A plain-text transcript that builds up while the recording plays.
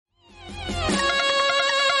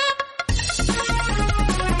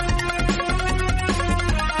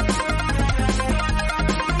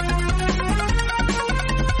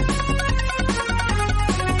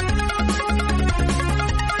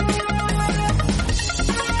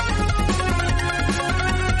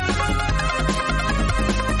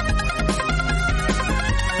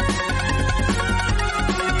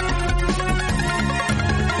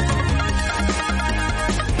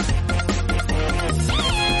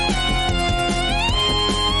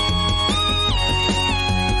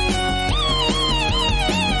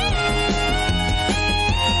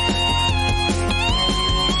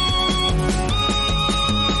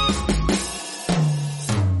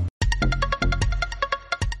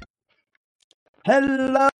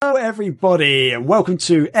Hello, everybody, and welcome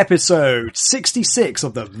to episode 66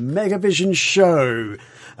 of the Megavision Show,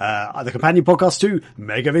 the companion podcast to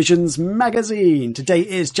Megavision's magazine. Today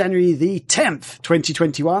is January the 10th,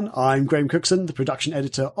 2021. I'm Graham Cookson, the production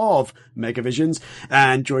editor of Megavisions,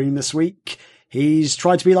 and joining this week, he's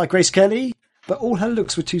tried to be like Grace Kelly, but all her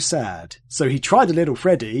looks were too sad. So he tried a little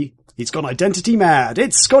Freddy. He's gone identity mad.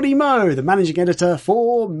 It's Scotty Moe, the managing editor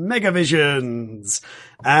for Megavisions.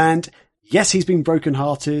 And yes, he's been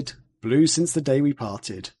broken-hearted, blue since the day we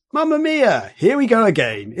parted. Mamma mia, here we go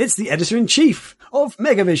again. It's the editor-in-chief of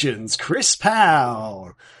Megavisions, Chris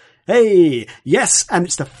Powell. Hey, yes, and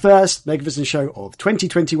it's the first Megavision show of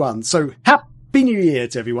 2021. So Happy New Year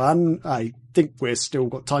to everyone. I think we're still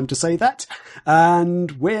got time to say that.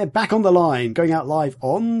 And we're back on the line, going out live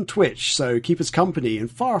on Twitch. So keep us company and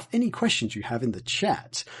fire off any questions you have in the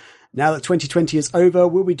chat. Now that 2020 is over,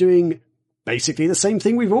 we'll be doing basically the same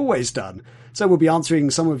thing we've always done. So we'll be answering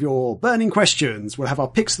some of your burning questions. We'll have our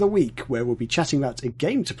picks of the week, where we'll be chatting about a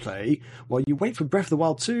game to play while you wait for Breath of the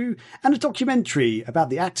Wild 2, and a documentary about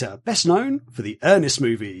the actor best known for the Ernest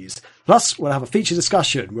movies. Plus, we'll have a feature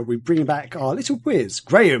discussion where we bring back our little quiz,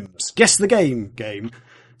 Graham's Guess the Game game.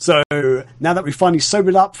 So now that we've finally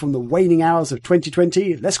sobered up from the waning hours of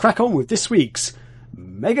 2020, let's crack on with this week's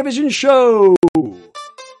Megavision Show!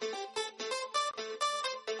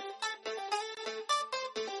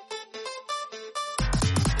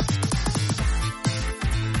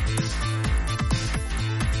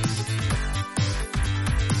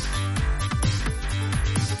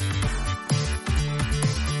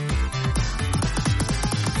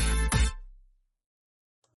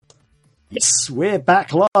 Yes, we're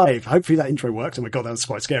back live. Hopefully that intro worked. Oh my god, that was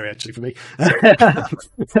quite scary actually for me.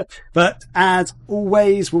 But as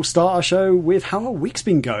always, we'll start our show with how our week's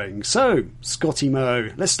been going. So, Scotty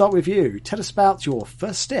Moe, let's start with you. Tell us about your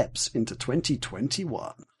first steps into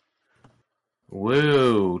 2021.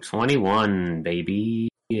 Woo, 21, baby.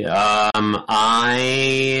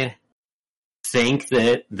 I think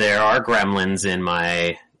that there are gremlins in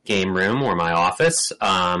my game room or my office.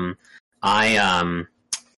 I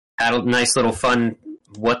had a nice little fun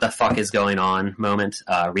what the fuck is going on moment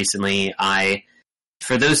recently.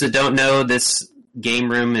 For those that don't know, this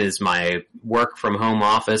game room is my work from home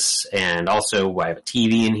office, and also I have a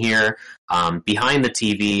TV in here. Behind the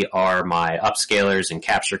TV are my upscalers and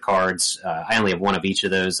capture cards. I only have one of each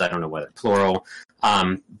of those. I don't know whether plural.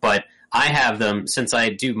 But I have them, since I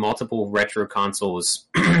do multiple retro consoles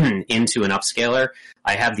into an upscaler,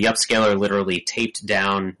 I have the upscaler literally taped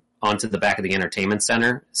down onto the back of the entertainment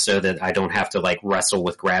center so that I don't have to like wrestle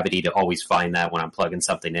with gravity to always find that when I'm plugging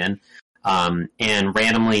something in. And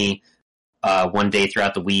randomly, one day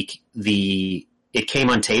throughout the week, it came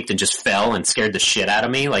untaped and just fell and scared the shit out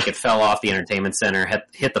of me. Like it fell off the entertainment center,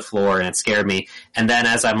 hit the floor, and it scared me. And then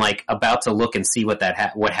as I'm like about to look and see what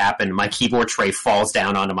happened, my keyboard tray falls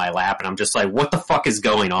down onto my lap, and I'm just like, what the fuck is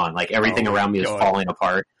going on? Like everything around me is falling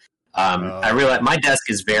apart. I realize my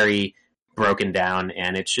desk is very broken down,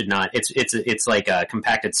 and it should not. It's like a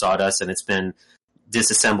compacted sawdust, and it's been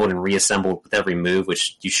disassembled and reassembled with every move,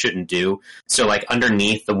 which you shouldn't do. So like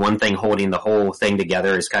underneath, the one thing holding the whole thing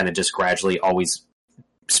together is kind of just gradually always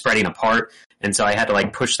spreading apart. And so I had to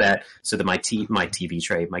like push that so that my TV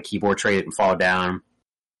tray, my keyboard tray didn't fall down.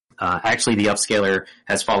 Actually, the upscaler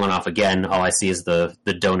has fallen off again. All I see is the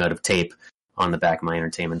donut of tape on the back of my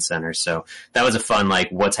entertainment center. So that was a fun like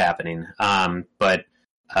what's happening. But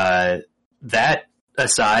that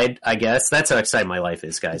aside, I guess that's how exciting my life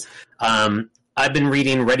is, guys. I've been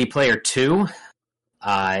reading Ready Player 2,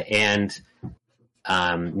 and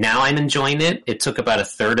now I'm enjoying it. It took about a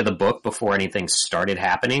third of the book before anything started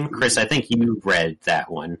happening. Chris, I think you read that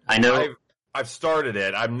one. I know I've started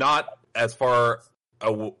it. I'm not as far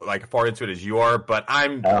into it as you are, but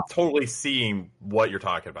I'm totally seeing what you're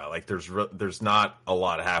talking about. Like there's not a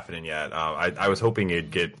lot happening yet. I was hoping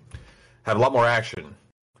it'd have a lot more action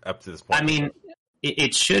up to this point. I mean,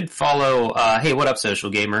 it should follow. Hey, what up, Social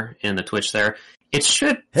Gamer in the Twitch there? It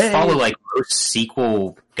should follow like most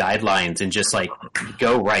sequel guidelines and just like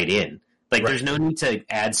go right in. Like, there's no need to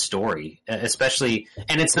add story, especially,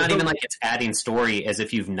 and it's not even like it's adding story as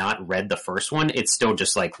if you've not read the first one. It's still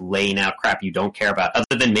just like laying out crap you don't care about,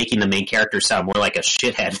 other than making the main character sound more like a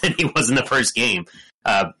shithead than he was in the first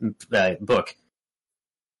book.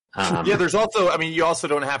 Yeah, there's also, I mean, you also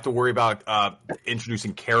don't have to worry about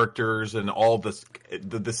introducing characters and all this,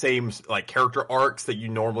 the same like character arcs that you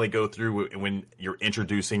normally go through when you're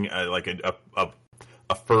introducing a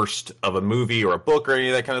first of a movie or a book or any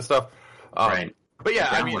of that kind of stuff. Right. But yeah,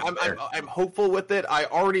 I mean, I'm hopeful with it. I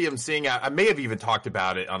already am seeing. I may have even talked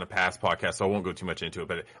about it on a past podcast, so I won't go too much into it.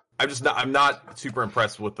 But I'm not super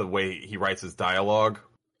impressed with the way he writes his dialogue.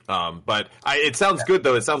 But it sounds good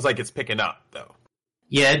though. It sounds like it's picking up though.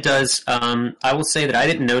 Yeah, it does. I will say that I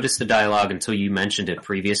didn't notice the dialogue until you mentioned it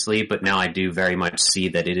previously, but now I do very much see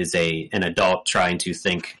that it is an adult trying to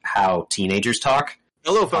think how teenagers talk.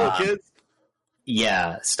 Hello, fellow kids.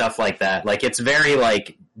 Yeah, stuff like that. Like, it's very,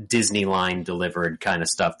 like, Disney line delivered kind of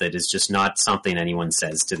stuff that is just not something anyone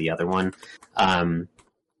says to the other one.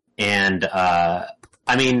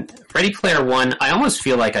 I mean, Ready Player One, I almost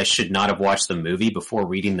feel like I should not have watched the movie before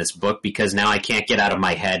reading this book, because now I can't get out of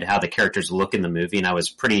my head how the characters look in the movie, and I was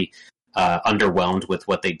pretty underwhelmed with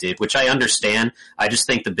what they did, which I understand. I just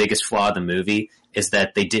think the biggest flaw of the movie is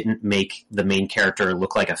that they didn't make the main character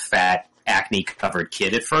look like a fat, acne-covered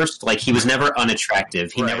kid at first. Like, he was never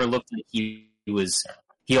unattractive. He never looked like he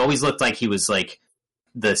always looked like he was, like,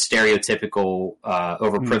 the stereotypical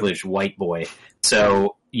overprivileged white boy.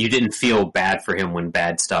 So you didn't feel bad for him when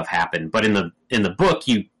bad stuff happened. But in the book,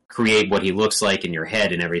 you create what he looks like in your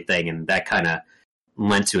head and everything, and that kind of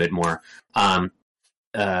lent to it more.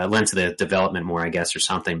 Lent to the development more, I guess, or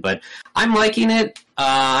something. But I'm liking it.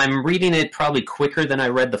 I'm reading it probably quicker than I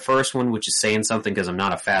read the first one, which is saying something because I'm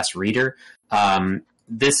not a fast reader.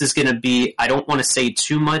 This is going to be... I don't want to say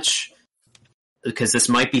too much because this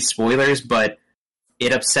might be spoilers, but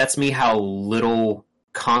it upsets me how little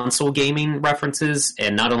console gaming references,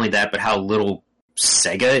 and not only that, but how little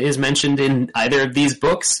Sega is mentioned in either of these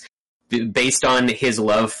books, based on his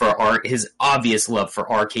love for his obvious love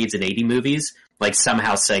for arcades and 80 movies. Like,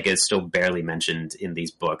 somehow Sega is still barely mentioned in these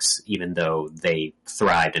books, even though they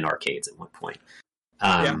thrived in arcades at one point.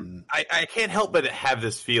 I can't help but have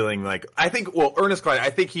this feeling like, I think Ernest Cline, I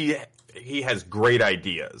think he has great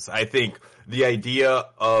ideas. I think the idea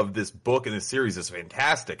of this book and this series is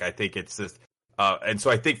fantastic. I think it's just, and so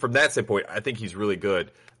I think from that standpoint, I think he's really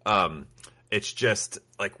good. It's just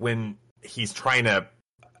like when he's trying to,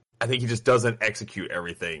 I think he just doesn't execute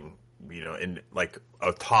everything, in like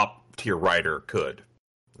a top tier writer could.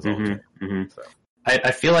 Mm-hmm, mm-hmm. So.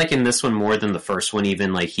 I feel like in this one more than the first one,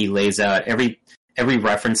 even, like, he lays out every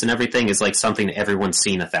reference and everything is like something everyone's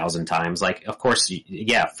seen 1,000 times. Like, of course,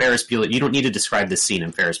 yeah, Ferris Bueller. You don't need to describe this scene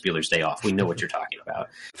in Ferris Bueller's Day Off. We know what you're talking about.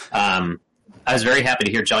 I was very happy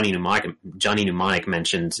to hear Johnny Mnemonic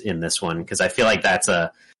mentioned in this one, because I feel like that's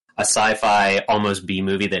a sci-fi almost B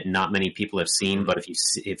movie that not many people have seen. But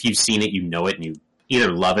if you've seen it, you know it, and you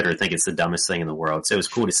either love it or think it's the dumbest thing in the world. So it was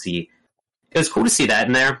cool to see. It was cool to see that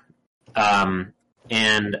in there.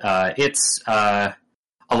 It's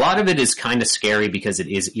a lot of it is kind of scary because it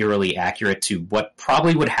is eerily accurate to what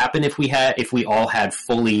probably would happen if we all had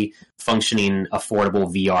fully functioning, affordable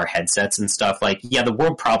VR headsets and stuff. Like, yeah, the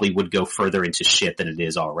world probably would go further into shit than it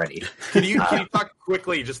is already. Can you talk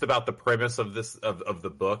quickly just about the premise of this of the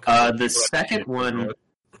book? The second one,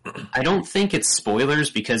 I don't think it's spoilers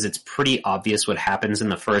because it's pretty obvious what happens in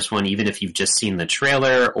the first one, even if you've just seen the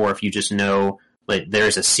trailer or if you just know like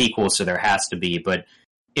there's a sequel, so there has to be. But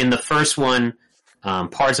in the first one,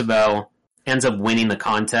 Parzival ends up winning the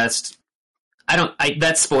contest.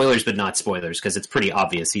 That's spoilers, but not spoilers, because it's pretty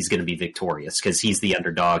obvious he's going to be victorious because he's the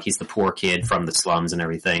underdog. He's the poor kid from the slums and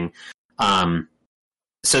everything.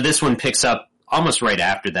 So this one picks up almost right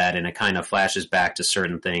after that, and it kind of flashes back to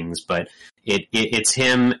certain things, but it's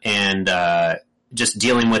him and just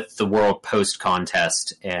dealing with the world post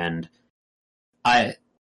contest. And I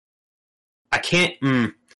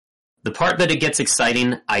can't. The part that it gets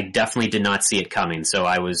exciting, I definitely did not see it coming. So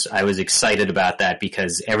I was excited about that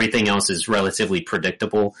because everything else is relatively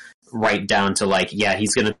predictable, right down to like, yeah,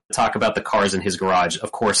 he's going to talk about the cars in his garage.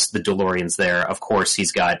 Of course, the DeLorean's there. Of course,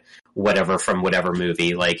 he's got whatever from whatever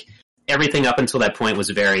movie. Like, everything up until that point was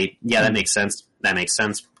very, yeah, that makes sense. That makes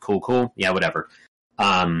sense. Cool. Yeah, whatever.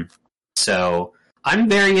 So I'm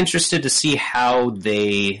very interested to see how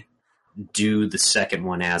they do the second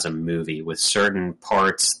one as a movie with certain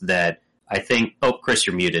parts that I think... Oh, Chris,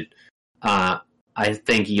 you're muted. I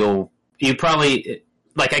think you probably...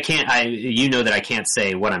 Like, you know that I can't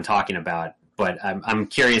say what I'm talking about, but I'm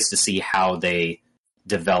curious to see how they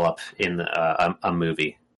develop in a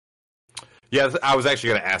movie. Yeah, I was actually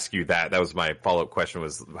going to ask you that. That was my follow-up question,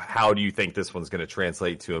 was how do you think this one's going to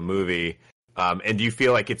translate to a movie? And do you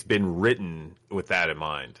feel like it's been written with that in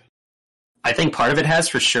mind? I think part of it has,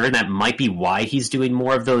 for sure, and that might be why he's doing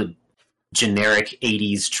more of the generic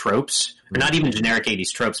 80s tropes. Or not even generic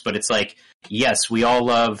 80s tropes, but it's like, yes, we all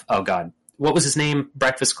love... Oh, God. What was his name?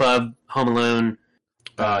 Breakfast Club, Home Alone...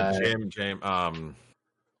 God.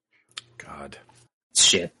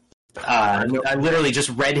 Shit. I literally just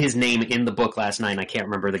read his name in the book last night, and I can't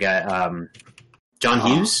remember the guy. John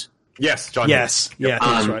Hughes? Yes, John Yes, Hughes. yeah,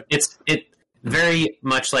 that's right. It's very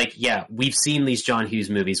much like, yeah, we've seen these John Hughes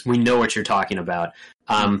movies. We know what you're talking about.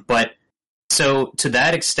 But so to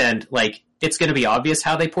that extent, like, it's going to be obvious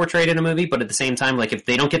how they portray it in a movie, but at the same time, like, if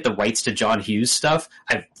they don't get the rights to John Hughes stuff,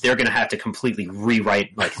 they're going to have to completely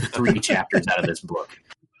rewrite like 3 chapters out of this book.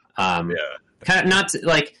 Kind of not to,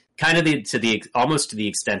 like, kind of almost to the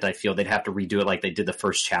extent I feel they'd have to redo it like they did the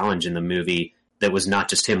first challenge in the movie. That was not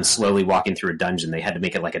just him slowly walking through a dungeon. They had to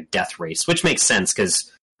make it like a death race, which makes sense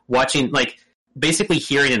because watching, like, basically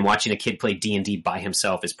hearing and watching a kid play D&D by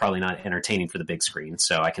himself is probably not entertaining for the big screen.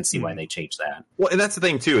 So I can see why they changed that. Well, and that's the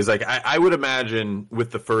thing too, is like, I would imagine with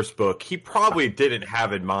the first book, he probably didn't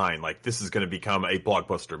have in mind, like, this is going to become a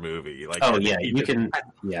blockbuster movie. Like,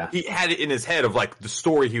 he had it in his head of like the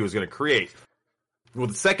story he was going to create. With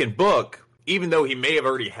the second book, even though he may have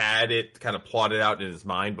already had it kind of plotted out in his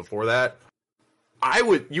mind before that,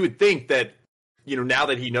 you would think that, you know, now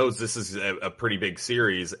that he knows this is a pretty big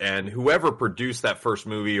series, and whoever produced that first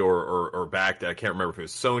movie or backed it, I can't remember if it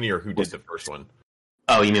was Sony or who did the first one.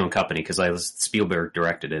 Oh, you mean company, because Spielberg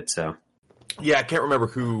directed it, so. Yeah, I can't remember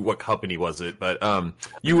what company was it, but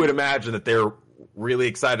you would imagine that they're really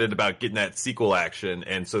excited about getting that sequel action,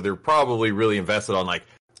 and so they're probably really invested on, like,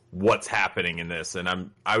 what's happening in this,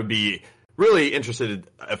 and I would be really interested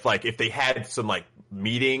if they had some, like,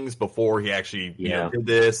 meetings before he actually did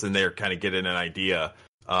this, and they're kind of getting an idea,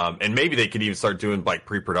 and maybe they could even start doing like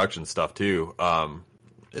pre-production stuff too.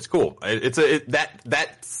 It's cool.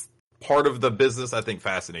 That's part of the business I think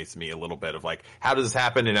fascinates me a little bit, of like, how does this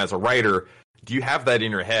happen? And as a writer, do you have that in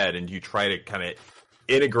your head, and do you try to kind of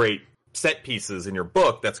integrate set pieces in your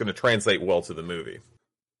book that's going to translate well to the movie?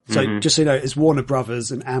 So just so you know, it's Warner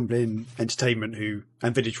Brothers and Amblin Entertainment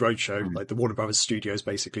and Vintage Roadshow, like the Warner Brothers studios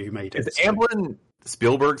basicman who made it. Is Amblin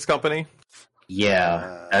Spielberg's company?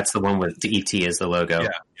 Yeah, that's the one with E.T. as the logo.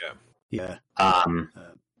 Yeah.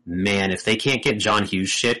 Man, if they can't get John Hughes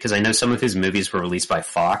shit, because I know some of his movies were released by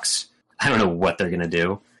Fox, I don't know what they're going to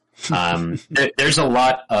do. There's a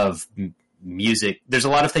lot of music. There's a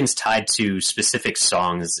lot of things tied to specific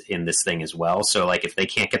songs in this thing as well. So, like, if they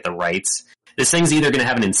can't get the rights, this thing's either going to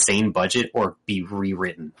have an insane budget or be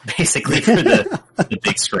rewritten, basically, for the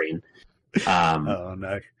big screen. Oh,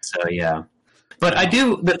 no. So, yeah. But I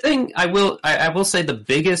will say the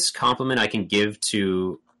biggest compliment I can give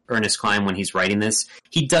to Ernest Cline when he's writing this,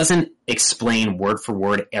 he doesn't explain word for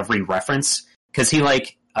word every reference, because he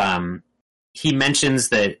mentions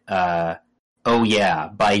that Oh Yeah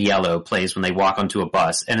by Yellow plays when they walk onto a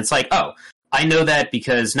bus, and it's like, oh, I know that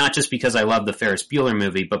because not just because I love the Ferris Bueller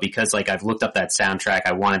movie, but because, like, I've looked up that soundtrack,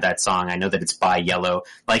 I wanted that song, I know that it's by Yellow.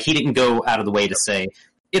 Like, he didn't go out of the way to say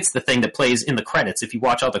it's the thing that plays in the credits if you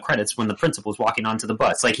watch all the credits when the principal's walking onto the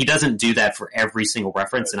bus. Like, he doesn't do that for every single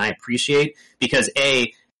reference, and I appreciate, because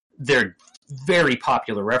A, they're very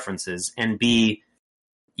popular references, and B,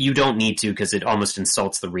 you don't need to, because it almost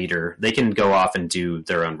insults the reader. They can go off and do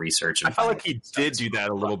their own research. I felt like he did do that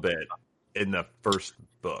a little bit in the first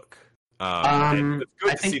book. I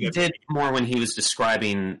think he did more when he was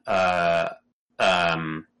describing arcade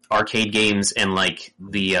games and, like,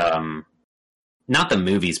 the not the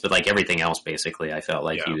movies, but, like, everything else. Basically, I felt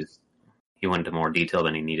like he went into more detail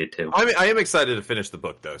than he needed to. I am excited to finish the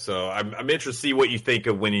book, though, so I'm interested to see what you think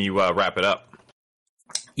of when you wrap it up.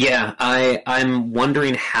 Yeah, I'm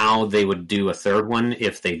wondering how they would do a third one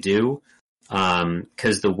if they do,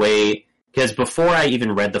 because before I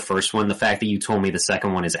even read the first one, the fact that you told me the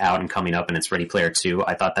second one is out and coming up and it's Ready Player 2,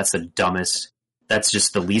 I thought that's that's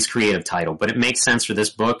just the least creative title. But it makes sense for this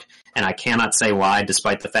book, and I cannot say why,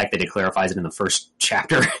 despite the fact that it clarifies it in the first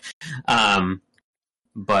chapter.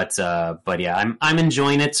 But yeah, I'm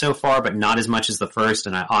enjoying it so far, but not as much as the first,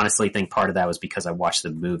 and I honestly think part of that was because I watched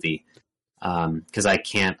the movie, because I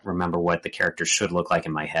can't remember what the characters should look like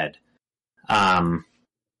in my head.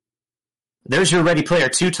 There's your Ready Player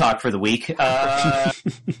 2 talk for the week. I'll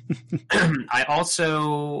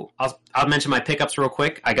mention my pickups real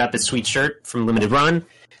quick. I got this sweet shirt from Limited Run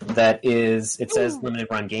it says Limited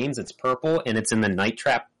Run Games. It's purple, and it's in the Night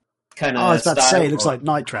Trap kind of I was about to style. say, it looks like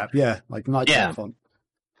Night Trap. Yeah, like Night Trap font.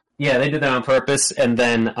 Yeah, they did that on purpose. And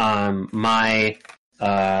then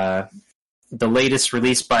the latest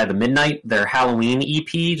release by The Midnight, their Halloween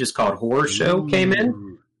EP, just called Horror Show, came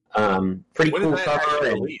in. Pretty cool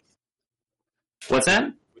cover. What's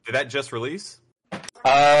that? Did that just release?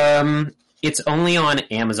 It's only on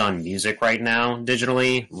Amazon Music right now,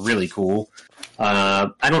 digitally. Really cool. I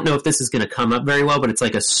don't know if this is going to come up very well, but it's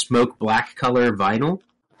like a smoke black color vinyl.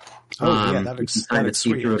 Oh, yeah, that looks kind of see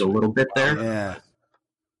sweet. through it a little bit there. Yeah.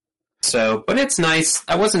 So, but it's nice.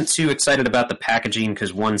 I wasn't too excited about the packaging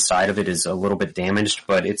because one side of it is a little bit damaged,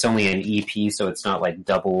 but it's only an EP, so it's not like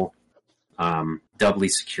doubly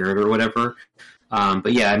secured or whatever.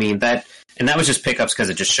 But yeah, I mean that was just pickups because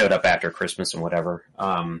it just showed up after Christmas and whatever.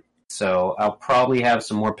 So I'll probably have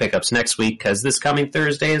some more pickups next week because this coming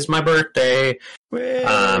Thursday is my birthday.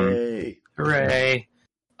 Hooray!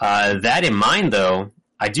 That in mind, though,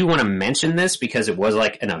 I do want to mention this because it was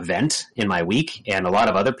like an event in my week and a lot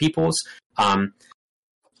of other people's.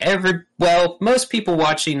 Most people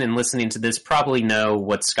watching and listening to this probably know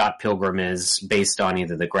what Scott Pilgrim is based on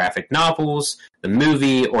either the graphic novels, the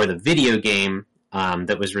movie, or the video game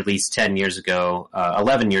that was released 11 years ago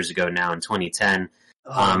now in 2010.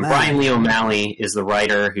 Brian Lee O'Malley is the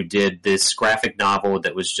writer who did this graphic novel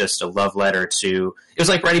that was just a love letter to... It was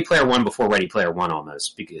like Ready Player One before Ready Player One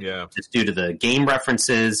almost. Just due to the game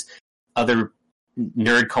references, other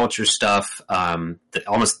nerd culture stuff, and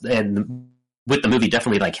with the movie,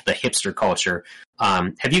 definitely like the hipster culture.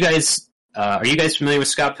 Are you guys familiar with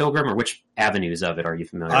Scott Pilgrim, or which avenues of it are you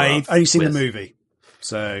familiar with? I've only seen the movie,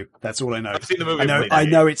 so that's all I know. I've seen the movie. I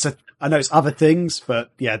know it's other things,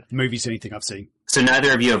 but yeah, the movie's the only thing I've seen. So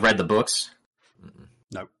neither of you have read the books?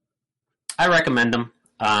 No. I recommend them.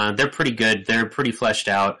 They're pretty good. They're pretty fleshed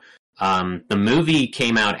out. The movie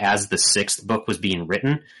came out as the 6th book was being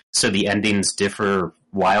written, so the endings differ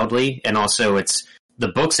wildly, and also the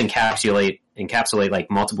books encapsulate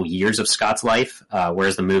like multiple years of Scott's life,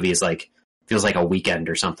 whereas the movie is like feels like a weekend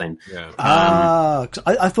or something. Yeah.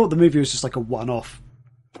 I thought the movie was just like a one-off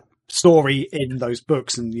story in those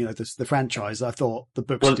books, and the franchise. I thought the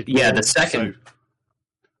books did more, the second.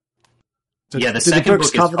 So the second book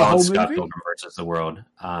is cover the whole called Scott movie? Pilgrim versus the World.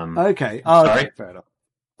 Okay. Sorry? Okay, fair enough.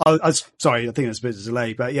 I was sorry. I think there's a bit of a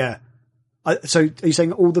delay, but yeah. So are you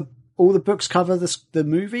saying all the books cover the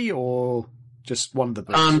movie, or just one of the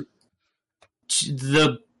books?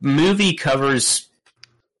 The movie covers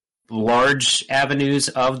large avenues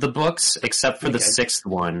of the books, except for the 6th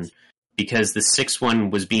one, because the 6th one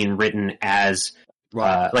was being written as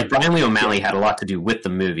like Brian Lee O'Malley had a lot to do with the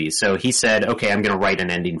movie. So he said, okay, I'm going to write an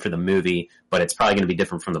ending for the movie, but it's probably going to be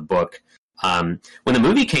different from the book. When the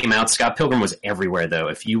movie came out, Scott Pilgrim was everywhere, though.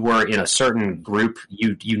 If you were in a certain group,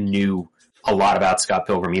 you knew a lot about Scott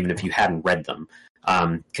Pilgrim, even if you hadn't read them.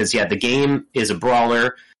 Because, the game is a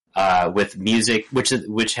brawler with music, which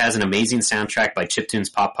has an amazing soundtrack by Chiptune's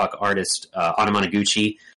Pop Puck artist,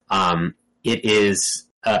 Anamanaguchi. It's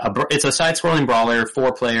a side-scrolling brawler,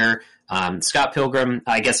 4-player. Scott Pilgrim,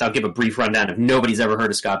 I guess I'll give a brief rundown if nobody's ever heard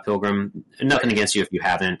of Scott Pilgrim. Nothing against you if you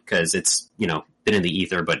haven't, because it's, been in the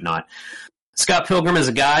ether, but not. Scott Pilgrim is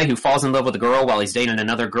a guy who falls in love with a girl while he's dating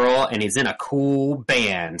another girl, and he's in a cool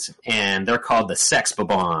band, and they're called the Sex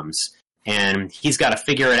Bombs. And he's got to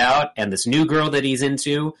figure it out, and this new girl that he's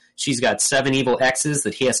into, she's got 7 evil exes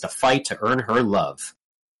that he has to fight to earn her love.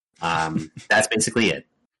 That's basically it.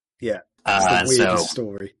 Yeah. It's the weirdest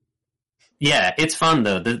story. Yeah, it's fun,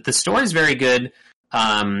 though. The story's very good,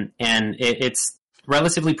 and it's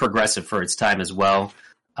relatively progressive for its time as well.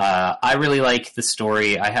 I really like the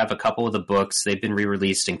story. I have a couple of the books. They've been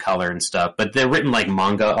re-released in color and stuff, but they're written like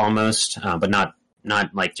manga almost, but not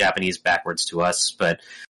like Japanese backwards to us. But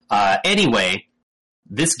anyway,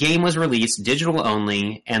 this game was released digital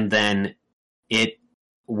only, and then it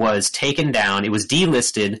was taken down. It was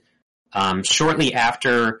delisted shortly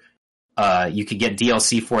after you could get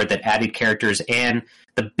DLC for it that added characters, and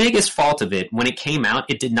the biggest fault of it, when it came out,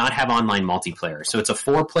 it did not have online multiplayer. So it's a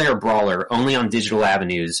 4-player brawler only on digital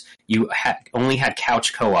avenues. You only had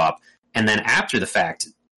couch co-op, and then after the fact,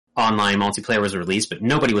 online multiplayer was released, but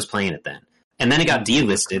nobody was playing it then. And then it got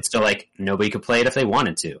delisted, so nobody could play it if they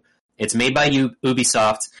wanted to. It's made by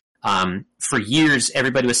Ubisoft. For years,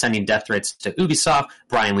 everybody was sending death threats to Ubisoft,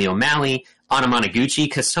 Brian Lee O'Malley, Anamanaguchi,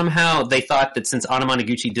 because somehow they thought that since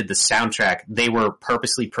Anamanaguchi did the soundtrack, they were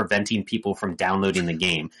purposely preventing people from downloading the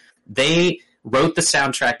game. They wrote the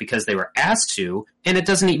soundtrack because they were asked to, and it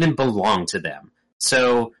doesn't even belong to them.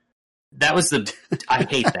 So that was I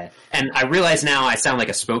hate that. And I realize now I sound like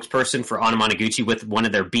a spokesperson for Anamanaguchi with one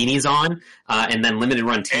of their beanies on, and then limited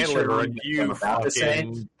run t-shirt on.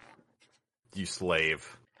 You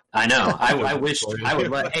slave. I know. I wish I would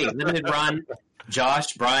let. Hey, limited run,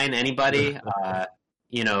 Josh, Brian, anybody,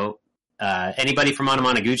 anybody from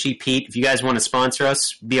Anamanaguchi, Pete, if you guys want to sponsor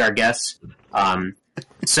us, be our guests.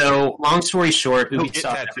 So, long story short,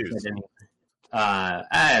 Ubisoft.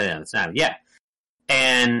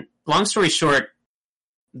 And long story short,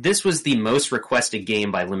 this was the most requested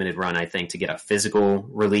game by Limited Run, I think, to get a physical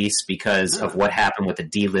release because of what happened with the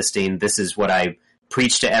delisting. This is what I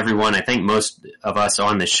preach to everyone. I think most of us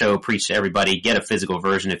on the show preach to everybody, get a physical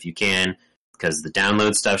version if you can, because the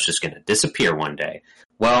download stuff's just going to disappear one day.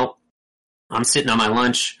 Well, I'm sitting on my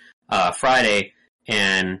lunch Friday,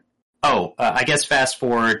 and I guess fast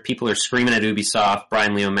forward, people are screaming at Ubisoft,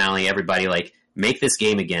 Brian Lee O'Malley, everybody, like, make this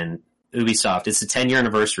game again. Ubisoft, it's the 10-year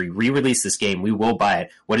anniversary. Re-release this game. We will buy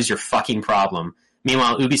it. What is your fucking problem?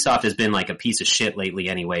 Meanwhile, Ubisoft has been like a piece of shit lately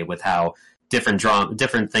anyway, with how different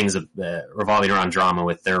things revolving around drama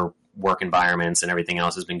with their work environments and everything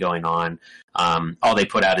else has been going on. All they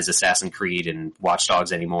put out is Assassin's Creed and Watch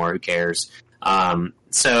Dogs anymore. Who cares?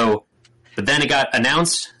 But then it got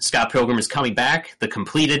announced, Scott Pilgrim is coming back, the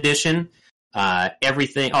complete edition,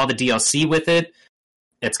 everything, all the DLC with it.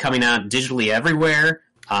 It's coming out digitally everywhere.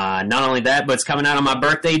 Not only that, but it's coming out on my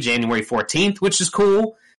birthday, January 14th, which is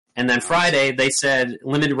cool. And then Friday, they said,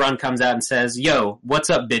 Limited Run comes out and says, yo, what's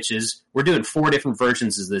up, bitches? We're doing 4 different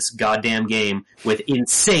versions of this goddamn game with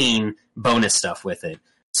insane bonus stuff with it.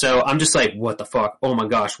 So I'm just like, what the fuck? Oh my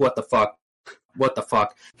gosh, what the fuck? What the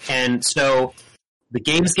fuck? And so the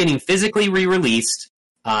game's getting physically re-released.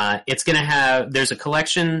 It's going to have, there's a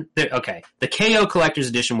collection. Okay, the KO Collector's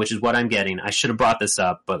Edition, which is what I'm getting. I should have brought this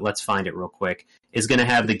up, but let's find it real quick. Is going to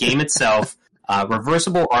have the game itself,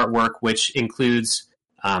 reversible artwork, which includes,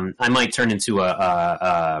 I might turn into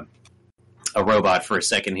a robot for a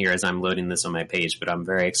second here as I'm loading this on my page, but I'm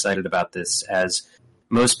very excited about this, as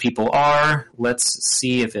most people are. Let's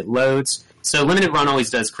see if it loads. So Limited Run always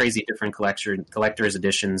does crazy different collector's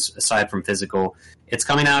editions aside from physical. It's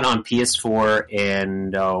coming out on PS4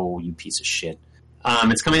 and, oh, you piece of shit.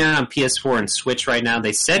 It's coming out on PS4 and Switch right now.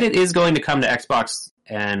 They said it is going to come to Xbox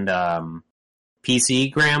and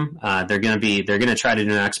PC, Graham. They're going to try to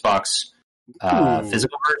do an Xbox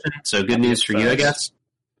physical version. So good news for you, I guess.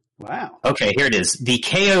 Wow. Okay, here it is. The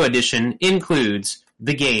KO edition includes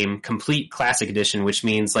the game Complete Classic Edition, which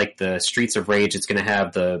means like the Streets of Rage, it's going to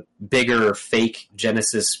have the bigger fake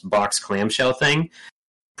Genesis box clamshell thing.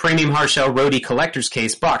 Premium Hardshell Roadie Collector's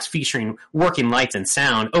Case box featuring working lights and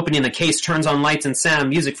sound. Opening the case turns on lights and sound,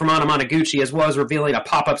 music from Anna Monoguchi, as well as revealing a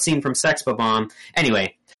pop-up scene from Sexpa Bomb.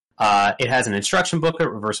 Anyway, it has an instruction booklet,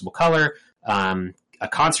 reversible color, a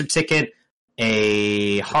concert ticket,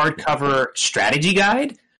 a hardcover strategy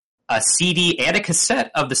guide, a CD and a cassette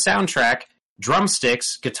of the soundtrack,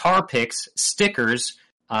 drumsticks, guitar picks, stickers,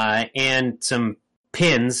 and some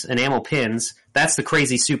pins, enamel pins. That's the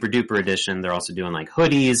crazy super duper edition. They're also doing like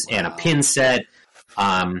hoodies and a pin set.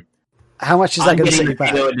 How much is that going to set you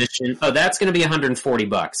back? Edition. Oh, that's going to be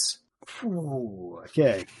 $140. Ooh,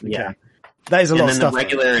 okay. Yeah. That is a lot of stuff. And then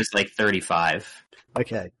the regular is like $35.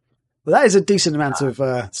 Okay. Well, that is a decent amount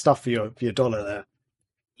of stuff for your dollar there.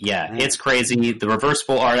 Yeah, it's crazy. The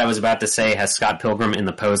reversible art I was about to say has Scott Pilgrim in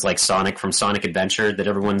the pose like Sonic from Sonic Adventure that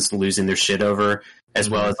everyone's losing their shit over, as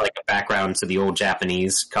well as like a background to the old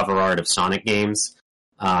Japanese cover art of Sonic games.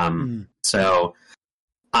 So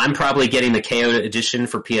I'm probably getting the KO edition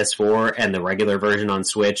for PS4 and the regular version on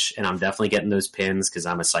Switch, and I'm definitely getting those pins because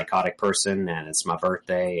I'm a psychotic person and it's my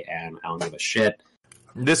birthday and I don't give a shit.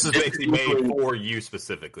 This is basically made for you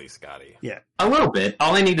specifically, Scotty. Yeah. A little bit.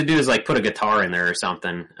 All I need to do is like put a guitar in there or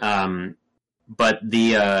something. But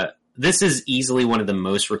this is easily one of the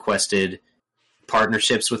most requested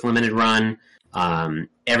partnerships with Limited Run.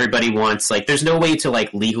 Everybody wants, like, there's no way to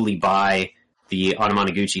like legally buy the Anna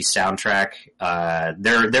Monoguchi soundtrack.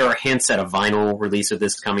 There are hints at a vinyl release of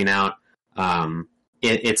this coming out.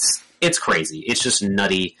 It's crazy. It's just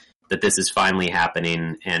nutty that this is finally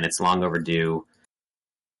happening, and it's long overdue.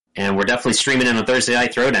 And we're definitely streaming it on Thursday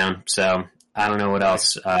Night Throwdown, so I don't know what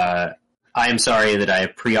else. I am sorry that I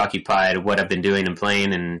have preoccupied what I've been doing and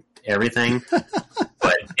playing and everything.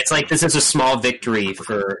 But it's like this is a small victory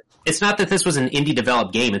for... It's not that this was an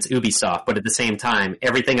indie-developed game, it's Ubisoft, but at the same time,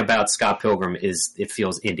 everything about Scott Pilgrim it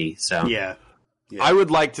feels indie, so... Yeah. I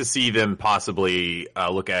would like to see them possibly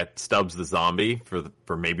look at Stubbs the Zombie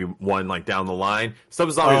for maybe one like down the line.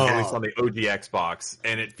 Stubbs the Zombie was released on the OG Xbox,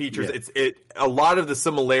 and it features a lot of the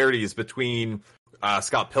similarities between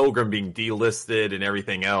Scott Pilgrim being delisted and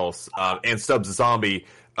everything else, and Stubbs the Zombie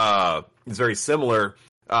is very similar.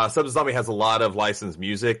 Stubbs the Zombie has a lot of licensed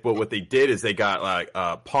music, but what they did is they got like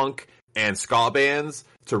punk and ska bands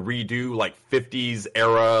to redo like 50s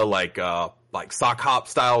era like sock hop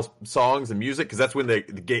style songs and music, because that's when the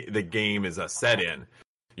game is set in.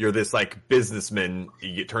 You're this like businessman,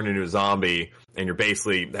 you get turned into a zombie, and you're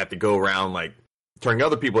basically have to go around like turning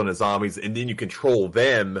other people into zombies, and then you control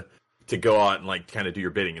them to go out and like kind of do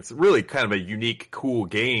your bidding. It's really kind of a unique, cool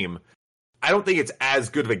game. I don't think it's as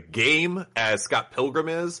good of a game as Scott Pilgrim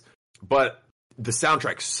is, but the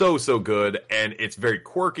soundtrack's so good, and it's very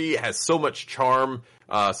quirky. It has so much charm,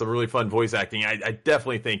 some really fun voice acting. I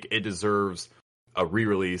definitely think it deserves a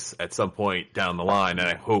re-release at some point down the line, and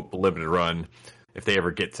I hope Limited Run, if they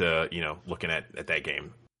ever get to looking at that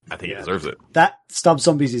game, I think it deserves it. That Stub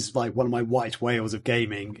Zombies is like one of my white whales of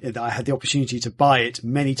gaming. I had the opportunity to buy it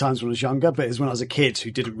many times when I was younger, but it was when I was a kid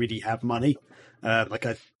who didn't really have money.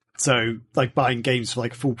 So buying games for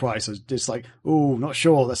like full price, I was just like, oh, not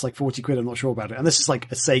sure. That's like 40 quid. I'm not sure about it. And this is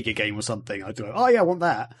like a Sega game or something. I'd go, oh yeah, I want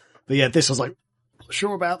that. But yeah, this was like, not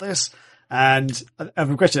sure about this. And I've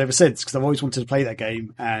regretted it ever since because I've always wanted to play that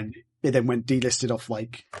game. And it then went delisted off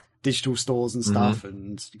like digital stores and stuff,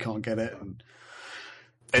 and you can't get it.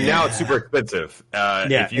 And now it's super expensive.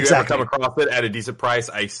 If you ever come across it at a decent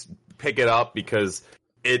price, I pick it up because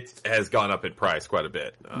it has gone up in price quite a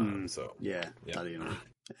bit. So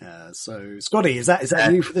Scotty, is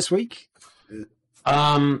that you for this week?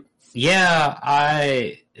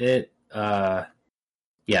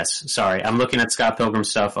 Yes. Sorry, I'm looking at Scott Pilgrim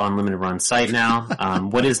stuff on Limited Run site now.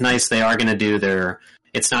 What is nice, they are going to do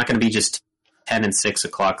it's not going to be just 10 and 6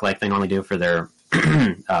 o'clock like they normally do for their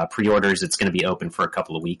pre-orders. It's going to be open for a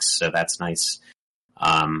couple of weeks, so that's nice.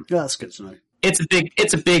 That's good to know.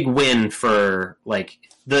 It's a big win for like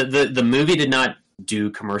the movie did not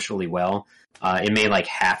do commercially well. It made like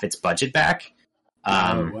half its budget back.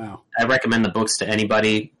 Wow. I recommend the books to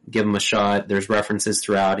anybody. Give them a shot. There's references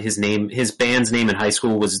throughout. His band's name in high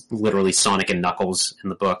school was literally Sonic and Knuckles in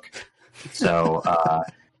the book. So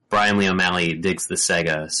Brian Lee O'Malley digs the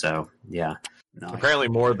Sega. So yeah, nice. Apparently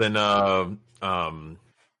more than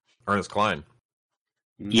Ernest Cline.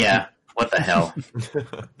 Yeah. What the hell?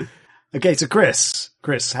 Okay, so Chris,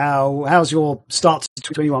 how's your start to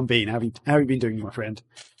 2021 been? How have you been doing, my friend?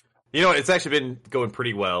 It's actually been going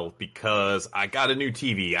pretty well because I got a new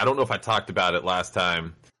TV. I don't know if I talked about it last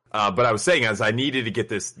time, but I was saying I needed to get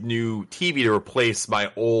this new TV to replace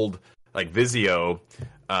my old Vizio.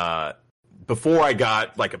 Before I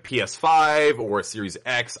got like a PS5 or a Series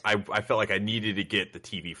X, I felt like I needed to get the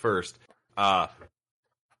TV first.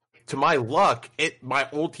 To my luck, my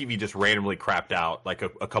old TV just randomly crapped out like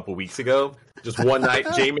a couple weeks ago. Just one night,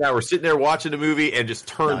 Jamie and I were sitting there watching a movie and just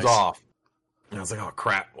turns off. And I was like, oh,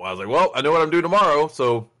 crap. Well, I was like, well, I know what I'm doing tomorrow.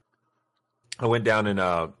 So I went down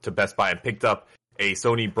to Best Buy and picked up a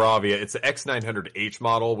Sony Bravia. It's the X900H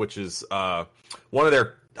model, which is one of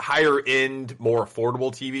their higher-end, more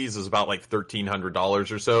affordable TVs. Is about like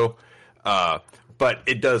 $1,300 or so. But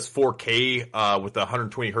it does 4K with a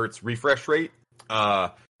 120 hertz refresh rate,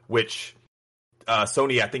 which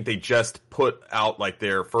Sony, I think they just put out like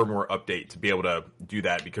their firmware update to be able to do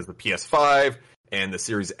that because the PS5 and the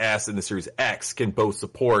Series S and the Series X can both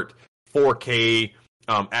support 4K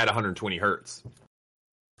at 120 hertz.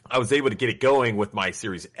 I was able to get it going with my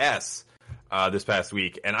Series S this past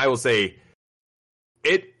week, and I will say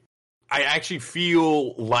I actually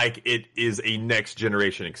feel like it is a next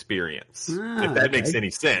generation experience, if that makes any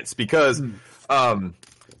sense. Because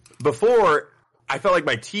before, I felt like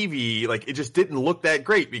my TV, it just didn't look that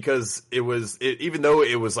great because even though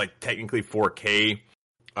it was like technically 4K.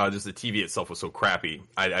 Just the TV itself was so crappy.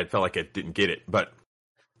 I felt like I didn't get it. But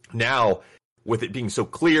now, with it being so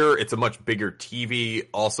clear, it's a much bigger TV.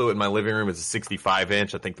 Also, in my living room, it's a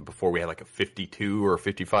 65-inch. I think before we had like a 52 or a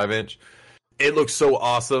 55-inch. It looks so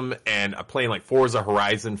awesome. And playing like Forza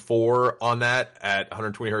Horizon 4 on that at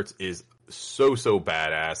 120 hertz is so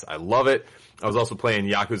badass. I love it. I was also playing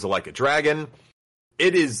Yakuza Like a Dragon.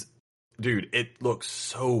 It looks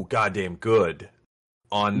so goddamn good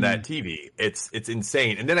on that TV. It's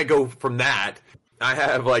insane. And then I go from that, I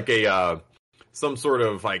have like some sort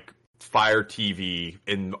of like Fire TV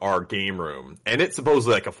in our game room, and it's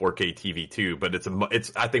supposedly like a 4K TV too, but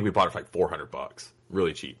it's I think we bought it for like $400,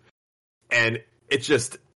 really cheap. And it's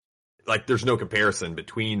just like there's no comparison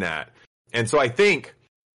between that. And so I think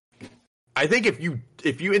if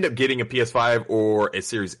you end up getting a PS5 or a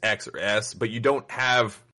Series X or S, but you don't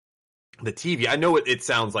have the TV, I know it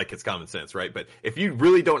sounds like it's common sense, right? But if you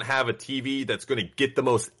really don't have a TV that's going to get the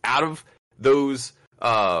most out of those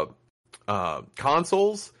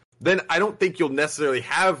consoles, then I don't think you'll necessarily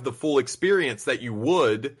have the full experience that you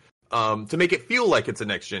would to make it feel like it's a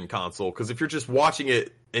next-gen console. Because if you're just watching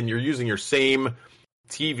it and you're using your same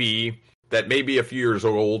TV that may be a few years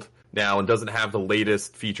old now and doesn't have the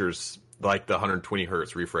latest features like the 120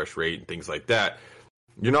 hertz refresh rate and things like that,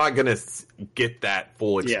 you're not going to get that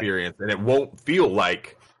full experience, and it won't feel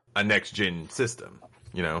like a next-gen system,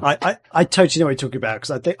 I totally know what you're talking about,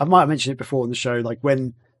 because I think I might have mentioned it before on the show, like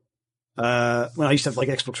when I used to have like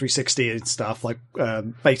Xbox 360 and stuff, like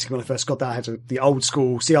basically when I first got that, I had the old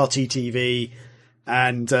school CRT TV,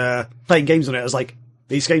 and playing games on it. I was like,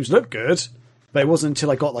 these games look good, but it wasn't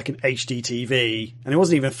until I got like an HD TV, and it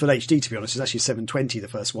wasn't even full HD to be honest. It's actually 720, the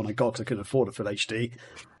first one I got because I couldn't afford a full HD.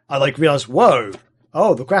 I like realized, whoa,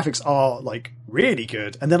 oh, the graphics are like really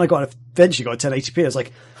good. And then I eventually got a 1080p. I was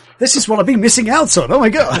like, this is what I've been missing out on. Oh my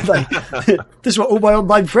god! Like, this is what all my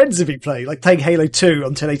online friends have been playing. Like playing Halo 2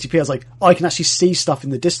 on 1080p. I was like, oh, I can actually see stuff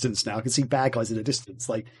in the distance now. I can see bad guys in the distance.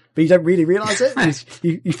 Like, but you don't really realize it.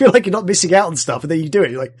 You feel like you're not missing out on stuff, and then you do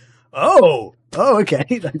it. You're like, oh, okay.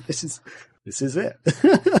 Like, this is it.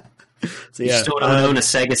 So yeah, you still don't own a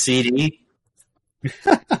Sega CD.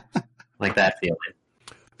 Like that feeling.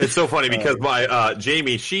 It's so funny because my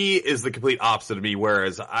Jamie, she is the complete opposite of me.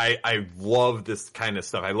 Whereas I love this kind of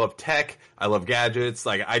stuff. I love tech. I love gadgets.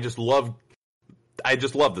 Like I just love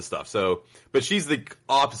this stuff. So, but she's the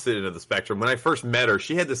opposite end of the spectrum. When I first met her,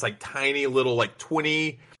 she had this like tiny little like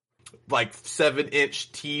 7-inch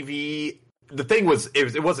TV. The thing was,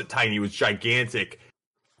 it wasn't tiny. It was gigantic.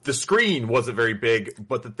 The screen wasn't very big,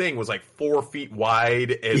 but the thing was like 4 feet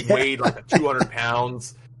wide and weighed like 200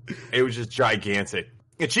 pounds. It was just gigantic.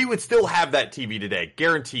 And she would still have that TV today,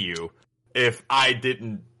 guarantee you. If I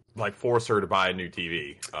didn't like force her to buy a new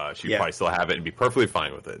TV, she'd probably still have it and be perfectly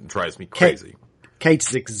fine with it. It drives me crazy. Kate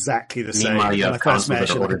is exactly the same. Meanwhile, you have when I first met her,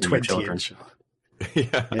 she consoles had like a 20-inch.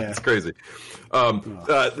 Yeah, it's crazy.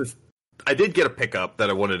 I did get a pickup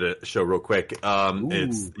that I wanted to show real quick. It's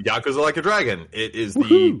Yakuza Like a Dragon. It is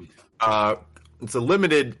it's a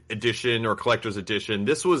limited edition or collector's edition.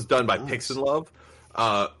 This was done by Pix and Love.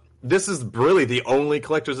 This is really the only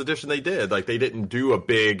collector's edition they did. Like they didn't do a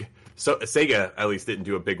big, so Sega at least didn't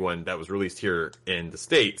do a big one that was released here in the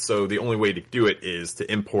States. So the only way to do it is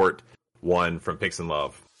to import one from Pix and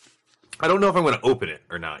Love. I don't know if I'm going to open it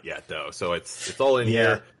or not yet though. So it's all in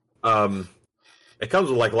here. It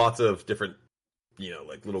comes with like lots of different,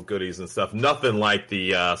 like little goodies and stuff. Nothing like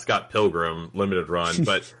the Scott Pilgrim limited run,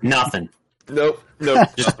 but nothing. Nope.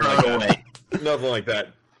 Just throw it away. Nothing like that.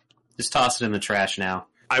 Just toss it in the trash now.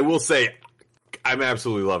 I will say, I'm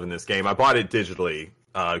absolutely loving this game. I bought it digitally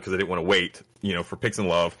because I didn't want to wait, for Pix and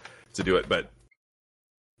Love to do it. But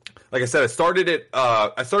like I said, I started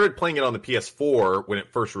playing it on the PS4 when it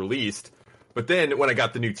first released. But then when I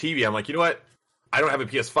got the new TV, I'm like, you know what? I don't have a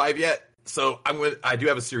PS5 yet, so I do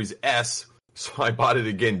have a Series S, so I bought it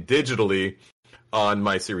again digitally on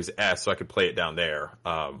my Series S, so I could play it down there.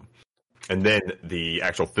 And then the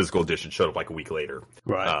actual physical edition showed up like a week later.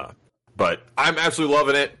 Right. But I'm absolutely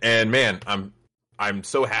loving it, and man, I'm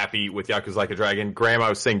so happy with Yakuza Like a Dragon. Graham, I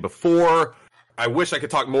was saying before, I wish I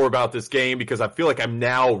could talk more about this game because I feel like I'm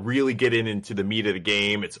now really getting into the meat of the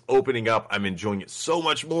game. It's opening up. I'm enjoying it so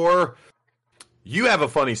much more. You have a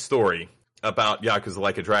funny story about Yakuza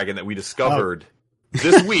Like a Dragon that we discovered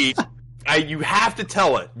this week. You have to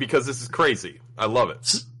tell it because this is crazy. I love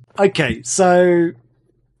it. Okay, so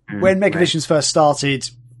when Megavisions first started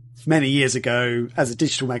many years ago as a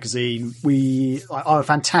digital magazine, our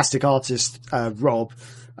fantastic artist, Rob,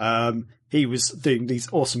 he was doing these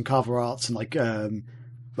awesome cover arts and middle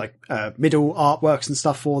artworks and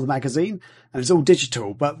stuff for the magazine, and it's all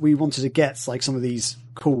digital, but we wanted to get like some of these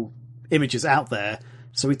cool images out there.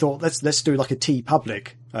 So we thought let's do like a TeePublic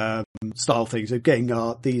style thing. So getting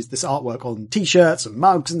this artwork on t-shirts and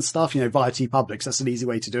mugs and stuff, via TeePublic. So that's an easy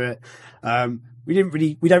way to do it. We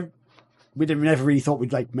never really thought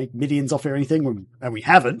we'd like make millions off it or anything, and we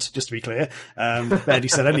haven't, just to be clear. Barely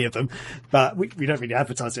said any of them, but we don't really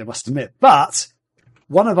advertise it, I must admit. But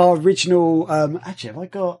one of our original, actually, have I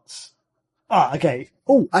got? Okay.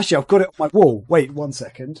 Oh, actually, I've got it on my wall. Wait 1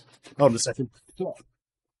 second. Hold on a second.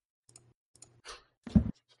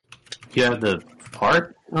 You have the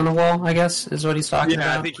part on the wall, I guess, is what he's talking about.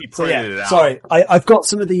 Yeah, I think he printed it out. Sorry, I've got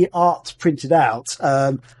some of the art printed out.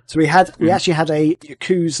 So we actually had a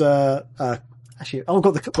Yakuza. Actually, I've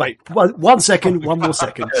got the. Wait, 1 second. One more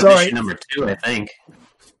second. Sorry. Number 2, I think.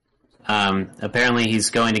 Apparently, he's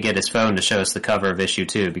going to get his phone to show us the cover of issue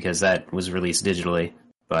 2 because that was released digitally.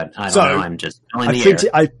 But I don't know. I'm just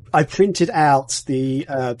I printed out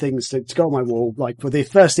the things to go on my wall, like for the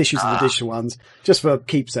first issues of the digital ones, just for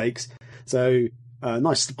keepsakes. So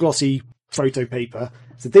nice glossy photo paper.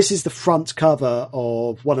 So this is the front cover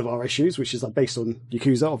of one of our issues, which is like based on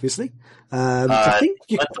Yakuza, obviously. I think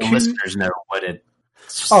let the listeners know what it.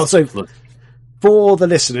 Oh, so for the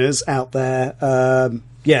listeners out there,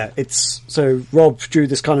 it's so Rob drew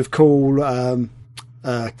this kind of cool.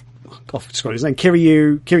 I've just got his name,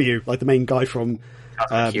 Kiryu, like the main guy from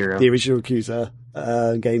the original Yakuza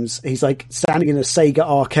games. He's like standing in a Sega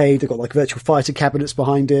arcade. They've got like virtual fighter cabinets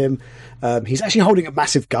behind him. He's actually holding a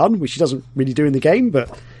massive gun, which he doesn't really do in the game,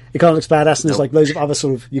 but It kind of looks badass, and there's Nope. like loads of other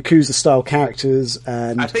sort of Yakuza style characters.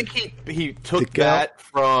 And I think he took girl- that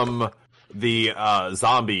from the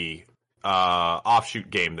zombie offshoot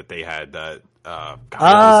game that they had. God, what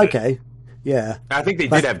was it? okay, yeah. I think they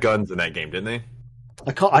did have guns in that game, didn't they?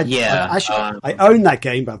 I can't. Yeah, I own that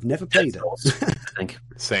game, but I've never played it. I think.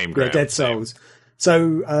 Same. Yeah, Graham, Dead same. Souls.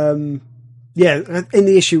 So, yeah, in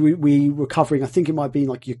the issue we were covering, I think it might be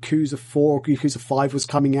like Yakuza 4 or Yakuza 5 was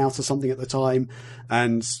coming out or something at the time.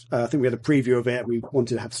 And I think we had a preview of it. We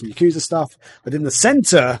wanted to have some Yakuza stuff. But in the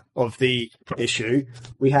center of the issue,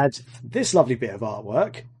 we had this lovely bit of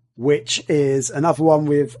artwork, which is another one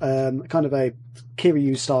with kind of a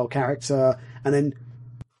Kiryu style character. And then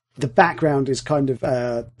the background is kind of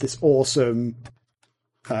this awesome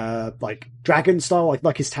like dragon style,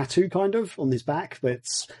 like his tattoo kind of on his back, but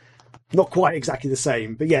it's not quite exactly the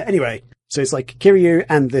same. But yeah, anyway, so it's like Kiryu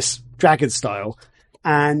and this dragon style,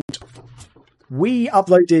 and we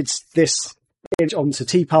uploaded this image onto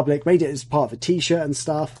TeePublic, made it as part of a t-shirt and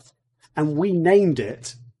stuff, and we named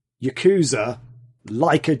it Yakuza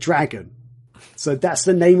Like a Dragon. So that's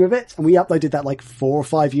the name of it, and we uploaded that like 4 or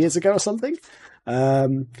 5 years ago or something.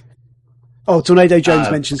 Tornado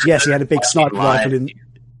Jones mentions, yes, he had a big sniper rifle in...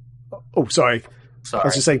 Oh, sorry. I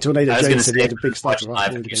was just saying Tornado Jones said he had a big sniper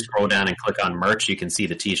rifle. If you scroll down and click on merch, you can see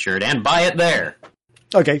the t-shirt and buy it there.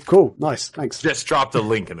 Okay, cool. Nice. Thanks. Just dropped a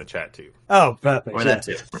link in the chat too. Oh, perfect. Or that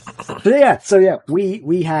too. So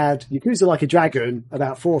we had Yakuza Like a Dragon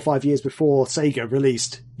about 4 or 5 years before Sega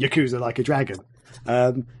released Yakuza Like a Dragon.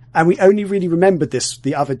 And we only really remembered this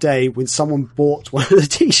the other day when someone bought one of the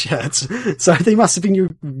t-shirts. So they must have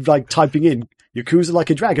been like typing in Yakuza Like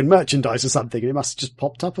a Dragon merchandise or something, and it must have just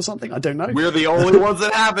popped up or something. I don't know. We're the only ones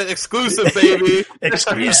that have it. Exclusive, baby.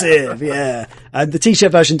 Exclusive, yeah. And the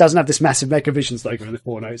t-shirt version doesn't have this massive Megavisions logo in the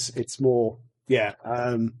corner. It's more, yeah.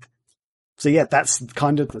 So yeah, that's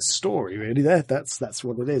kind of the story really there. That's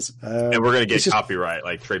what it is. And we're going to get copyright,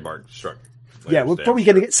 like trademark struck. Yeah, we're probably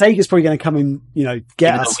going to get, Sega's probably going to come and,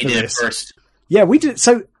 get us for this. First. Yeah, we did.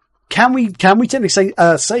 So can we technically say,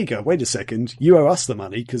 Sega, wait a second, you owe us the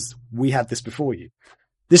money because we had this before you.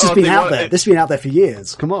 This has been out there. This has been out there for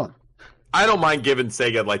years. Come on. I don't mind giving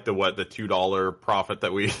Sega like the $2 profit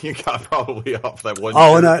that we got probably off that one.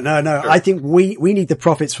 Oh, no. Sure. I think we need the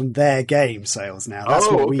profits from their game sales now.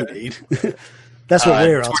 That's what we need. That's what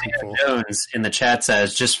we're asking for. Jones in the chat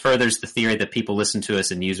says, just furthers the theory that people listen to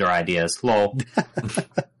us and use our ideas. Lol.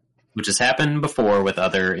 Which has happened before with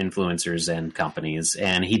other influencers and companies.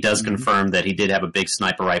 And he does confirm that he did have a big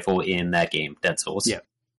sniper rifle in that game, Dead Souls. Yeah.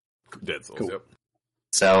 Dead Souls, cool. Yep.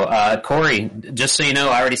 So, Corey, just so you know,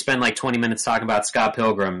 I already spent like 20 minutes talking about Scott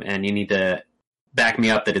Pilgrim, and you need to back me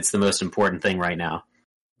up that it's the most important thing right now.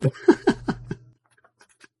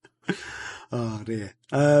 Oh, dear.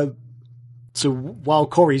 So while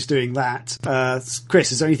Corey's doing that,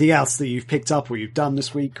 Chris, is there anything else that you've picked up or you've done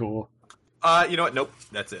this week? Or You know what? Nope.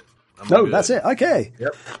 That's it. That's it. Okay.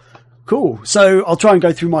 Yep. Cool. So I'll try and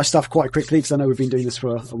go through my stuff quite quickly because I know we've been doing this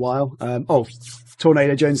for a while.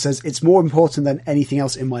 Tornado Jones says, it's more important than anything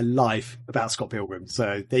else in my life about Scott Pilgrim.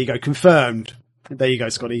 So there you go. Confirmed. There you go,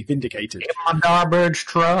 Scotty. Vindicated. My garbage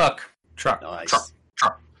truck. Nice.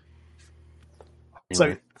 Truck. So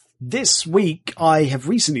Anyway. this week I have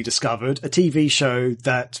recently discovered a TV show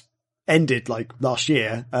that ended like last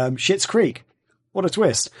year. Schitt's Creek. What a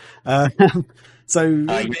twist. Sorry,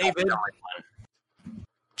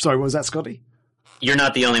 what was that, Scotty? You're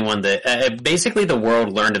not the only one that... basically, the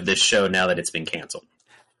world learned of this show now that it's been cancelled.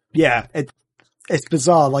 Yeah, it's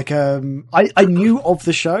bizarre. Like, I knew of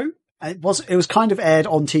the show. It was kind of aired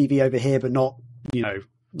on TV over here, but not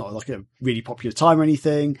like a really popular time or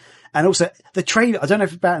anything. And also, the trailer, I don't know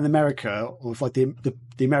if it's about in America or if like the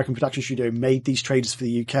American production studio made these trailers for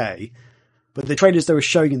the UK, but the trailers they were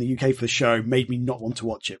showing in the UK for the show made me not want to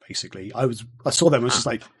watch it, basically. I saw them and was just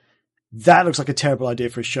like, that looks like a terrible idea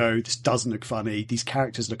for a show. This doesn't look funny. These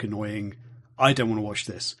characters look annoying. I don't want to watch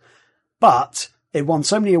this. But it won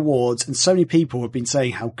so many awards and so many people have been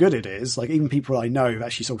saying how good it is. Like even people I know have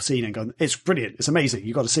actually sort of seen it and gone, it's brilliant. It's amazing.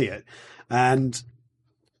 You've got to see it. And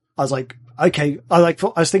I was like, okay. I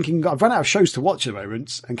was thinking I've run out of shows to watch at the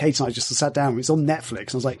moment. And Kate and I just sat down. It's on Netflix.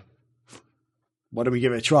 And I was like, why don't we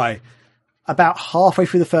give it a try? About halfway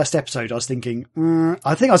through the first episode, I was thinking,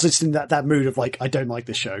 I think I was just in that mood of like, I don't like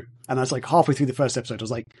this show. And I was like, halfway through the first episode, I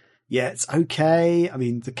was like, yeah, it's okay. I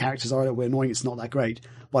mean, the characters are a little bit annoying. It's not that great.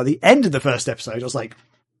 By the end of the first episode, I was like,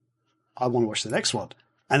 I want to watch the next one.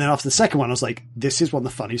 And then after the second one, I was like, this is one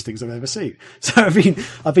of the funniest things I've ever seen. So I've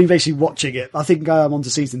been basically watching it. I think I'm on to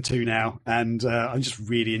season 2 now, and I'm just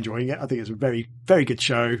really enjoying it. I think it's a very, very good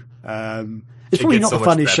show. It's probably not the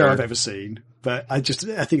funniest show I've ever seen. but I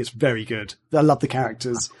think it's very good. I love the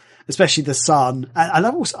characters, especially the son. And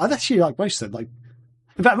I've actually liked most of them. Like,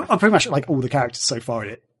 in fact, I pretty much like all the characters so far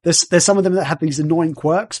in it. There's some of them that have these annoying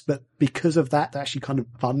quirks, but because of that, they're actually kind of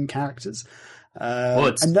fun characters.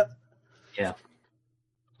 Yeah.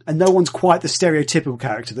 And no one's quite the stereotypical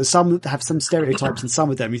character. There's some that have some stereotypes, and some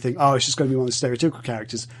of them you think, oh, it's just going to be one of the stereotypical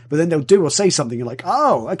characters. But then they'll do or say something, you're like,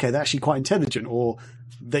 oh, okay, they're actually quite intelligent, or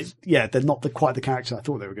they're not quite the character I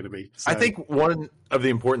thought they were going to be. So. I think one of the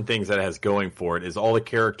important things that it has going for it is all the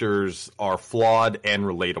characters are flawed and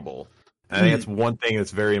relatable. And I think that's one thing that's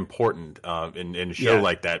very important in a show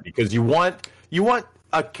like that, because you want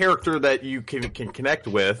a character that you can connect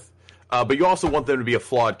with. But you also want them to be a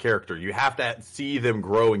flawed character. You have to see them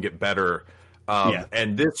grow and get better.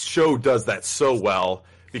 And this show does that so well,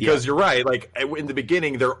 because you're right. Like, in the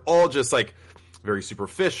beginning, they're all just like very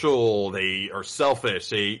superficial. They are selfish.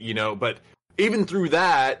 But even through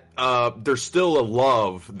that, there's still a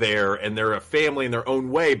love there, and they're a family in their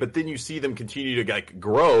own way. But then you see them continue to like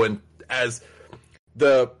grow. And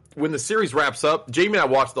when the series wraps up, Jamie and I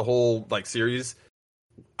watched the whole like series.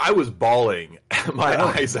 I was bawling my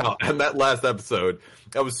eyes out in that last episode.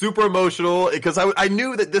 I was super emotional because I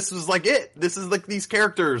knew that this was like it. This is like these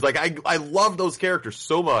characters. Like I love those characters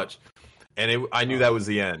so much, and I knew that was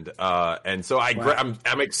the end. And so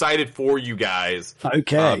I'm excited for you guys.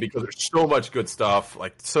 Okay, because there's so much good stuff.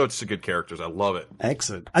 Like such good characters. I love it.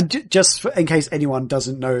 Excellent. And just in case anyone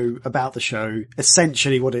doesn't know about the show,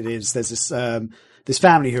 essentially what it is, there's this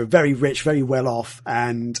family who are very rich, very well off,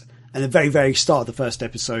 and at the very, very start of the first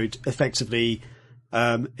episode, effectively,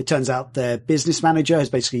 it turns out their business manager has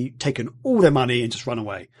basically taken all their money and just run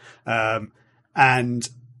away. So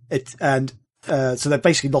they've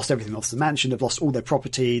basically lost everything. Lost the mansion, they've lost all their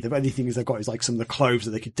property. The only thing they've got is like some of the clothes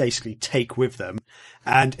that they could basically take with them.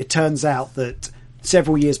 And it turns out that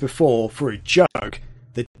several years before, for a joke,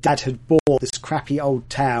 the dad had bought this crappy old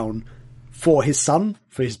town for his son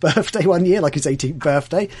for his birthday one year, like his 18th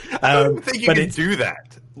birthday. I don't think you can do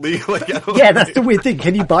that. That's the weird thing.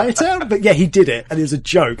 Can you buy a town? But yeah, he did it, and it was a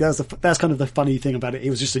joke. That's kind of the funny thing about it. It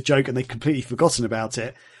was just a joke, and they'd completely forgotten about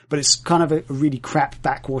it. But it's kind of a really crap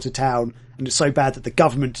backwater town, and it's so bad that the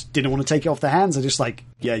government didn't want to take it off their hands. They're just like,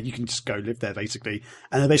 yeah, you can just go live there, basically.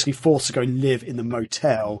 And they're basically forced to go and live in the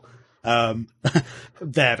motel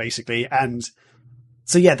there, basically. And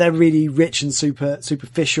so yeah, they're really rich and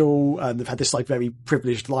superficial, and they've had this like very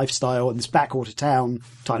privileged lifestyle in this backwater town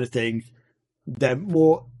kind of thing. They're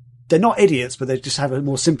not idiots, but they just have a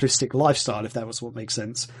more simplistic lifestyle, if that was what makes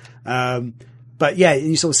sense. But yeah,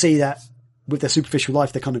 you sort of see that with their superficial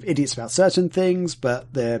life, they're kind of idiots about certain things, but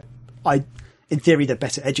in theory, they're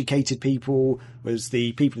better educated people, whereas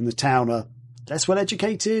the people in the town are less well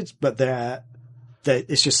educated, but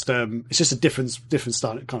it's just a different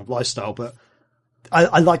style, kind of lifestyle. But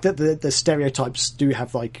I like that the stereotypes do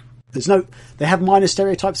have like, they have minor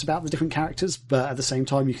stereotypes about the different characters, but at the same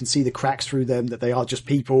time, you can see the cracks through them, that they are just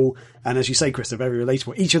people. And as you say, Chris, they're very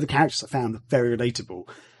relatable. Each of the characters I found are very relatable,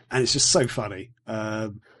 and it's just so funny.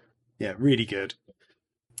 Really good.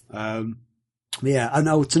 I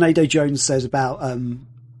know Tornado Jones says about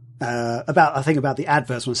the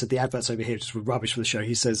adverts. When I said the adverts over here just were rubbish for the show,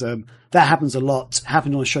 he says, that happens a lot.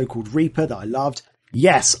 Happened on a show called Reaper that I loved.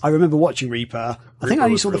 Yes, I remember watching Reaper. I think I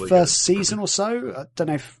only saw the first season or so. I don't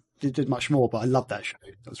know if it did much more, but I loved that show.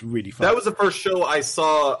 That was really fun. That was the first show I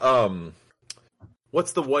saw.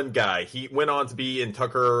 What's the one guy? He went on to be in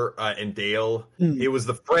Tucker and Dale. It was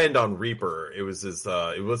the friend on Reaper. It was his.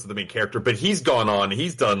 It wasn't the main character, but he's gone on.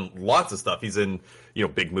 He's done lots of stuff. He's in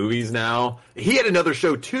big movies now. He had another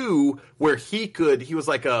show too where he was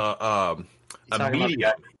like a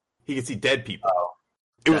medium. He could see dead people. Oh,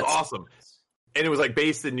 it was awesome. And it was like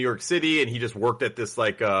based in New York City, and he just worked at this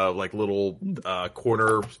like little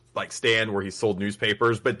corner like stand where he sold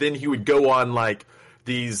newspapers. But then he would go on like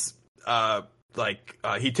these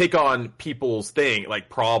he'd take on people's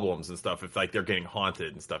problems and stuff if like they're getting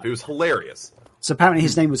haunted and stuff. It was hilarious. So apparently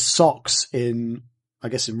his name was Socks in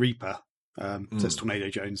Reaper. Says Tornado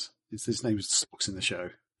Jones. His name was Socks in the show.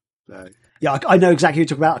 I know exactly who you're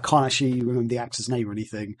talking about. I can't actually remember the actor's name or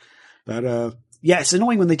anything, but. Yeah, it's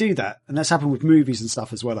annoying when they do that. And that's happened with movies and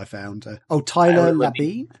stuff as well, I found. Tyler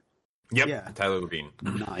Labine? Yep, yeah. Tyler Labine.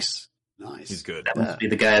 Nice. He's good. That must be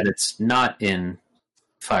the guy that's not in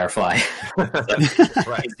Firefly. Right. He's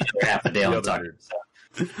the other half of Dale and Tucker.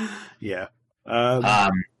 So. Yeah.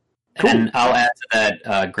 Cool. And I'll add to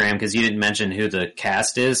that, Graham, because you didn't mention who the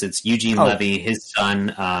cast is. It's Eugene Levy, his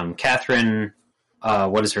son, Catherine,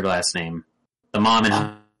 what is her last name? The mom in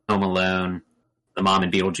Home Alone, the mom in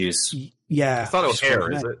Beetlejuice. Yeah. It's not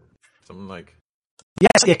O'Hare, is it? Something like...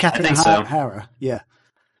 Yes, yeah, Catherine think so. O'Hara. Yeah.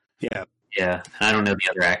 Yeah, I don't know the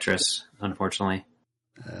other actress, unfortunately.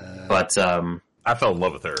 But I fell in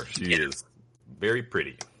love with her. She is very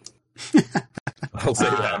pretty. I'll say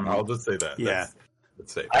that. I'll just say that. Yeah.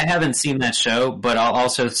 That's safe. I haven't seen that show, but I'll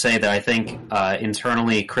also say that I think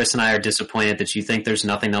internally, Chris and I are disappointed that you think there's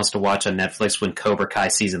nothing else to watch on Netflix when Cobra Kai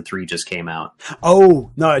season 3 just came out. Oh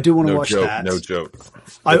no, I do want to watch joke, that. No joke.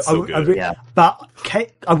 Yeah. But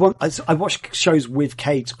Kate, I watch shows with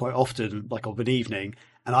Kate quite often, like of an evening,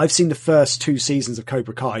 and I've seen the first 2 seasons of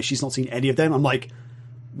Cobra Kai. She's not seen any of them. I'm like,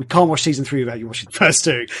 we can't watch season 3 without you watching the first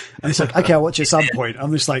 2. And it's like, okay, I'll watch it at some point.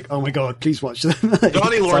 I'm just like, oh my god, please watch them.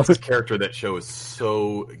 Johnny Lawrence's character in that show is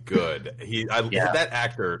so good. That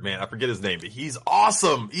actor, man, I forget his name, but he's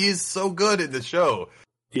awesome. He's so good in the show.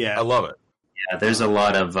 Yeah, I love it. Yeah, there's a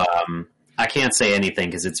lot of I can't say anything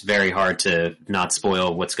because it's very hard to not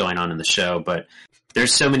spoil what's going on in the show, but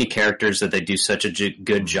there's so many characters that they do such a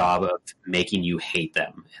good job of making you hate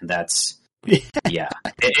them, and that's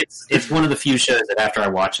it's one of the few shows that after I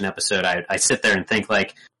watch an episode, I sit there and think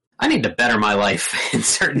like, I need to better my life in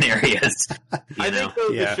certain areas. I think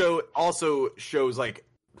the show also shows like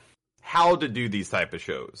how to do these type of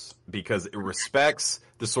shows because it respects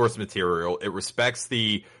the source material, it respects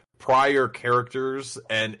the prior characters,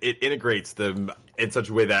 and it integrates them in such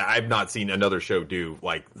a way that I've not seen another show do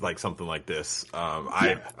like something like this.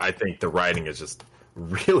 I think the writing is just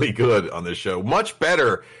really good on this show. Much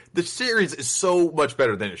better. The series is so much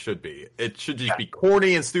better than it should be. It should just be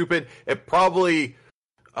corny and stupid. It probably,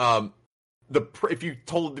 if you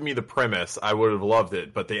told me the premise, I would have loved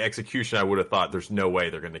it. But the execution, I would have thought there's no way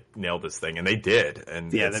they're going to nail this thing, and they did.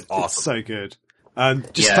 And yeah, it's awesome. It's so good.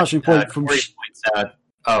 Just touching point from. Corey points out.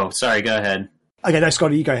 Oh, sorry. Go ahead. Okay, no,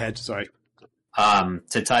 Scotty, you go ahead. Sorry.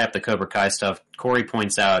 To tie up the Cobra Kai stuff, Corey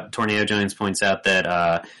points out, Tornado Jones points out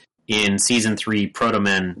that in season 3, Proto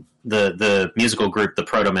Men, the musical group, the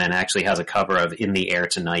Proto Men, actually has a cover of "In the Air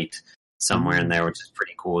Tonight" somewhere in there, which is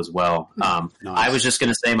pretty cool as well. Nice. I was just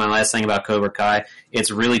going to say my last thing about Cobra Kai.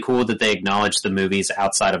 It's really cool that they acknowledge the movies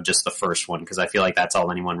outside of just the first one, because I feel like that's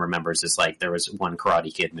all anyone remembers is like there was one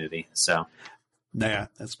Karate Kid movie. So, yeah,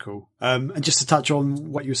 that's cool. And just to touch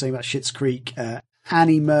on what you were saying about Schitt's Creek,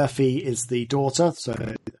 Annie Murphy is the daughter, so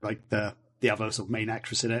like the other sort of main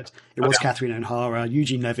actress in it. It was Catherine O'Hara,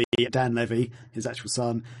 Eugene Levy, Dan Levy, his actual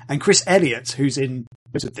son, and Chris Elliott, who's in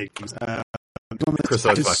loads of things. Chris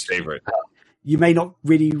Elliott's my favorite. You may not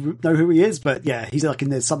really know who he is, but yeah, he's like in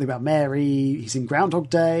There's Something About Mary. He's in Groundhog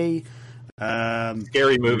Day.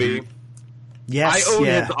 Scary Movie. Yes, I own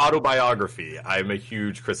his autobiography. I'm a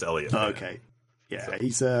huge Chris Elliott fan. Okay. Yeah,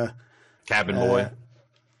 he's a... Cabin Boy.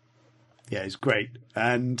 Yeah, he's great.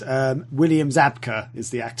 And William Zabka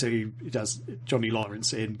is the actor who does Johnny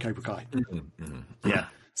Lawrence in Cobra Kai. Yeah,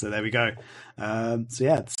 so there we go. So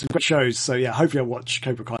yeah, some great shows. So yeah, hopefully I'll watch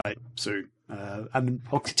Cobra Kai soon. And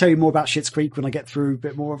I'll tell you more about Schitt's Creek when I get through a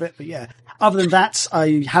bit more of it. But yeah, other than that,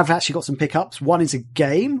 I have actually got some pickups. One is a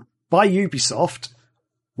game by Ubisoft,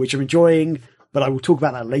 which I'm enjoying, but I will talk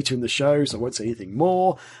about that later in the show, so I won't say anything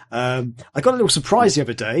more. I got a little surprise the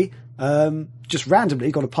other day. Just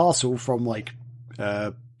randomly got a parcel from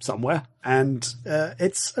somewhere, and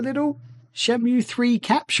it's a little Shenmue 3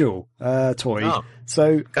 capsule toy. Oh,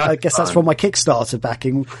 so I guess that's from my Kickstarter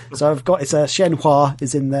backing. So I've got, it's a Shenhua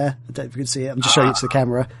is in there. I don't know if you can see it. I'm just showing it to the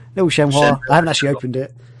camera. Little Shenhua. I haven't actually opened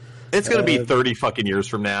it. It's going to be 30 fucking years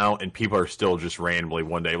from now, and people are still just randomly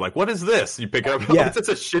one day like, what is this? You pick it up, it's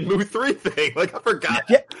a Shenmue 3 thing. Like, I forgot.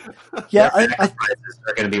 Yeah. Prizes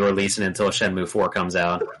are going to be releasing until Shenmue 4 comes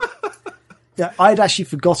out. Yeah, I'd actually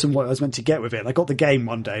forgotten what I was meant to get with it. I got the game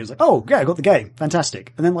one day. I was like, oh, yeah, I got the game.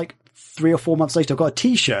 Fantastic. And then 3 or 4 months later, I got a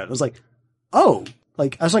t-shirt. I was like, oh, I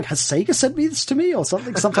was like, has Sega sent this to me or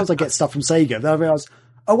something? Sometimes I get stuff from Sega. Then I realized,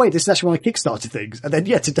 oh wait, this is actually one of my Kickstarter things. And then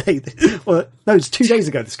today, it's 2 days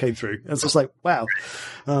ago this came through. And it's just like, wow.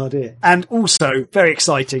 Oh dear. And also, very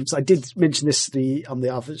exciting. So I did mention this on the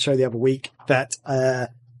other show the other week that,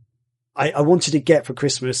 I wanted to get for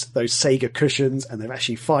Christmas those Sega cushions, and they've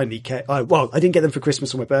actually finally I didn't get them for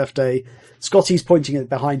Christmas on my birthday. Scotty's pointing at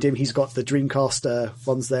behind him. He's got the Dreamcast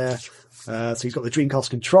ones there. So he's got the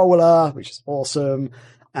Dreamcast controller, which is awesome.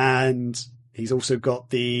 And he's also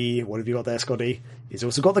got what have you got there, Scotty? He's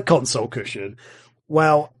also got the console cushion.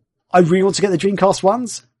 Well, I really want to get the Dreamcast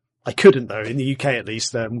ones. I couldn't though, in the UK at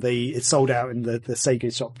least. It's sold out in the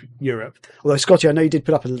Sega shop Europe. Although Scotty, I know you did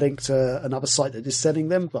put up a link to another site that is selling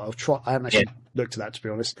them, but I'll try. I haven't actually looked at that, to be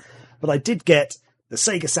honest. But I did get the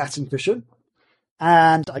Sega Saturn cushion,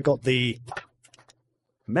 and I got the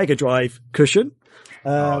Mega Drive cushion.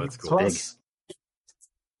 That's cool. Plus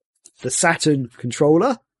the Saturn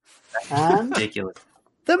controller, and ridiculous.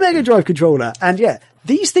 the Mega Drive controller. And yeah,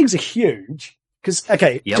 these things are huge. Because,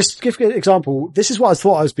 okay, just to give an example, this is what I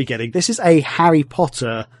thought I was getting. This is a Harry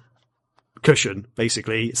Potter cushion,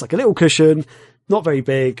 basically. It's like a little cushion, not very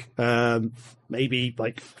big, maybe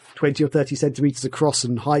like 20 or 30 centimeters across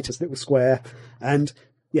in height, it's a little square. And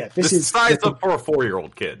yeah, this is the size up for a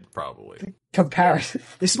 4-year-old kid, probably. Comparison.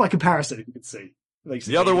 This is my comparison, you can see.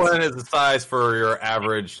 Basically. The other one is the size for your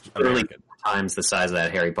average American. Times the size of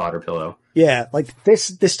that Harry Potter pillow. Yeah, like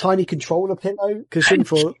this tiny controller pillow cushion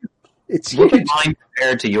for... It's look at mine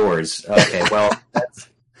compared to yours. Okay, well,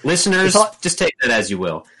 listeners, just take that as you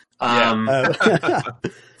will.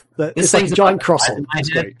 It's like a giant croissant.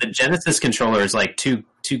 The Genesis controller is like two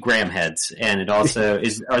gram heads, and it also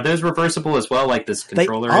is. Are those reversible as well? Like this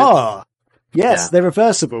controller? They are. Yes, they're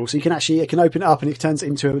reversible, so you can open it up and it turns it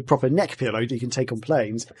into a proper neck pillow that you can take on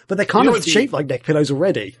planes. But they're kind of shaped like neck pillows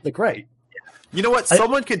already. They're great. You know what?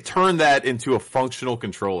 Someone could turn that into a functional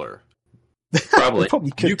controller. Probably.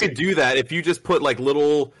 You could do that if you just put like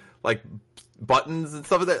little like buttons and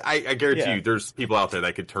stuff like that. I guarantee you there's people out there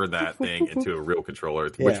that could turn that thing into a real controller,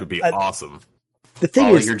 which would be awesome. The thing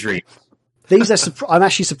Follow is, your dream. These are. I'm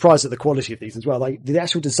actually surprised at the quality of these as well. Like the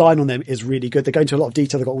actual design on them is really good. They go into a lot of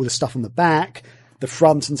detail. They've got all the stuff on the back, the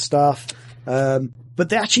front and stuff. But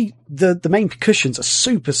they actually the main cushions are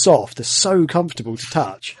super soft. They're so comfortable to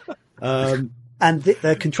touch. And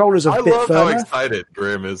the controllers are a bit firmer. I love how excited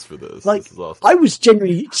Graham is for this. Like, this is awesome. I was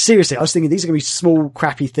genuinely, seriously, I was thinking these are going to be small,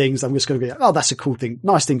 crappy things. I'm just going to be like, oh, that's a cool thing,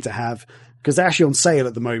 nice thing to have. Because they're actually on sale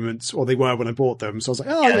at the moment, or they were when I bought them. So I was like,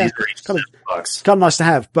 oh, yeah, kind of nice to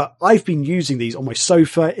have. But I've been using these on my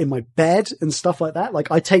sofa, in my bed, and stuff like that. Like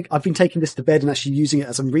I've been taking this to bed and actually using it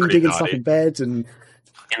as I'm reading and stuff in bed, and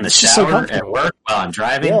in the shower, at work, while I'm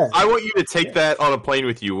driving. Yeah. I want you to take that on a plane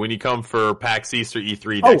with you when you come for PAX East or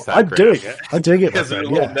E3 next time. I'm doing it. Because his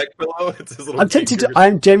little neck pillow. It's his little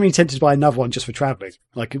I'm genuinely tempted to buy another one just for traveling.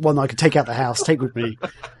 Like one that I could take out the house, take with me.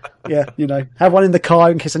 Yeah, have one in the car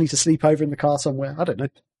in case I need to sleep over in the car somewhere. I don't know.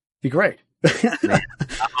 Be great. Man,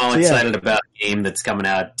 I'm all excited about a game that's coming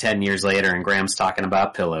out 10 years later and Graham's talking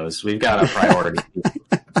about pillows. We've got a priority.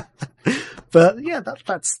 But yeah,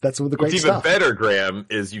 that's all the great stuff. What's even better, Graham,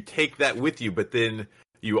 is you take that with you, but then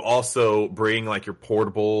you also bring like your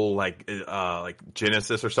portable like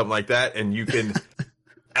Genesis or something like that, and you can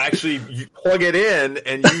actually you plug it in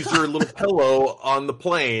and use your little pillow on the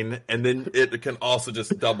plane, and then it can also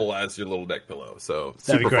just double as your little neck pillow. So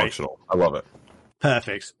super functional. I love it.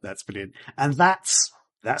 Perfect. That's brilliant. And that's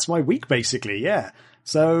my week basically. Yeah.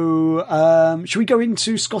 So, should we go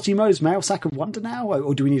into Scotty Mo's Mail Sack of Wonder now,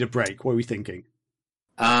 or do we need a break? What are we thinking?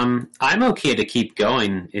 I'm okay to keep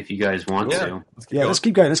going if you guys want to. Let's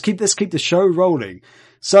keep going. Let's keep the show rolling.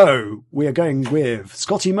 So, we are going with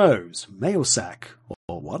Scotty Mo's Mail Sack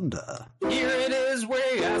of Wonder. Here it is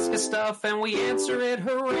where you ask us stuff and we answer it.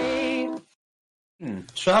 Hooray!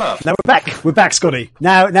 Shut up. Now we're back. We're back, Scotty.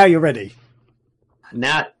 Now you're ready.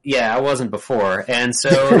 I wasn't before. And so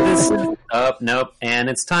this is nope. And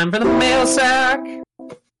it's time for the mail sack.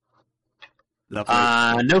 No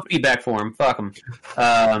feedback for him. Fuck him.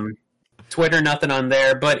 Twitter, nothing on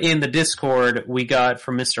there. But in the Discord, we got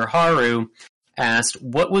from Mr. Haru asked,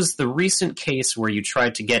 what was the recent case where you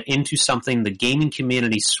tried to get into something the gaming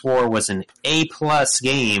community swore was an A+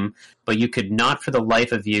 game, but you could not for the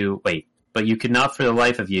life of you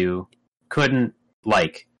couldn't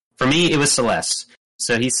like? For me, it was Celeste.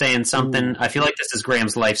 So he's saying something. I feel like this is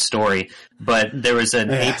Graham's life story, but there was an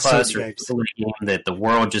A+ or facility game that the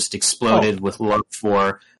world just exploded with love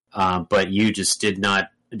for, but you just did not.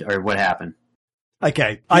 Or what happened?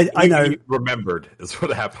 Okay, I know. You remembered is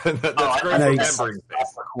what happened. That's great. Remembering. Stop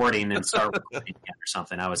recording and start recording again or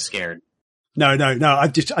something. I was scared. No. I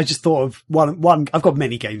just thought of one. I've got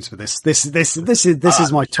many games for this. This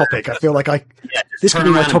is my topic. I feel like this could be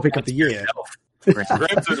my topic of the year.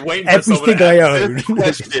 Graham's been waiting for everything I own this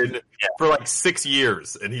question for like 6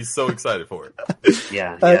 years, and he's so excited for it.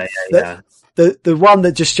 Yeah. The one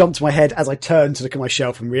that just jumped to my head as I turned to look at my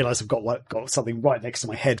shelf and realised I've got something right next to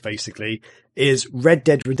my head, basically, is Red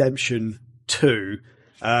Dead Redemption 2.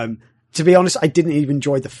 To be honest, I didn't even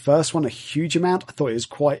enjoy the first one a huge amount. I thought it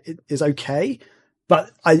was okay, but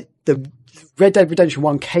the Red Dead Redemption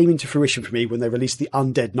 1 came into fruition for me when they released the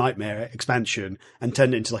Undead Nightmare expansion and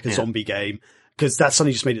turned it into like a zombie game. Because that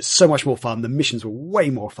suddenly just made it so much more fun. The missions were way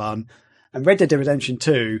more fun. And Red Dead Redemption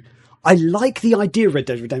 2, I like the idea of Red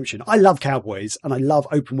Dead Redemption. I love cowboys and I love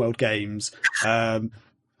open world games.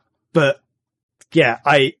 But yeah,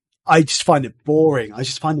 I just find it boring. I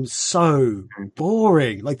just find them so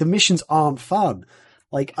boring. Like the missions aren't fun.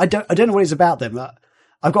 Like I don't know what it's about them.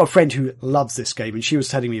 I've got a friend who loves this game, and she was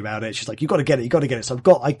telling me about it. She's like, "You got to get it, you got to get it." So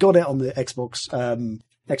I got it on the Xbox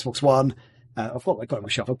One. I got it on my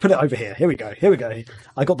shelf. I'll put it over here. Here we go.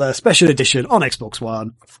 I got the special edition on Xbox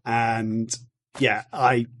One, and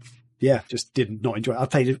I just did not enjoy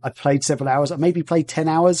it. I played several hours. I maybe played 10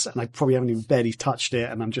 hours, and I probably haven't even barely touched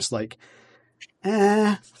it. And I'm just like,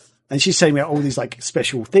 And she's saying about all these like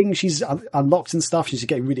special things she's unlocked and stuff. She's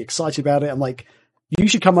getting really excited about it. I'm like, you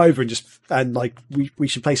should come over and we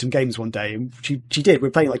should play some games one day. And she did.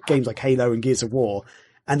 We're playing like games like Halo and Gears of War.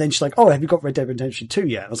 And then she's like, "Oh, have you got Red Dead Redemption 2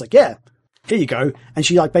 yet?" I was like, "Yeah, here you go." And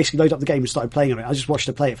she like basically loaded up the game and started playing on it. I just watched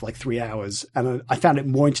her play it for like 3 hours, and I found it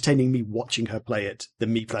more entertaining me watching her play it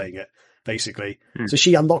than me playing it, basically. So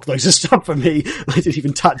she unlocked loads of stuff for me. I didn't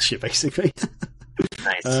even touch it, basically.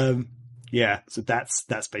 Nice. So that's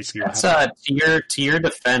basically what happened. To your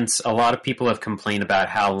defense, a lot of people have complained about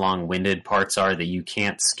how long-winded parts are that you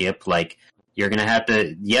can't skip. Like, you're going to have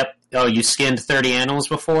to, you skinned 30 animals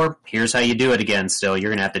before? Here's how you do it again still. You're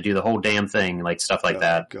going to have to do the whole damn thing, like stuff like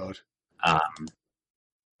that. God.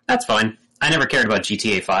 That's fine. I never cared about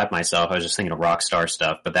GTA 5 myself. I was just thinking of Rockstar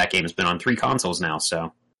stuff, but that game's been on 3 consoles now,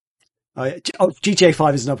 so. GTA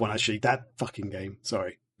 5 is another one, actually. That fucking game.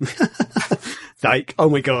 Sorry. Like, oh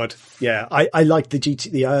my god. Yeah, I like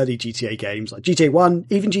the early GTA games. Like GTA 1,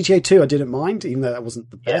 even GTA 2 I didn't mind, even though that wasn't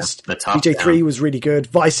the best. GTA 3 was really good.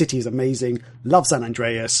 Vice City is amazing. Love San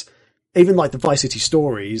Andreas. Even like the Vice City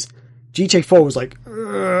stories. GTA 4 was like,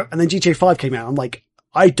 and then GTA 5 came out. I'm like,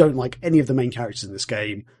 I don't like any of the main characters in this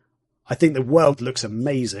game. I think the world looks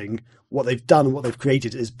amazing. What they've done and what they've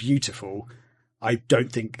created is beautiful. I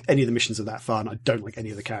don't think any of the missions are that fun. I don't like any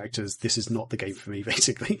of the characters. This is not the game for me,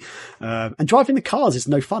 basically. And driving the cars is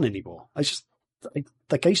no fun anymore. I used to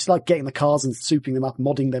like getting the cars and souping them up,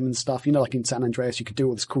 modding them and stuff. You know, like in San Andreas, you could do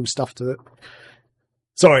all this cool stuff to it.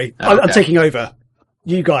 Sorry, okay. I'm taking over.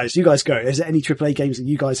 You guys go. Is there any AAA games that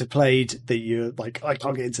you guys have played that you're like, I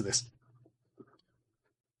can't get into this?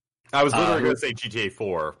 I was literally going to say GTA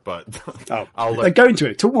 4, but I'll go into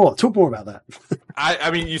it. Talk more about that.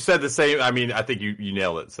 I mean, you said the same. I mean, I think you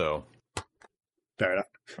nailed it. So fair enough.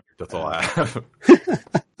 That's all I have.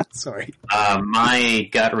 Sorry. My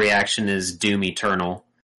gut reaction is Doom Eternal,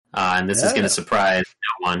 and this is going to surprise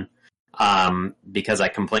no one, because I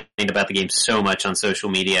complained about the game so much on social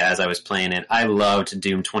media as I was playing it. I loved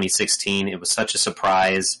Doom 2016. It was such a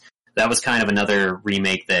surprise. That was kind of another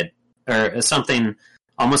remake or something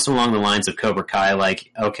almost along the lines of Cobra Kai,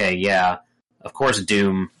 like, okay, yeah, of course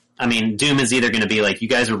Doom. I mean, Doom is either going to be like, you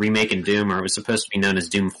guys are remaking Doom, or it was supposed to be known as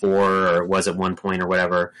Doom 4, or it was at one point, or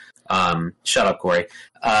whatever. Shut up, Corey.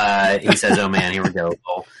 He says, oh man, here we go.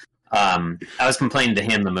 I was complaining to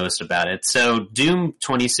him the most about it. So Doom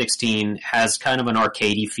 2016 has kind of an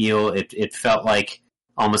arcadey feel. It felt like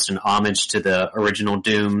almost an homage to the original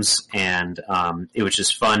Dooms, and it was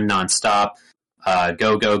just fun nonstop.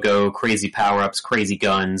 Go, crazy power-ups, crazy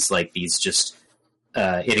guns, like these just,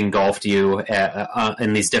 it engulfed you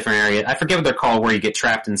in these different areas. I forget what they're called, where you get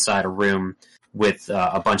trapped inside a room with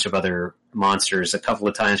a bunch of other monsters a couple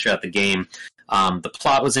of times throughout the game. The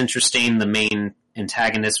plot was interesting, the main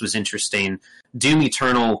antagonist was interesting. Doom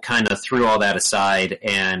Eternal kind of threw all that aside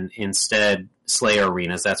and instead Slayer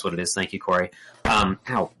Arenas, that's what it is, thank you, Corey.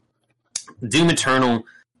 Doom Eternal...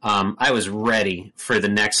 I was ready for the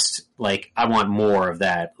next, like, I want more of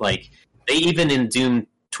that. Like, they even in Doom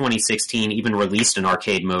 2016 even released an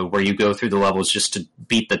arcade mode where you go through the levels just to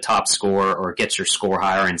beat the top score or get your score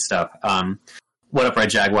higher and stuff. What up, Red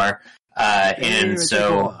Jaguar?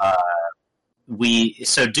 So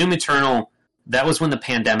Doom Eternal, that was when the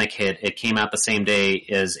pandemic hit. It came out the same day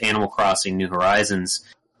as Animal Crossing New Horizons.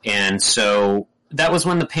 And so that was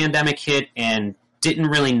when the pandemic hit, and didn't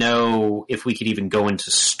really know if we could even go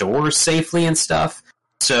into stores safely and stuff.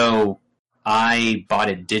 So I bought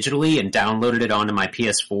it digitally and downloaded it onto my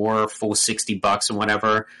PS4, full $60 and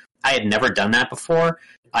whatever. I had never done that before.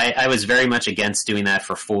 I was very much against doing that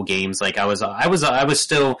for full games. Like I was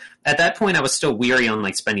still at that point. I was still weary on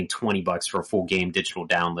like spending $20 for a full game digital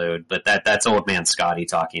download. But that's old man Scotty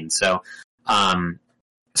talking. So I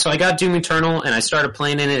got Doom Eternal and I started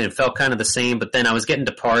playing in it. It felt kind of the same, but then I was getting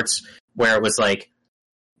to parts where it was like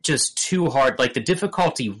just too hard. Like the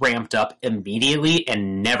difficulty ramped up immediately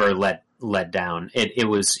and never let down. It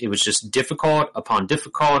was just difficult upon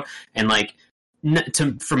difficult, and like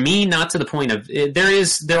for me, not to the point of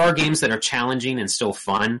there are games that are challenging and still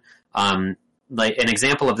fun. Like an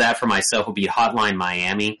example of that for myself would be Hotline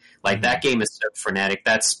Miami. Like that game is so frenetic.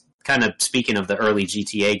 That's kind of speaking of the early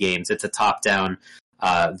GTA games. It's a top-down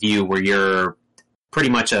view where you're pretty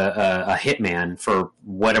much a hitman for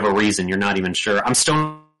whatever reason. You're not even sure. I'm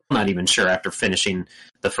still not even sure after finishing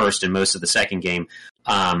the first and most of the second game.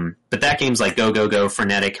 But that game's like go,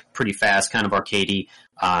 frenetic, pretty fast, kind of arcadey.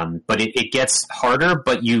 But it gets harder,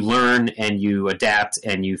 but you learn and you adapt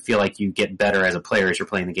and you feel like you get better as a player as you're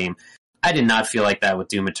playing the game. I did not feel like that with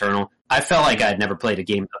Doom Eternal. I felt like I had never played a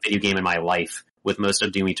video game in my life with most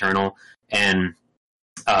of Doom Eternal. And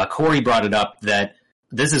Corey brought it up that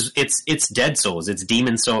it's Dead Souls, it's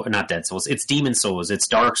Demon Souls, not Dead Souls, it's Demon Souls, it's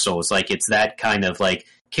Dark Souls. Like, it's that kind of like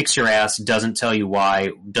kicks your ass, doesn't tell you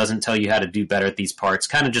why, doesn't tell you how to do better at these parts,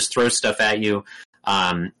 kind of just throws stuff at you.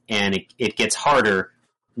 And it gets harder.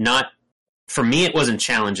 Not, for me, it wasn't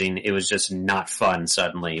challenging. It was just not fun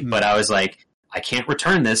suddenly. But I was like, I can't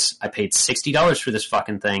return this. I paid $60 for this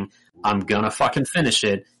fucking thing. I'm gonna fucking finish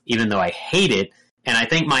it, even though I hate it. And I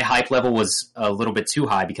think my hype level was a little bit too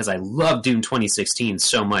high because I love Doom 2016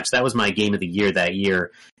 so much. That was my game of the year that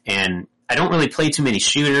year. And I don't really play too many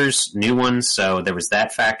shooters, new ones, so there was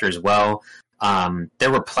that factor as well.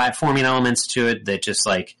 There were platforming elements to it that just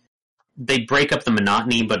like, they break up the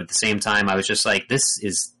monotony, but at the same time, I was just like, this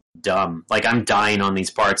is dumb. Like, I'm dying on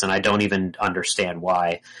these parts and I don't even understand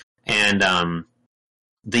why. And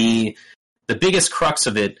the biggest crux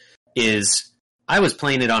of it is I was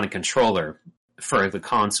playing it on a controller for the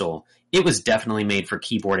console. It was definitely made for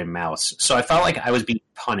keyboard and mouse. So I felt like I was being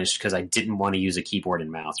punished because I didn't want to use a keyboard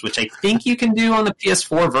and mouse, which I think you can do on the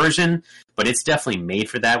PS4 version, but it's definitely made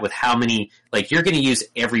for that with how many, like, you're going to use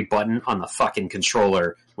every button on the fucking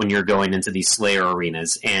controller when you're going into these Slayer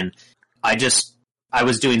arenas. And I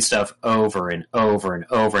was doing stuff over and over and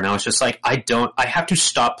over, and I was just like, I have to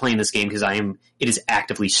stop playing this game because it is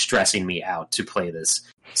actively stressing me out to play this.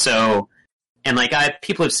 So, and like,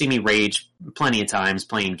 people have seen me rage plenty of times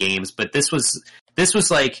playing games, but this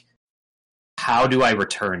was like, how do I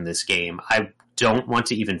return this game? I don't want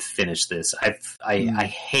to even finish this. I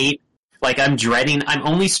hate, like, I'm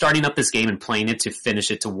only starting up this game and playing it to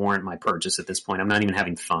finish it to warrant my purchase at this point. I'm not even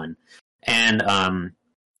having fun. And,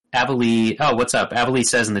 Avalee, oh, what's up? Avalee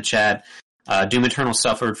says in the chat, Doom Eternal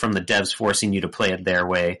suffered from the devs forcing you to play it their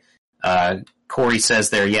way. Corey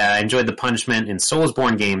says there, yeah, I enjoyed the punishment in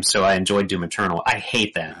Soulsborne games, so I enjoyed Doom Eternal. I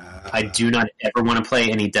hate that. I do not ever want to play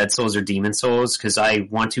any Dead Souls or Demon Souls because I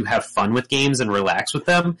want to have fun with games and relax with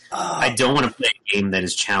them. I don't want to play a game that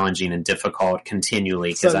is challenging and difficult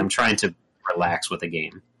continually because I'm trying to relax with a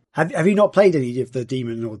game. Have you not played any of the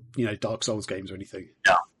Demon or Dark Souls games or anything?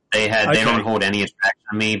 No. They don't hold any attraction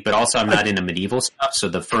on me, but also I'm not into medieval stuff, so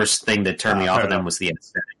the first thing that turned me off of them was the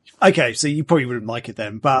aesthetic. Okay, so you probably wouldn't like it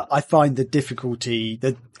then, but I find the difficulty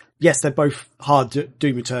that, yes, they're both hard,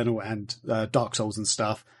 Doom Eternal and Dark Souls and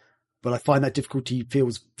stuff, but I find that difficulty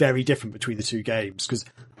feels very different between the two games, because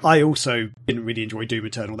I also didn't really enjoy Doom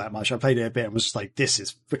Eternal that much. I played it a bit and was just like, this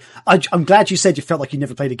is... I'm glad you said you felt like you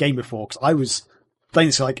never played a game before, because I was playing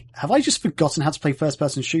this like, have I just forgotten how to play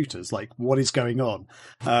first-person shooters? Like, what is going on?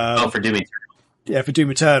 For Doom Eternal. Yeah, for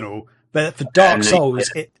Doom Eternal. But for Dark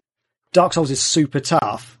Souls, Dark Souls is super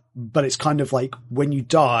tough, but it's kind of like when you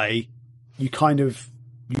die, you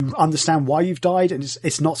understand why you've died, and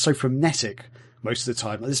it's not so frenetic most of the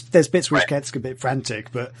time. There's bits where it gets a bit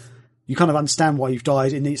frantic, but you kind of understand why you've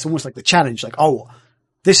died, and it's almost like the challenge, like, oh,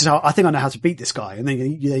 this is how, I think I know how to beat this guy, and then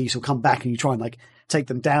you sort of come back and you try and like take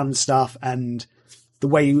them down and stuff, and the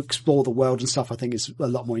way you explore the world and stuff, I think is a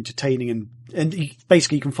lot more entertaining, and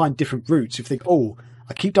basically you can find different routes. If you think, oh,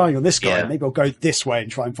 I keep dying on this guy, maybe I'll go this way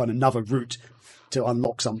and try and find another route to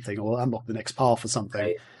unlock something or unlock the next path or something.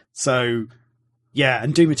 Right. So, yeah,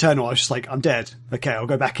 and Doom Eternal, I was just like, I'm dead. Okay, I'll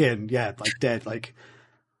go back in. Yeah, like dead. Like,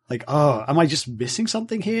 oh, am I just missing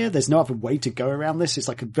something here? There's no other way to go around this. It's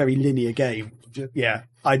like a very linear game. Yeah,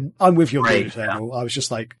 I'm with you on Doom Eternal. Yeah. I was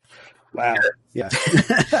just like, wow. Yeah.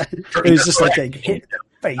 It was just like getting hit in the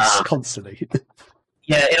face constantly.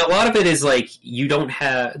 Yeah, and a lot of it is like, you don't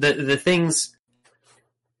have the things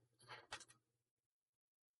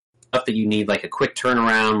up that you need like a quick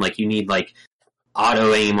turnaround, like you need like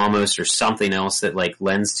auto aim almost or something else that like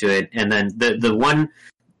lends to it. And then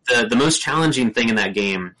the most challenging thing in that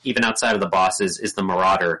game, even outside of the bosses, is the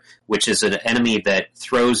Marauder, which is an enemy that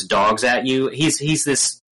throws dogs at you. He's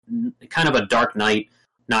this kind of a Dark Knight,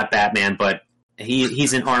 not Batman, but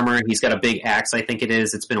he's in armor. He's got a big axe, I think it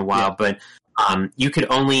is. It's been a while, but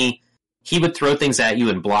he would throw things at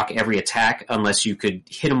you and block every attack unless you could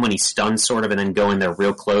hit him when he's stunned, sort of, and then go in there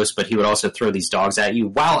real close. But he would also throw these dogs at you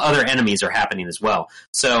while other enemies are happening as well.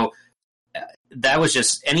 So that was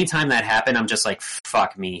just, anytime that happened, I'm just like,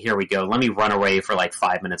 fuck me, here we go. Let me run away for like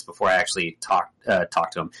 5 minutes before I actually talk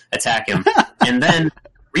to him, attack him. And then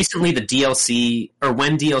recently the DLC, or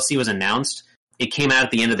when DLC was announced, it came out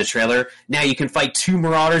at the end of the trailer. Now you can fight 2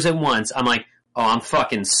 Marauders at once. I'm like, oh, I'm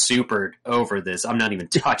fucking super over this. I'm not even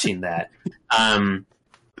touching that.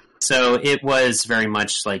 So it was very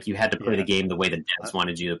much like you had to play the game the way the devs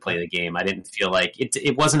wanted you to play the game. I didn't feel like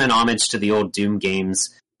it wasn't an homage to the old Doom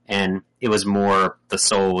games, and it was more the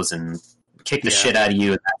Souls and kick the shit out of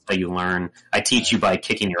you, and that's how you learn. I teach you by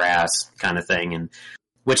kicking your ass kind of thing, and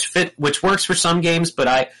which works for some games, but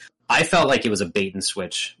I felt like it was a bait and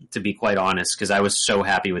switch, to be quite honest, because I was so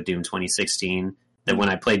happy with Doom 2016 that when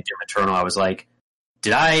I played Doom Eternal, I was like,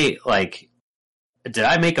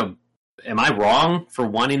 am I wrong for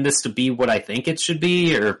wanting this to be what I think it should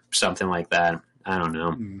be, or something like that? I don't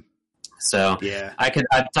know. So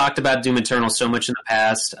I've talked about Doom Eternal so much in the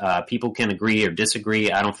past. People can agree or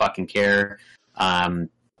disagree. I don't fucking care.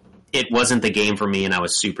 It wasn't the game for me, and I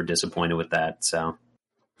was super disappointed with that. So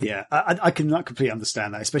yeah, I can not completely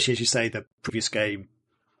understand that, especially as you say the previous game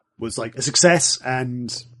was like a success,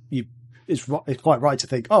 and it's quite right to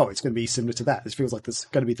think, oh, it's going to be similar to that. This feels like there's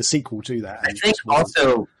going to be the sequel to that. I think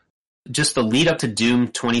also just the lead up to Doom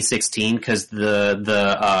 2016, because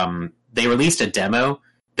they released a demo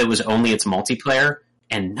that was only its multiplayer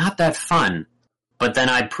and not that fun. But then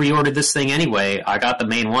I pre-ordered this thing anyway. I got the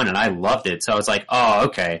main one and I loved it. So I was like, oh,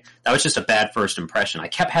 okay. That was just a bad first impression. I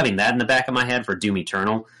kept having that in the back of my head for Doom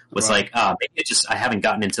Eternal. Was like, oh, maybe I haven't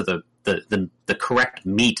gotten into the correct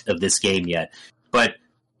meat of this game yet.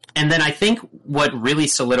 And then I think what really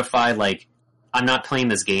solidified, like, I'm not playing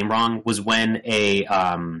this game wrong, was when a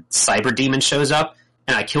cyber demon shows up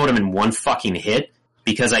and I killed him in one fucking hit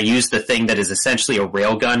because I used the thing that is essentially a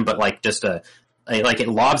railgun, but like just like it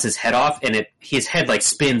lobs his head off and his head like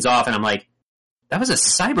spins off, and I'm like, that was a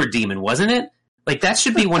cyber demon, wasn't it? Like that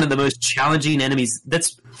should be one of the most challenging enemies.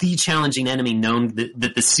 That's the challenging enemy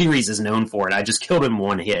that the series is known for, and I just killed him in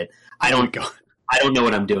one hit. I don't know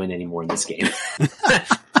what I'm doing anymore in this game.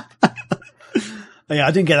 Yeah,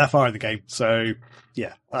 I didn't get that far in the game, so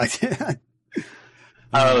yeah.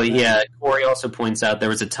 Oh yeah, Corey also points out there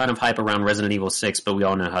was a ton of hype around Resident Evil 6, but we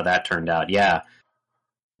all know how that turned out. Yeah,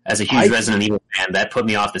 as a huge Resident Evil fan, that put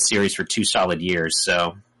me off the series for 2 solid years.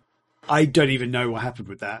 So I don't even know what happened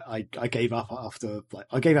with that. I gave up after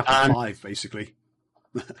at 5, basically.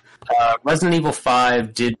 Resident Evil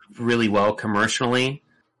 5 did really well commercially,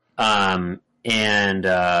 and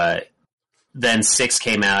then 6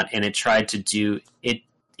 came out, and it tried to do it.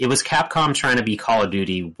 It was Capcom trying to be Call of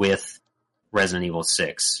Duty with Resident Evil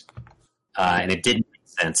 6, and it didn't make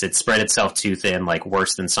sense. It spread itself too thin, like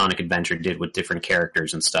worse than Sonic Adventure did with different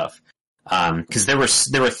characters and stuff. Because there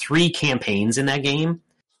were 3 campaigns in that game,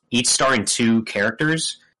 each starring 2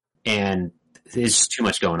 characters, and there's just too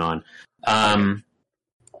much going on.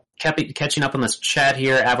 Catching up on this chat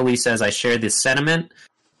here, Avali says, I share this sentiment.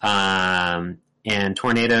 And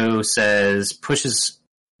Tornado says, pushes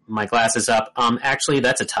my glasses up. Actually,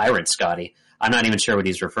 that's a tyrant, Scotty. I'm not even sure what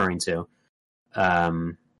he's referring to.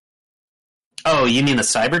 Oh, you mean the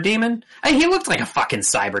cyber demon? Hey, he looked like a fucking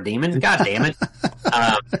cyber demon. God damn it.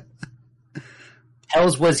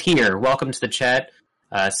 Hells was here. Welcome to the chat.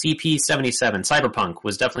 CP77, Cyberpunk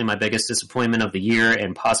was definitely my biggest disappointment of the year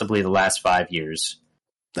and possibly the last 5 years.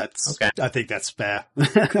 That's okay. I think that's fair.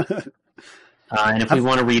 And if we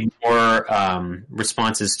want to read more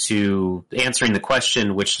responses to answering the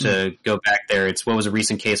question, which to go back there, it's what was a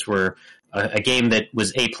recent case where a game that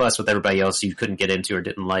was A+ with everybody else you couldn't get into or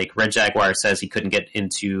didn't like. Red Jaguar says he couldn't get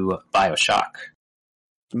into BioShock.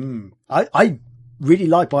 I really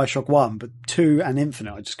like BioShock 1, but 2 and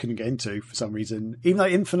Infinite I just couldn't get into for some reason. Even though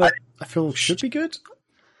Infinite I feel should be good.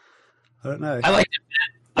 I don't know. I liked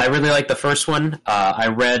Infinite. I really liked the first one. I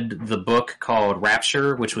read the book called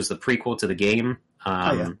Rapture, which was the prequel to the game.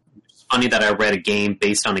 It's funny that I read a game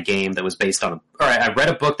based on a game that was based on I read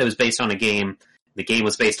a book that was based on a game. The game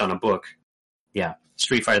was based on a book. Yeah,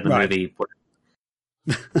 Street Fighter the movie.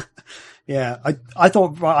 Yeah, I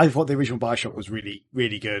thought the original BioShock was really,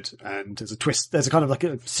 really good, and there's a twist. There's a kind of like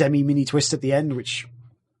a semi-mini twist at the end, which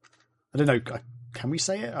I don't know. Can we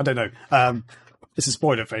say it? I don't know. It's a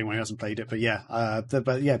spoiler for anyone who hasn't played it, but yeah,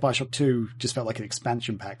 BioShock 2 just felt like an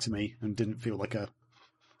expansion pack to me and didn't feel like a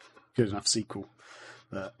good enough sequel.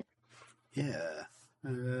 But yeah.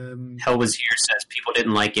 Hell was here says people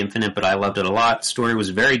didn't like Infinite, but I loved it a lot. Story was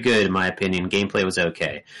very good in my opinion. Gameplay was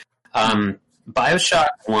okay. BioShock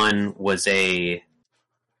 1 was a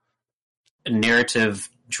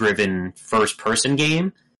narrative-driven first-person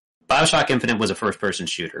game. BioShock Infinite was a first-person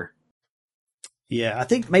shooter. Yeah, I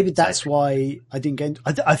think maybe that's why I didn't get into,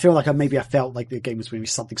 I feel like I felt like the game was maybe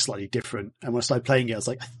something slightly different. And when I started playing it, I was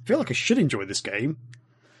like, I feel like I should enjoy this game.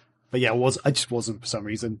 But yeah, I just wasn't for some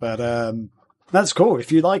reason. But that's cool.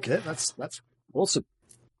 If you like it, that's awesome.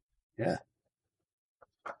 Yeah.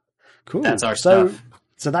 Cool. That's our stuff.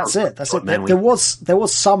 So that's it. That's it. Man, There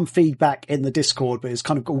was some feedback in the Discord, but it's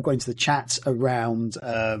kind of all going to the chat around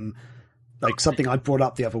like something I brought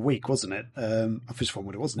up the other week, wasn't it? I've just forgotten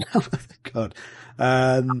what it was now. God.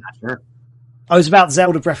 Sure. I was about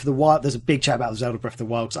Zelda Breath of the Wild. There's a big chat about Zelda Breath of the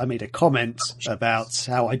Wild because I made a comment about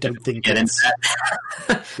how I don't think Get into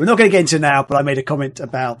that. we're not going to get into it now, but I made a comment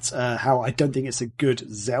about how I don't think it's a good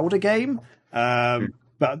Zelda game.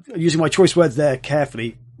 But using my choice words there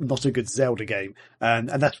carefully, not a good Zelda game. And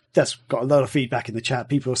that's got a lot of feedback in the chat.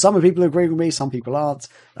 Some people agree with me, some people aren't.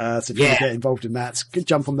 So if you want to get involved in that,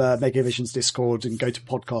 jump on the Megavisions Discord and go to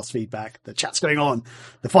podcast feedback. The chat's going on.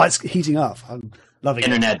 The fight's heating up. I'm loving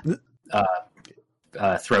Internet it.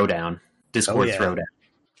 throwdown. Discord throwdown.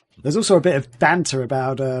 There's also a bit of banter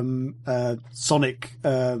about Sonic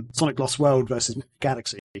Lost World versus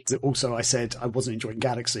Galaxy. Also, I said I wasn't enjoying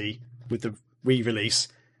Galaxy with the re-release,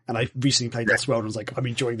 and I recently played Lost World and was like, I'm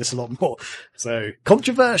enjoying this a lot more. So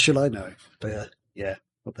controversial, I know, but yeah,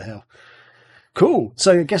 what the hell. Cool.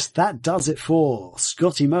 So I guess that does it for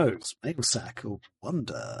Scotty Mo's Mail Sack of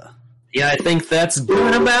Wonder. Yeah, I think that's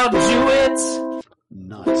good about do it.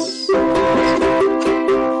 Nice.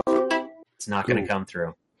 It's not going to come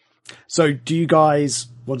through. So do you guys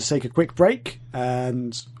want to take a quick break,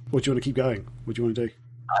 and or do you want to keep going? What do you want to do?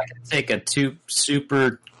 I can take a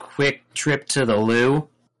super quick trip to the loo.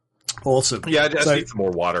 Awesome. Yeah, I just need some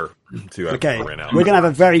more water to okay, right now. we're going to have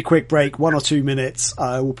a very quick break, 1 or 2 minutes.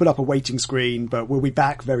 We'll put up a waiting screen, but we'll be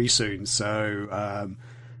back very soon. So,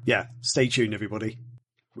 stay tuned, everybody.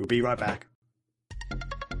 We'll be right back.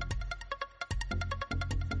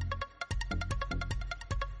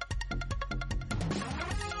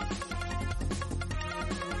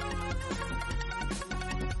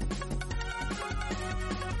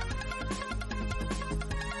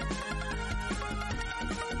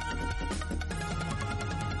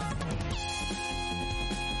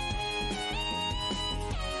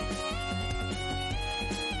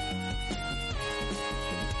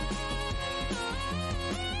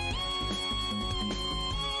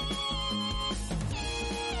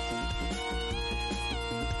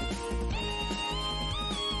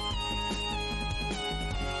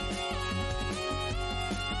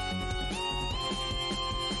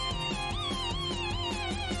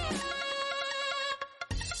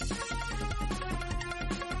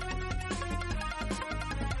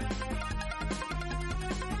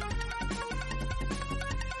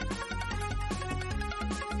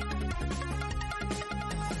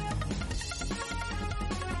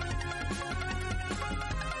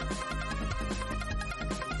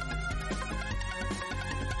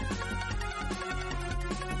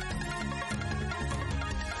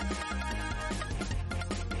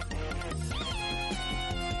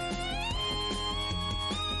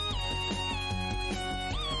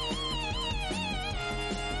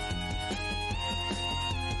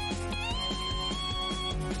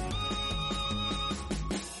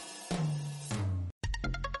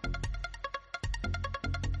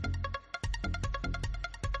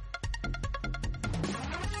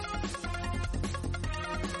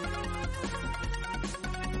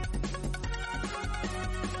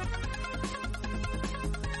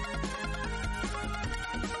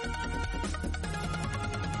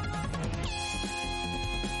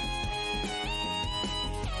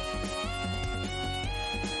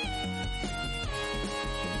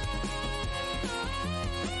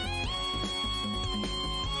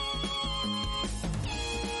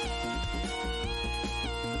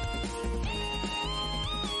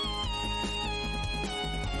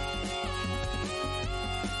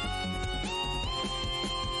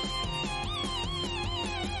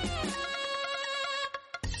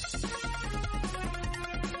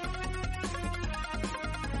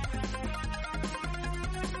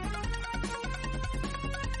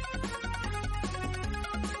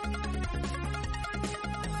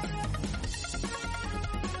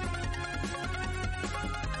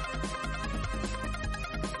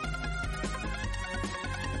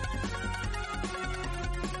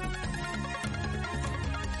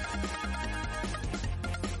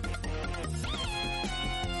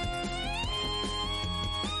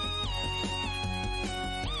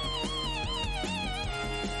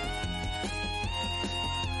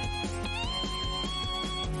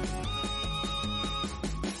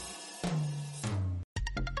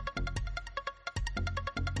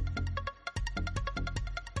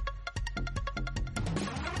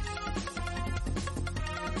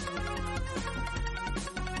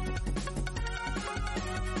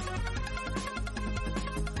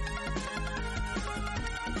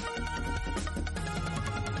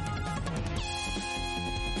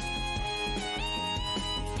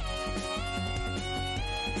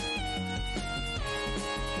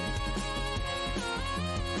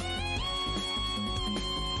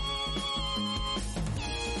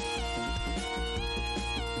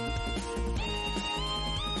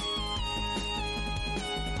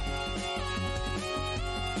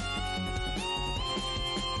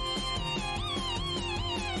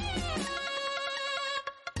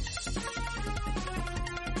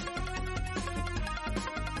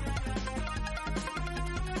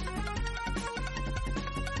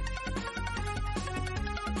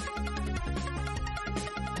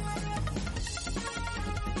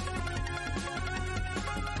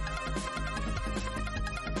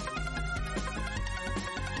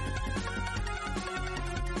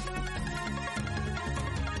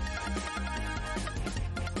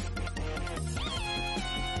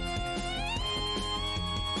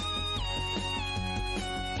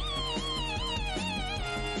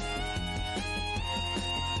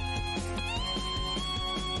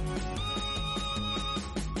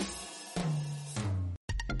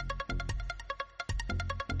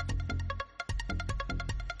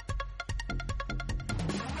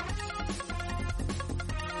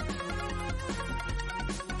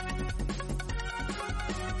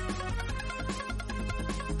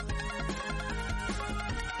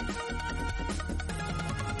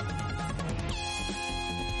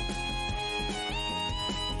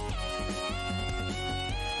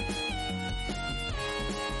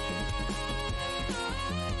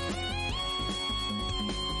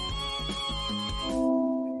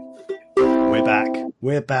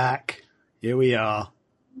 We're back. Here we are.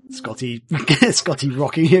 Scotty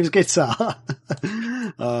rocking his guitar.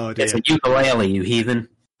 Oh dear. It's a ukulele, you heathen.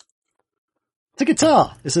 It's a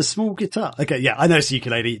guitar. It's a small guitar. Okay, yeah, I know it's a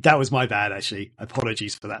ukulele. That was my bad, actually.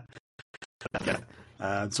 Apologies for that.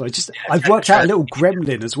 So I've worked out a little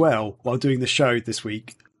gremlin as well while doing the show this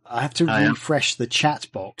week. I have to refresh the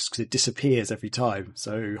chat box because it disappears every time.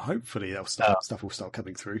 So hopefully stuff will start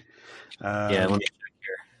coming through. Let me check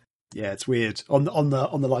here. Yeah, it's weird on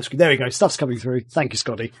the live screen. There we go. Stuff's coming through. Thank you,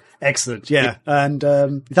 Scotty. Excellent. Yeah, and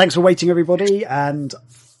thanks for waiting, everybody. And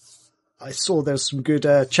I saw there's some good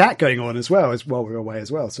chat going on as well while we were away as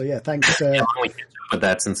well. So yeah, thanks. Why don't we catch up with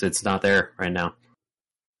that since it's not there right now?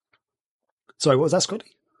 Sorry, what was that,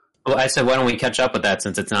 Scotty? Well, I said, why don't we catch up with that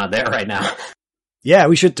since it's not there right now? Yeah,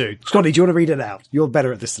 we should do. Scotty, do you want to read it out? You're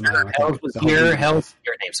better at this than I am. Hells was here.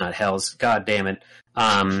 Your name's not Hells. God damn it.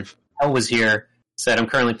 Hell was here. Said, I'm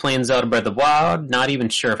currently playing Zelda Breath of the Wild. Not even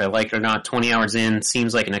sure if I like it or not. 20 hours in.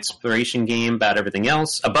 Seems like an exploration game above everything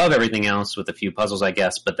else, with a few puzzles, I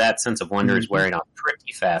guess. But that sense of wonder is wearing off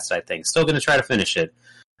pretty fast, I think. Still going to try to finish it.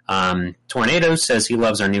 Tornado says he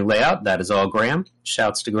loves our new layout. That is all Graham.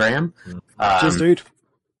 Shouts to Graham. Cheers, dude.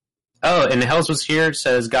 Oh, and Hells was here,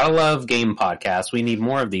 says, gotta love game podcasts. We need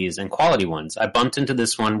more of these, and quality ones. I bumped into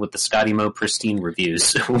this one with the Scotty Mo pristine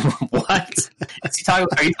reviews. What? Are you talking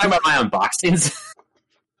about my unboxings?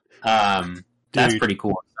 That's pretty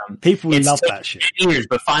cool. People love that shit. Years,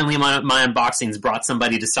 but finally my unboxings brought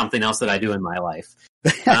somebody to something else that I do in my life.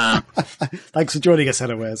 Thanks for joining us,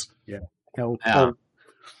 Hellawares. Yeah.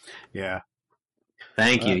 Yeah.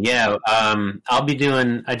 Thank you. Yeah. I'll be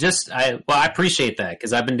doing, I appreciate that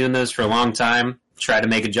because I've been doing those for a long time. Tried to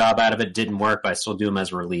make a job out of it. Didn't work, but I still do them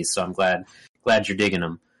as a release. So I'm glad you're digging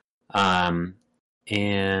them. And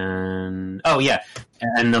then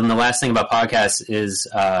the last thing about podcasts is,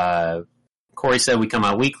 Corey said we come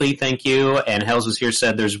out weekly. Thank you. And Hells was here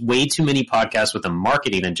said there's way too many podcasts with a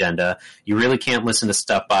marketing agenda. You really can't listen to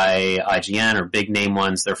stuff by IGN or big name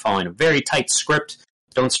ones. They're following a very tight script.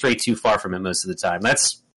 Don't stray too far from it most of the time.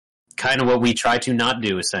 That's kind of what we try to not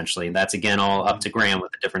do, essentially. That's, again, all up to Graham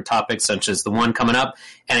with the different topics, such as the one coming up,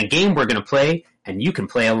 and a game we're going to play, and you can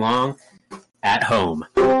play along at home.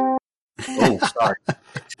 Oh, sorry.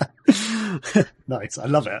 Nice. I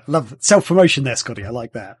love it. I love self-promotion there, Scotty. I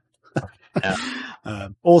like that. Yeah.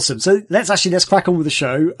 Awesome. So let's crack on with the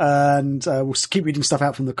show, and we'll keep reading stuff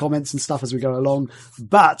out from the comments and stuff as we go along.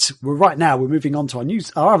 But we're moving on to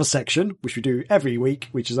our other section, which we do every week,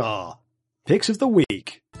 which is our picks of the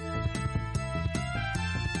week.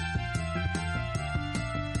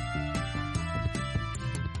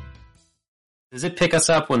 Does it pick us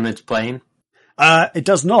up when it's playing? It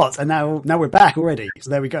does not, and now we're back already. So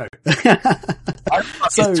there we go.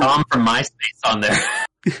 So, is Tom from MySpace on there?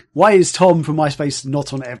 Why is Tom from MySpace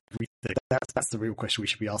not on everything? That's the real question we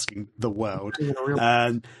should be asking the world.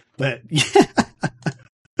 But yeah.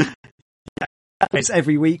 It's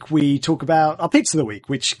every week we talk about our picks of the week,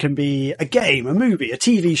 which can be a game, a movie, a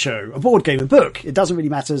TV show, a board game, a book. It doesn't really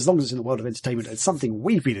matter as long as it's in the world of entertainment. It's something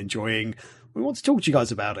we've been enjoying. We want to talk to you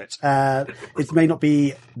guys about it. It may not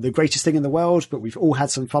be the greatest thing in the world, but we've all had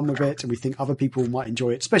some fun with it, and we think other people might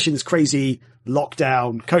enjoy it, especially in this crazy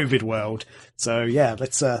lockdown COVID world. So yeah,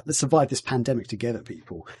 let's survive this pandemic together,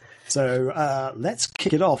 people. So let's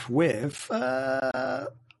kick it off with.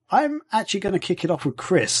 I'm actually going to kick it off with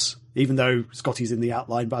Chris, even though Scotty's in the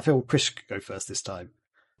outline, but I feel Chris could go first this time.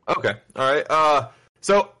 Okay. All right.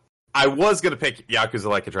 So I was going to pick Yakuza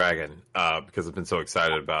Like a Dragon, because I've been so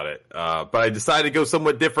excited about it. But I decided to go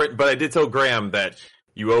somewhat different, but I did tell Graham that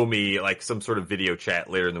you owe me like some sort of video chat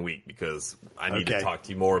later in the week because I need to talk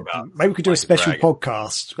to you more about. Maybe we could do a special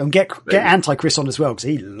podcast and get Anti-Chris on as well because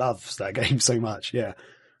he loves that game so much. Yeah.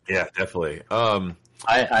 Yeah, definitely.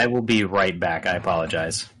 I will be right back. I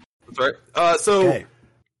apologize. That's right.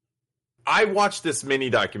 I watched this mini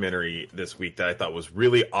documentary this week that I thought was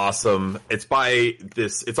really awesome. It's on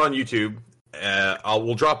YouTube.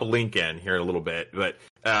 We'll drop a link in here in a little bit, but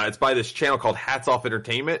it's by this channel called Hats Off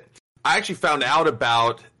Entertainment. I actually found out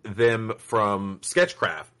about them from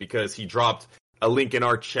Sketchcraft because he dropped a link in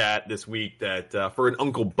our chat this week that for an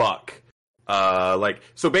Uncle Buck.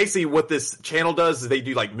 So basically what this channel does is they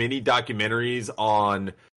do like mini documentaries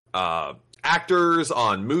on actors,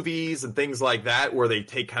 on movies and things like that, where they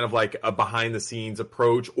take kind of like a behind the scenes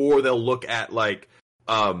approach, or they'll look at like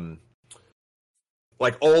all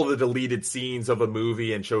the deleted scenes of a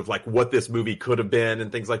movie and show like what this movie could have been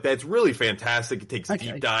and things like that. It's really fantastic. It takes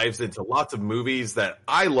deep dives into lots of movies that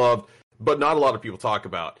I loved, but not a lot of people talk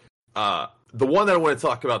about. the one that I want to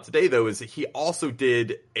talk about today, though, is that he also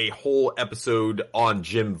did a whole episode on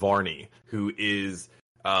Jim Varney, who is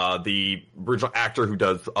the original actor who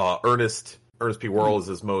does Ernest. Ernest P. Worrell is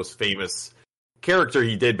his most famous character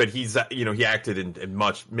he did, but he's he acted in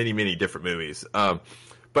many different movies.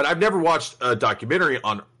 But I've never watched a documentary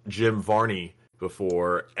on Jim Varney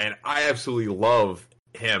before, and I absolutely love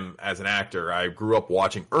him as an actor. I grew up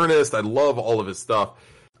watching Ernest. I love all of his stuff.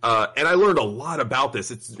 And I learned a lot about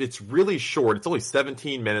this. It's really short. It's only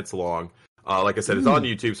 17 minutes long. Like I said, it's on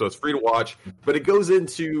YouTube, so it's free to watch. But it goes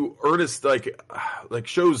into Ernest like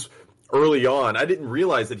shows early on. I didn't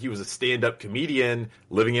realize that he was a stand-up comedian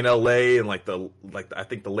living in LA in I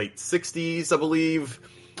think the late 60s, I believe,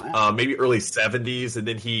 maybe early 70s, and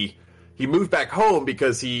then he moved back home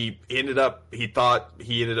because he thought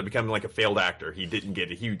he ended up becoming like a failed actor. He didn't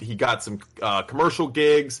get it. He got some commercial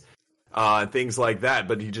gigs and things like that,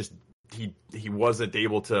 but he wasn't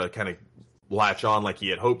able to kind of latch on like he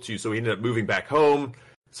had hoped to. So he ended up moving back home,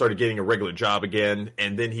 started getting a regular job again,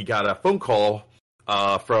 and then he got a phone call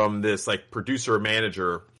from this like producer or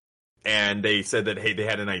manager, and they said that, hey, they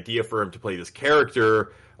had an idea for him to play this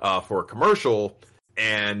character for a commercial,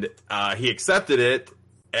 and he accepted it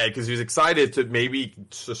because he was excited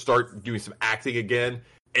to start doing some acting again.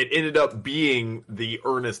 It ended up being the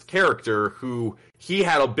Ernest character, who he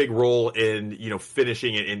had a big role in,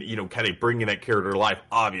 finishing it and, kind of bringing that character to life,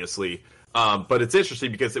 obviously. But it's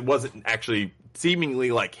interesting because it wasn't actually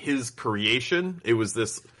seemingly like his creation. It was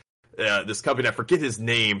this company, I forget his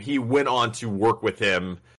name. He went on to work with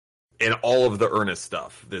him in all of the Ernest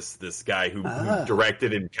stuff. This guy who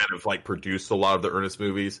directed and kind of like produced a lot of the Ernest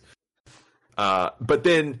movies. But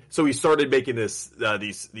then, so he started making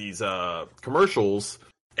these commercials,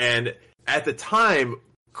 and at the time,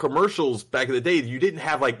 commercials back in the day, you didn't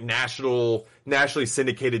have like nationally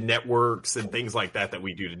syndicated networks and things like that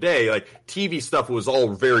we do today. Like TV stuff was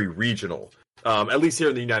all very regional. At least here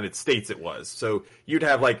in the United States it was. So you'd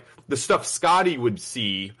have like the stuff Scotty would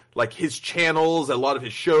see, like his channels, a lot of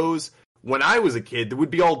his shows. When I was a kid, it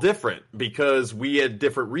would be all different because we had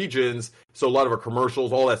different regions. So a lot of our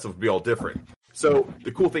commercials, all that stuff would be all different. So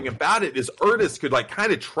the cool thing about it is Ernest could like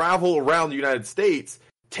kind of travel around the United States,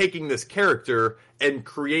 taking this character and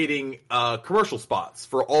creating commercial spots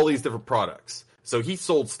for all these different products. So he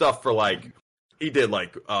sold stuff for he did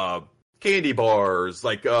candy bars,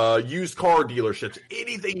 used car dealerships,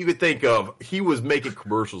 anything you could think of. He was making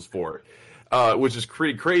commercials for it, which is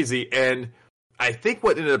pretty crazy. And I think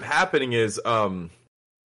what ended up happening is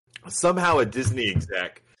somehow a Disney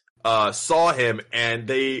exec saw him, and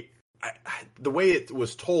the way it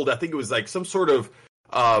was told, I think it was like some sort of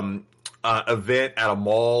event at a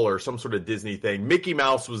mall or some sort of Disney thing. Mickey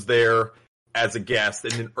Mouse was there as a guest,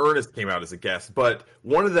 and then Ernest came out as a guest. But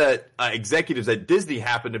one of the executives at Disney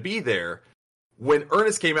happened to be there. When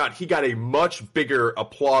Ernest came out, he got a much bigger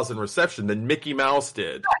applause and reception than Mickey Mouse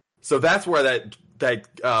did. So that's where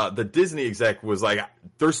the Disney exec was like,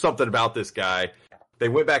 there's something about this guy. They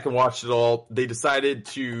went back and watched it all. They decided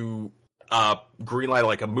to greenlight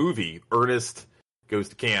like a movie. Ernest Goes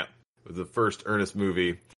to Camp. It was the first Ernest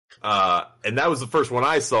movie. And that was the first one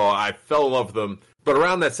I saw. I fell in love with them. But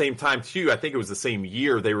around that same time, too, I think it was the same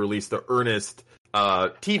year, they released the Ernest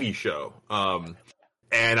TV show.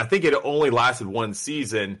 And I think it only lasted one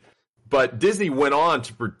season. But Disney went on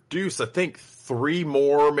to produce, I think, 3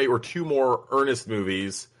 more, maybe or 2 more Ernest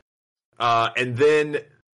movies. And then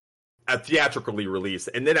theatrically released.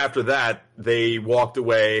 And then after that, they walked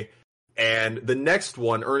away. And the next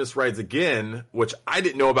one, Ernest Rides Again, which I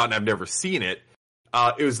didn't know about and I've never seen it.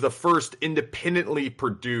 It was the first independently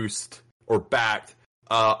produced or backed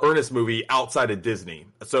Ernest movie outside of Disney.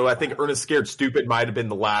 So I think Ernest Scared Stupid might have been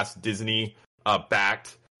the last Disney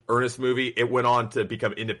backed Ernest movie. It went on to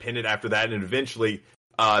become independent after that, and eventually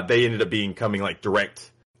they ended up becoming like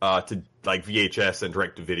direct to like VHS and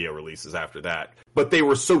direct to video releases after that. But they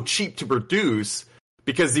were so cheap to produce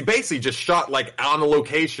because they basically just shot like on a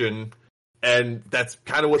location. And that's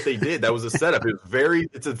kind of what they did. That was a setup. It was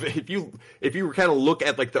if you kind of look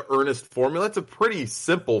at like the Ernest formula, it's a pretty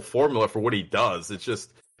simple formula for what he does. It's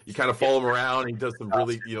just, you kind of follow him around. He does some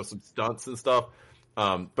really, some stunts and stuff.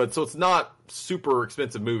 But so it's not super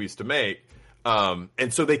expensive movies to make.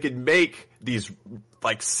 And so they could make these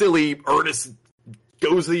like silly Ernest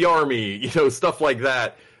Goes to the Army, stuff like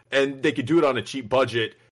that. And they could do it on a cheap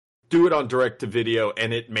budget, do it on direct to video,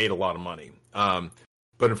 and it made a lot of money.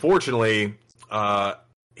 But unfortunately,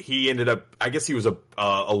 he ended up, I guess he was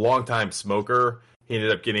a long-time smoker. He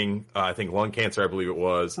ended up getting, I think, lung cancer, I believe it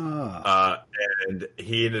was. And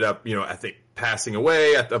he ended up, I think, passing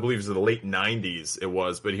away. I believe it was in the late 90s it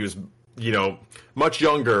was. But he was, much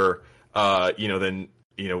younger. then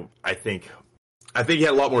I think he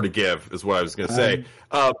had a lot more to give, is what I was going to say.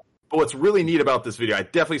 But what's really neat about this video, I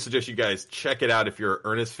definitely suggest you guys check it out if you're an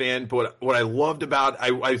Ernest fan. But what I loved about,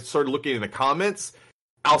 I started looking in the comments.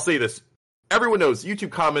 I'll say this: everyone knows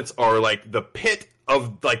YouTube comments are like the pit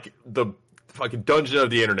of like the fucking dungeon of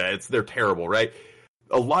the internet. They're terrible, right?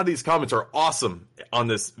 A lot of these comments are awesome on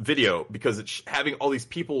this video because it's having all these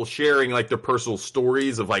people sharing like their personal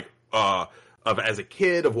stories of like of as a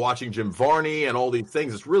kid of watching Jim Varney and all these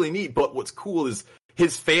things. It's really neat. But what's cool is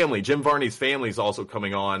his family, Jim Varney's family, is also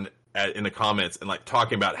coming on in the comments and like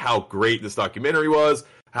talking about how great this documentary was,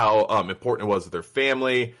 how important it was to their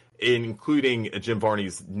family, including Jim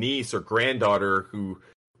Varney's niece or granddaughter who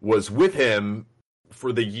was with him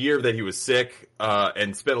for the year that he was sick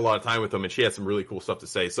and spent a lot of time with him, and she had some really cool stuff to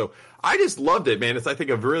say. So I just loved it, man. It's, I think,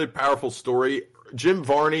 a really powerful story. Jim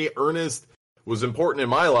Varney, Ernest, was important in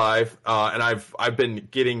my life, and I've been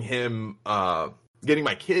getting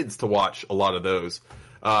my kids to watch a lot of those.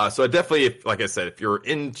 So I definitely, like I said, if you're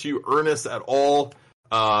into Ernest at all,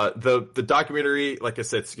 the documentary, like I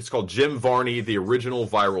said, it's called Jim Varney, the Original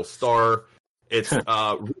Viral Star. It's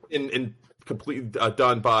written completely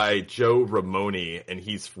done by Joe Ramone, and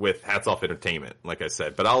he's with Hats Off Entertainment, like I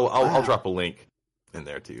said. But I'll drop a link in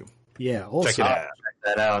there too. Yeah, awesome. Check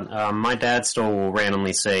that out. My dad still will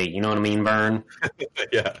randomly say, "You know what I mean, Burn?"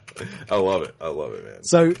 Yeah, I love it, man.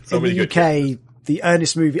 So in the UK, the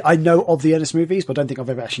Ernest movie, I know of the Ernest movies, but I don't think I've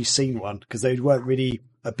ever actually seen one because they weren't really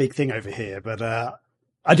a big thing over here. But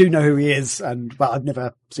I do know who he is, but I've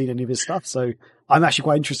never seen any of his stuff, so I'm actually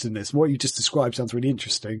quite interested in this. What you just described sounds really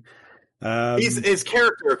interesting. His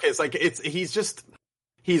character, it's like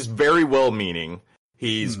he's very well-meaning.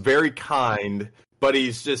 He's very kind, but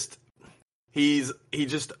he just is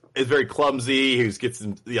very clumsy. He's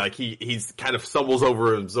kind of stumbles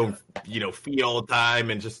over his own feet all the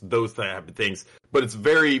time, and just those type of things. But it's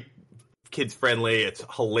very kids friendly. It's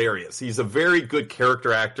hilarious. He's a very good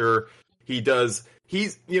character actor. He jumps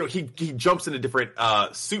into different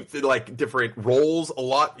suits, like different roles a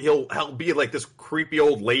lot. He'll be like this creepy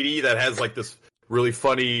old lady that has like this really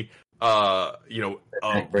funny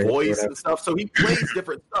voice and stuff. So he plays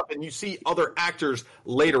different stuff, and you see other actors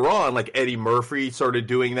later on, like Eddie Murphy started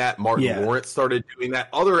doing that. Martin Lawrence started doing that.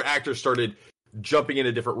 Other actors started jumping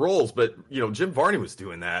into different roles, but Jim Varney was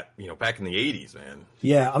doing that back in the 80s, man.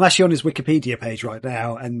 Yeah, I'm actually on his Wikipedia page right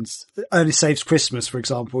now, and Ernest Saves Christmas, for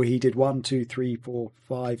example, he did 1, 2, 3, 4,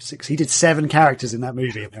 5, 6. He did 7 characters in that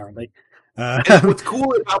movie, apparently. And what's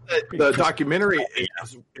cool about the documentary, it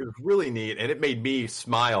was really neat, and it made me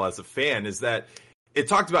smile as a fan, is that it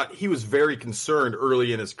talked about he was very concerned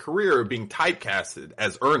early in his career of being typecasted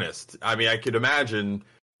as Ernest. I mean, I could imagine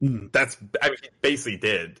he basically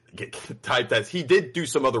did get typed as. He did do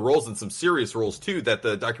some other roles and some serious roles too that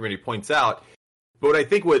the documentary points out. But I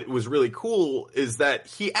think what was really cool is that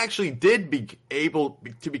he actually did be able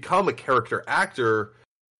to become a character actor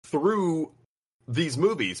through these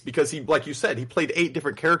movies, because he, like you said, he played 8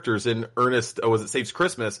 different characters in Ernest. Was it Saves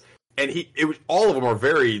Christmas? And all of them are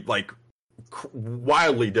very like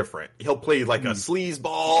wildly different. He'll play like a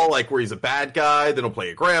sleazeball, like where he's a bad guy. Then he'll play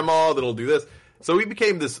a grandma. Then he'll do this. So he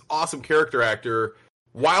became this awesome character actor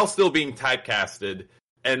while still being typecasted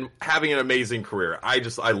and having an amazing career. I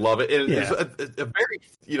love it. And it's a very,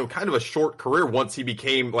 kind of a short career once he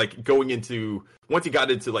became like once he got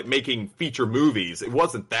into like making feature movies. It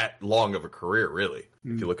wasn't that long of a career, really,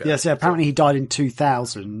 if you look at it. So apparently he died in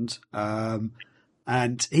 2000. And I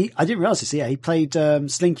didn't realize this. Yeah, he played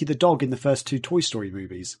Slinky the dog in the first 2 Toy Story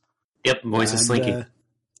movies. Yep, voice of Slinky.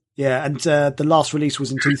 And the last release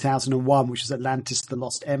was in 2001, which was Atlantis: The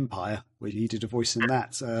Lost Empire, where he did a voice in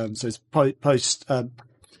that. So it's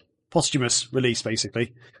posthumous release,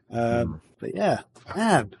 basically. But yeah,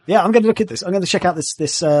 man. Yeah, I'm going to look at this. I'm going to check out this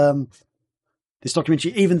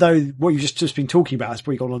documentary, even though what you've just been talking about has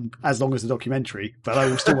probably gone on as long as the documentary, but I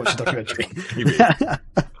will still watch the documentary.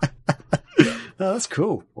 Oh, that's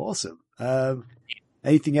cool. Awesome.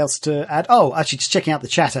 Anything else to add? Oh, actually, just checking out the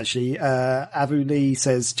chat, actually. Avu Lee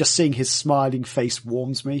says, just seeing his smiling face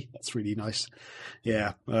warms me. That's really nice.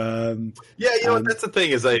 Yeah. That's the thing,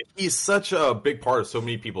 is like, he's such a big part of so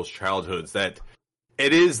many people's childhoods that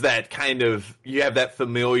it is that kind of, you have that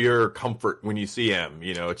familiar comfort when you see him.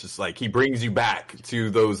 It's just like he brings you back to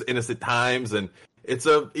those innocent times, and he's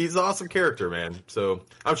an awesome character, man. So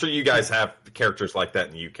I'm sure you guys have characters like that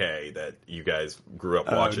in the UK that you guys grew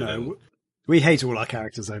up watching. No. We hate all our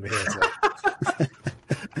characters over here. So.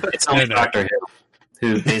 It's only Dr. Hill,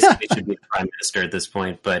 who basically should be Prime Minister at this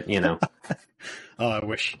point, but Oh, I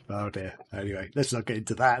wish. Oh dear. Anyway, let's not get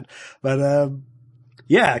into that. But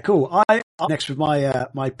yeah, cool. up next with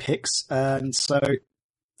my picks, and so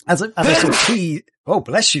as I sort of oh,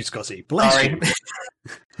 bless you, Scotty, bless you.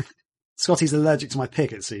 Scotty's allergic to my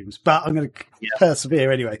pick, it seems, but I'm going to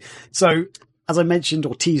persevere anyway. So, as I mentioned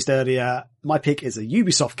or teased earlier, my pick is a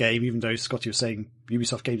Ubisoft game, even though Scotty was saying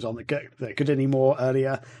Ubisoft games aren't that good anymore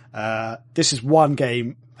earlier. This is one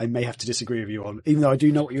game I may have to disagree with you on, even though I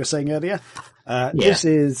do know what you were saying earlier. This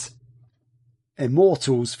is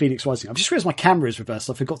Immortals Phoenix Rising. I've just realized my camera is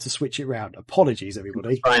reversed. I forgot to switch it around. Apologies,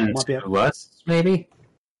 everybody. Maybe.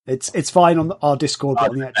 It's fine on our Discord, but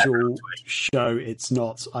on the actual show, it's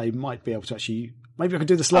not. I might be able to actually. Maybe I can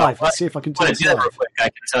do this live. Let's see if I can do this live. Real quick. I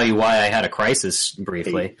can tell you why I had a crisis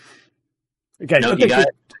briefly. Okay, no, you got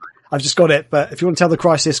it. I've just got it, but if you want to tell the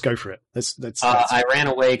crisis, go for it. I ran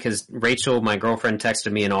away because Rachel, my girlfriend,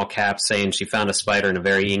 texted me in all caps saying she found a spider in a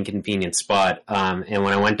very inconvenient spot. And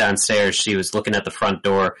when I went downstairs, she was looking at the front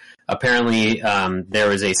door. Apparently, there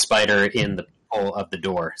was a spider in the hole of the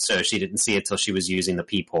door, so she didn't see it till she was using the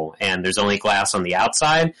peephole. And there's only glass on the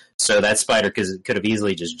outside, so that spider could have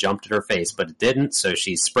easily just jumped at her face, but it didn't. So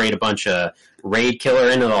she sprayed a bunch of Raid Killer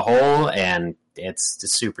into the hole, and it's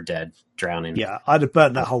just super dead, drowning. Yeah, I'd have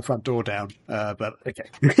burnt that whole front door down, but okay.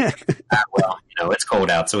 Well, it's cold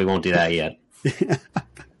out, so we won't do that yet.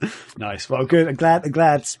 Nice. Well, good. I'm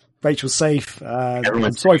glad Rachel's safe.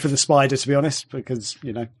 I'm sorry for the spider, to be honest, because,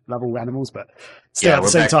 love all animals, but still at the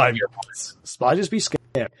same time, spiders be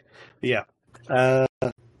scary. Yeah. So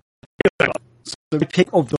the pick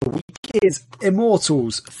of the week is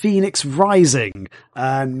Immortals Phoenix Rising.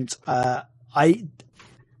 And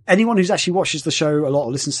anyone who's actually watches the show a lot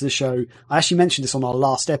or listens to the show, I actually mentioned this on our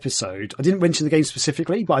last episode. I didn't mention the game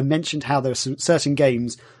specifically, but I mentioned how there are some certain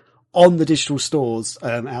games on the digital stores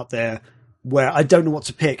out there where I don't know what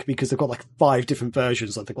to pick because they've got like 5 different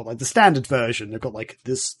versions. Like they've got like the standard version, they've got like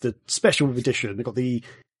the special edition, they've got the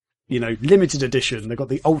limited edition, they've got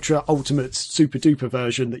the ultra ultimate super duper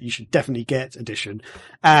version that you should definitely get edition.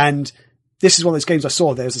 And this is one of those games I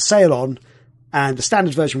saw there was a sale on, and the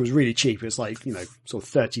standard version was really cheap. It was like, sort of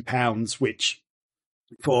 £30, which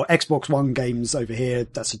for Xbox One games over here,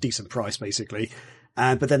 that's a decent price basically.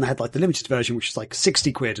 But then they had like the limited version, which is like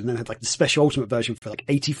 60 quid. And then they had like the special ultimate version for like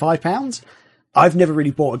 £85. I've never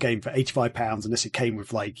really bought a game for £85 unless it came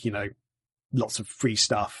with like, lots of free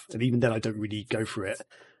stuff. And even then I don't really go for it.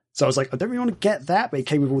 So I was like, I don't really want to get that, but it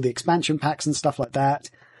came with all the expansion packs and stuff like that.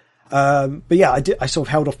 But yeah, I sort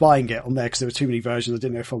of held off buying it on there because there were too many versions. I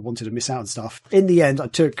didn't know if I wanted to miss out on stuff. In the end, I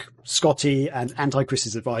took Scotty and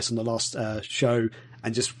Anti-Chris's advice on the last show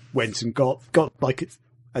and just went and got like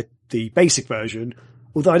the basic version.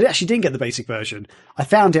 Although I actually didn't get the basic version. I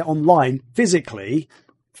found it online physically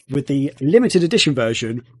with the limited edition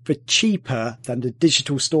version for cheaper than the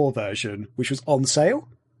digital store version, which was on sale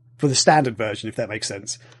for the standard version, if that makes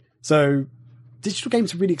sense. So digital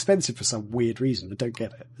games are really expensive for some weird reason. I don't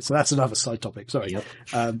get it. So that's another side topic. Sorry.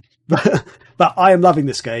 Yep. But I am loving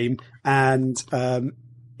this game. And,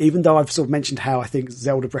 even though I've sort of mentioned how I think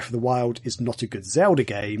Zelda Breath of the Wild is not a good Zelda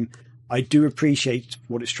game, I do appreciate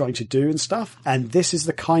what it's trying to do and stuff. And this is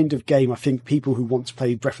the kind of game I think people who want to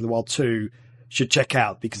play Breath of the Wild 2 should check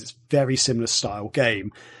out because it's very similar style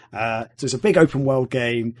game. So it's a big open world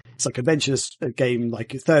game. It's like an adventure game,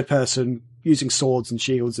 like third person using swords and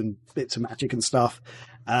shields and bits of magic and stuff.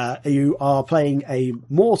 You are playing a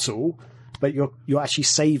mortal, but you're actually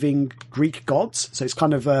saving Greek gods. So it's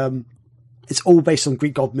kind of, it's all based on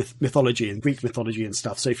Greek god mythology and Greek mythology and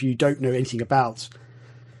stuff. So if you don't know anything about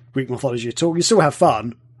Greek mythology at all, you still have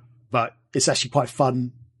fun, but it's actually quite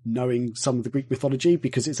fun knowing some of the Greek mythology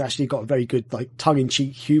because it's actually got a very good like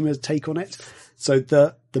tongue-in-cheek humor take on it. So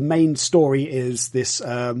the main story is this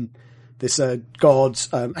god, actually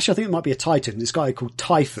I think it might be a titan, this guy called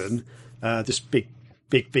Typhon, this big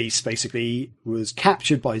beast basically was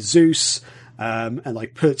captured by Zeus, and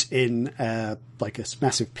like put in, like a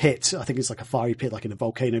massive pit. I think it's like a fiery pit, like in a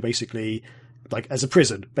volcano basically, like as a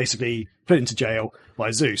prison, basically put into jail by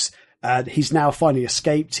Zeus. And he's now finally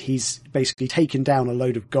escaped. He's basically taken down a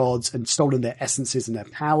load of gods and stolen their essences and their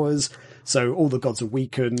powers. So all the gods are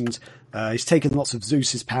weakened. He's taken lots of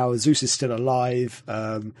Zeus's powers. Zeus is still alive.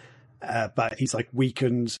 But he's like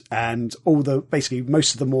weakened, and basically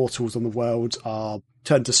most of the mortals on the world are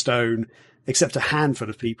turned to stone, except a handful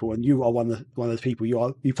of people. And you are one of the people.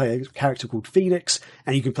 You play a character called Phoenix,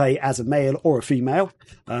 and you can play as a male or a female.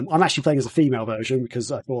 I'm actually playing as a female version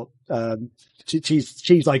because I thought,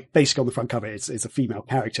 she's like basically on the front cover. It's a female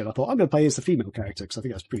character. And I thought I'm going to play as the female character because I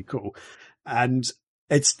think that's pretty cool. And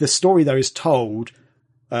the story though is told,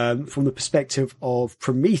 from the perspective of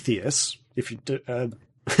Prometheus. If you do,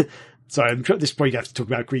 sorry, at this point you have to talk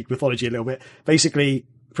about Greek mythology a little bit. Basically,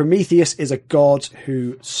 Prometheus is a god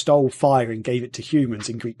who stole fire and gave it to humans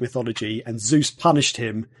in Greek mythology, and Zeus punished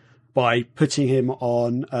him by putting him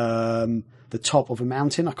on the top of a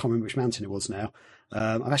mountain. I can't remember which mountain it was now.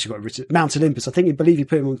 I've actually got it written, Mount Olympus. I believe he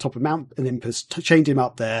put him on top of Mount Olympus, chained him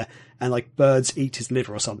up there, and like birds eat his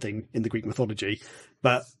liver or something in the Greek mythology.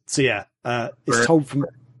 But so yeah,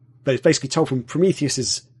 it's basically told from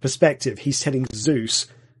Prometheus's perspective. He's telling Zeus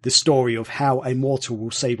the story of how a mortal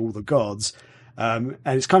will save all the gods. And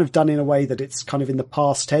it's kind of done in a way that it's kind of in the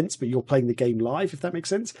past tense, but you're playing the game live, if that makes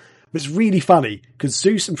sense. But it's really funny because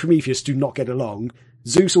Zeus and Prometheus do not get along.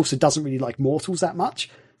 Zeus also doesn't really like mortals that much.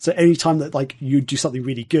 So any time that like you do something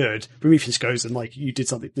really good, Prometheus goes and like you did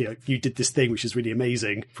something, you did this thing which is really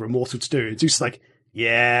amazing for a mortal to do. And Zeus is like,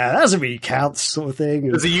 yeah, that doesn't really count, sort of thing.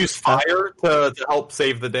 Does he use fire to help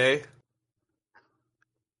save the day?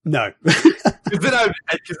 No. Because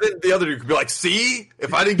then the other dude could be like, see,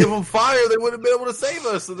 if I didn't give them fire, they wouldn't have been able to save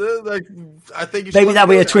us. So then, like, I think you should maybe that'll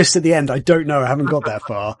be a twist at the end. I don't know. I haven't got that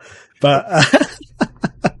far. But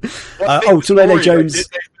Tornado Jones. Did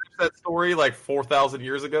they finish that story like 4,000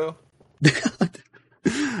 years ago?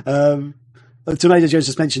 Tornado Jones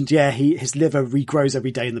just mentioned, yeah, his liver regrows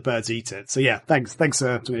every day and the birds eat it. So yeah, thanks,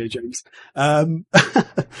 Tornado Jones.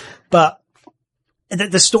 But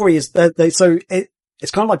the story is it's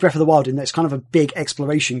kind of like Breath of the Wild in that it's kind of a big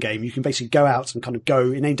exploration game. You can basically go out and kind of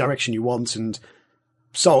go in any direction you want and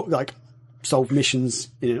solve missions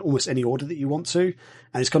in almost any order that you want to.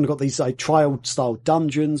 And it's kind of got these like trial style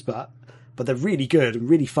dungeons, but they're really good and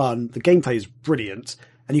really fun. The gameplay is brilliant.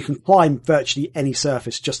 And you can climb virtually any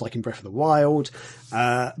surface, just like in Breath of the Wild.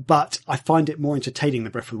 But I find it more entertaining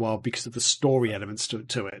than Breath of the Wild because of the story elements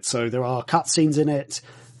to it. So there are cutscenes in it.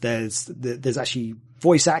 There's actually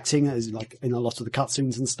voice acting, as like in a lot of the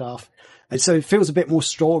cutscenes and stuff. And so it feels a bit more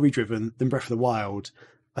story driven than Breath of the Wild.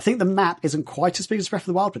 I think the map isn't quite as big as Breath of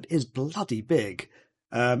the Wild, but it is bloody big.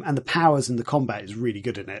 And the powers and the combat is really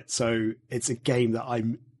good in it. So it's a game that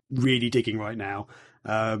I'm really digging right now.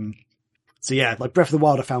 So yeah, like Breath of the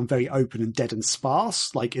Wild, I found very open and dead and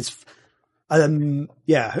sparse. Like it's, someone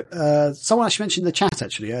actually mentioned in the chat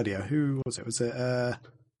actually earlier. Who was it? Was it,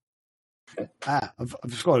 I've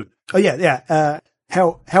forgotten. Oh yeah.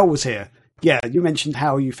 Hell was here. Yeah, you mentioned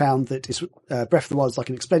how you found that it's, Breath of the Wild is like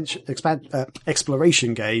an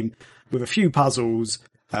exploration game with a few puzzles,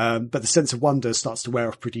 but the sense of wonder starts to wear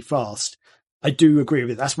off pretty fast. I do agree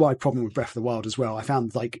with it. That's my problem with Breath of the Wild as well. I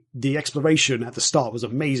found like the exploration at the start was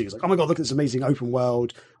amazing. It's like, oh my God, look at this amazing open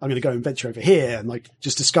world. I'm going to go and venture over here. And like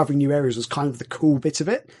just discovering new areas was kind of the cool bit of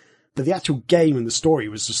it. But the actual game and the story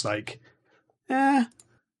was just like,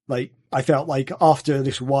 like I felt like after a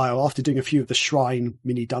little while, after doing a few of the shrine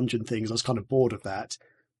mini dungeon things, I was kind of bored of that.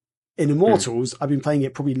 In Immortals, I've been playing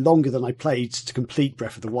it probably longer than I played to complete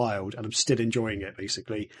Breath of the Wild, and I'm still enjoying it,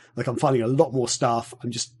 basically. Like, I'm finding a lot more stuff. I'm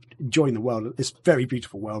just enjoying the world. It's a very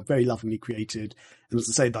beautiful world, very lovingly created. And as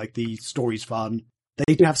I say, like, the story's fun.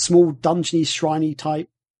 They do have small dungeony, shrine-y type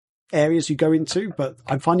areas you go into, but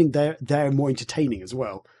I'm finding they're more entertaining as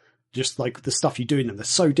well. Just, like, the stuff you do in them. They're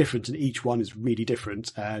so different, and each one is really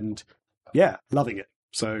different. And, yeah, loving it.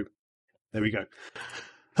 So, there we go.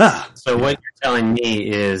 So what you're telling me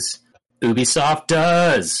is Ubisoft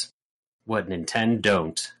does what Nintendo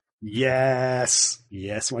don't. Yes,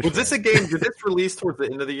 was this a game? Did this release towards the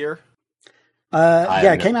end of the year?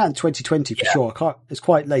 It came out in 2020 for sure. It's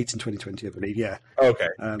quite late in 2020, I believe. Yeah. Okay.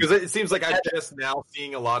 Because it seems like I'm just now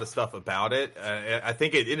seeing a lot of stuff about it. I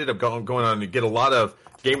think it ended up going on to get a lot of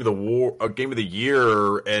Game of the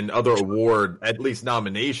Year and other award, at least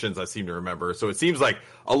nominations. I seem to remember. So it seems like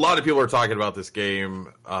a lot of people are talking about this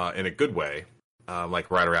game in a good way,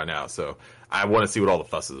 like right around now. So I want to see what all the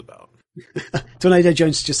fuss is about. Tornado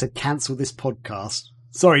Jones just said, "Cancel this podcast."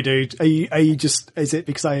 Sorry, dude. Are you just? Is it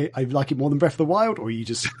because I like it more than Breath of the Wild, or are you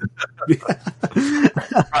just?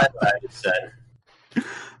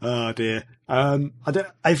 Oh dear.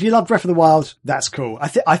 If you love Breath of the Wild, that's cool.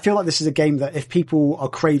 I feel like this is a game that if people are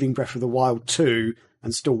craving Breath of the Wild 2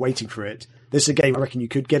 and still waiting for it, this is a game I reckon you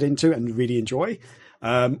could get into and really enjoy.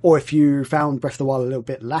 Or if you found Breath of the Wild a little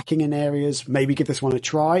bit lacking in areas, maybe give this one a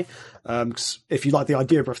try. 'Cause if you like the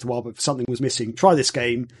idea of Breath of the Wild, but if something was missing, try this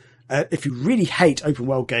game. If you really hate open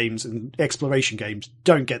world games and exploration games,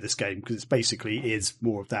 don't get this game because it basically is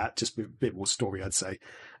more of that, just a bit more story, I'd say.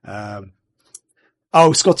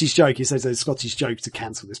 Scotty's joke. He says there's Scotty's joke to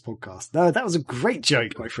cancel this podcast. No, that was a great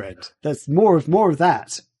joke, my friend. There's more of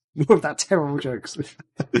that. More of that terrible jokes.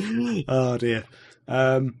 Oh dear.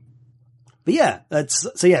 But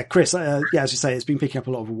But yeah, Chris, as you say, it's been picking up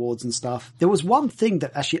a lot of awards and stuff. There was one thing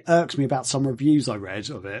that actually irks me about some reviews I read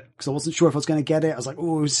of it, because I wasn't sure if I was going to get it. I was like,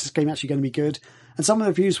 oh, is this game actually going to be good? And some of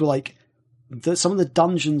the reviews were like, some of the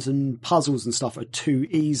dungeons and puzzles and stuff are too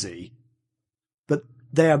easy. But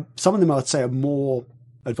some of them, I'd say, are more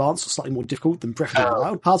advanced or slightly more difficult than Breath of the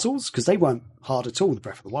Wild puzzles, because they weren't hard at all, the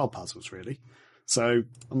Breath of the Wild puzzles, really. So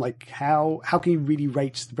I'm like, how can you really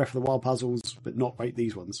rate the Breath of the Wild puzzles but not rate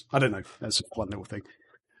these ones? I don't know. That's just one little thing.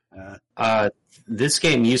 This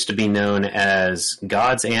game used to be known as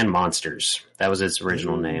Gods and Monsters. That was its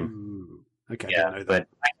original name. Okay. Yeah, but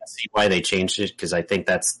I can see why they changed it, because I think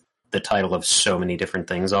that's the title of so many different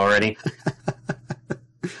things already.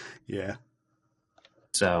 Yeah.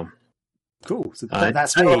 So cool. So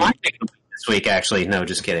that's me. This week, actually. No,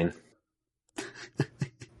 just kidding.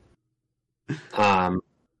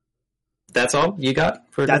 That's all you got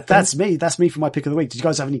for that's me. That's me for my pick of the week. Did you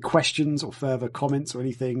guys have any questions or further comments or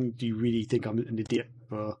anything? Do you really think I'm an idiot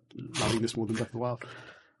for loving this more than Breath of the Wild?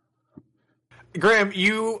 Graham,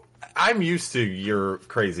 I'm used to your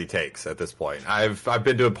crazy takes at this point. I've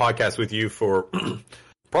been doing podcasts with you for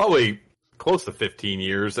probably close to 15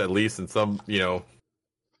 years at least, and some,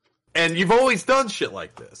 and you've always done shit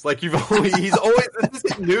like this. Like he's always this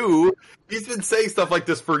isn't new. He's been saying stuff like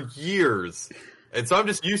this for years. And so I'm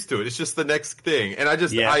just used to it. It's just the next thing. And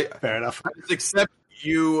fair enough. I just accept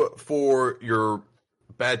you for your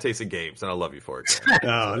bad taste in games, and I love you for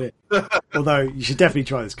it. Although you should definitely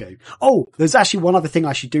try this game. Oh, there's actually one other thing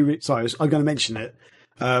I should do. Sorry, I'm going to mention it.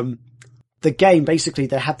 The game, basically,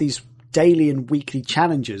 they have these daily and weekly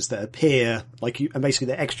challenges that appear, and basically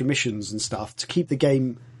they're extra missions and stuff to keep the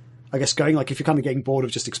game, I guess, going. Like if you're kind of getting bored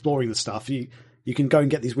of just exploring the stuff, you can go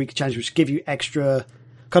and get these weekly challenges which give you extra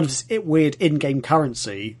kind of this weird in-game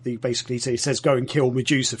currency that you basically say, it says go and kill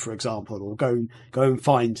Medusa, for example, or go and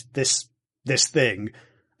find this thing.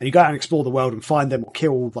 And you go out and explore the world and find them or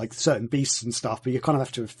kill like certain beasts and stuff, but you kind of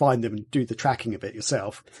have to find them and do the tracking of it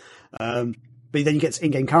yourself. But then you get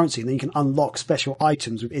in-game currency, and then you can unlock special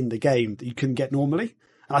items within the game that you couldn't get normally.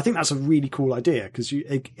 And I think that's a really cool idea, because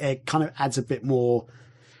it kind of adds a bit more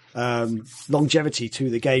longevity to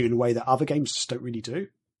the game in a way that other games just don't really do.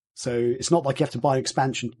 So it's not like you have to buy an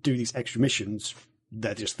expansion to do these extra missions.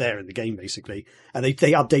 They're just there in the game, basically. And they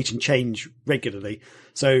update and change regularly.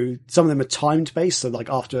 So some of them are timed based. So like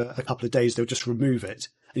after a couple of days, they'll just remove it.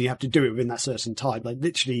 And you have to do it within that certain time, like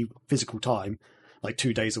literally physical time, like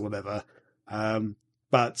 2 days or whatever.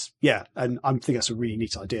 But yeah, and I think that's a really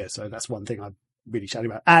neat idea. So that's one thing I'm really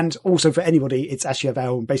chatting about. And also for anybody, it's actually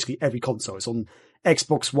available on basically every console. It's on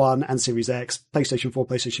Xbox One and Series X, PlayStation 4,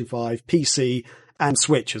 PlayStation 5, PC, and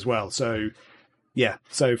Switch as well. So yeah,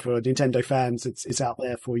 so for Nintendo fans, it's out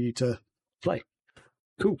there for you to play.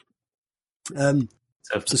 Cool. So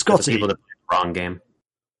Scotty, people that play the wrong game.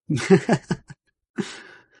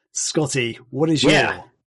 Scotty, what is your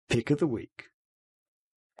pick of the week?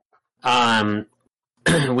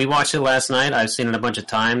 We watched it last night. I've seen it a bunch of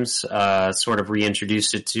times. Sort of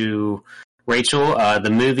reintroduced it to Rachel.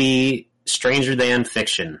 The movie Stranger Than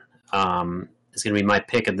Fiction is going to be my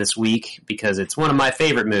pick of this week because it's one of my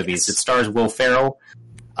favorite movies. It stars Will Ferrell,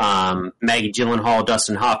 Maggie Gyllenhaal,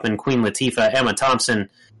 Dustin Hoffman, Queen Latifah, Emma Thompson.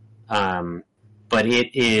 But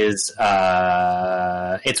it is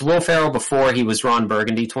it's Will Ferrell before he was Ron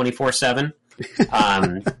Burgundy 24/7,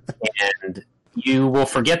 and you will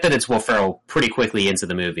forget that it's Will Ferrell pretty quickly into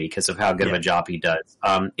the movie because of how good of a job he does.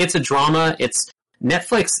 It's a drama. It's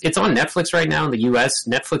Netflix. It's on Netflix right now in the U.S.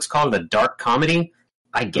 Netflix called it a dark comedy,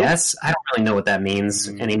 I guess. I don't really know what that means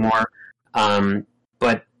anymore.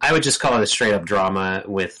 But I would just call it a straight up drama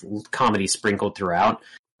with comedy sprinkled throughout.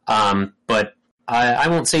 But I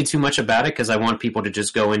won't say too much about it because I want people to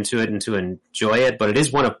just go into it and to enjoy it. But it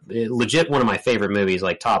is legit one of my favorite movies,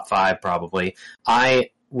 like top 5 probably.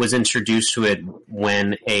 I was introduced to it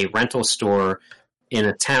when a rental store in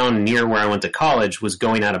a town near where I went to college was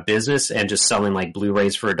going out of business and just selling like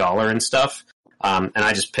Blu-rays for $1 and stuff. And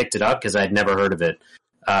I just picked it up because I'd never heard of it.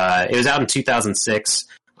 It was out in 2006.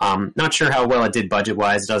 Not sure how well it did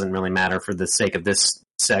budget-wise. It doesn't really matter for the sake of this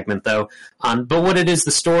segment, though. But what it is,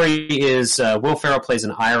 the story is Will Ferrell plays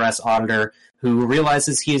an IRS auditor who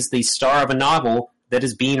realizes he is the star of a novel that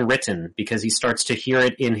is being written because he starts to hear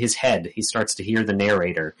it in his head. He starts to hear the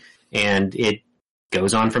narrator. And it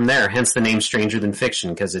goes on from there, hence the name Stranger Than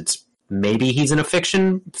Fiction, because it's maybe he's in a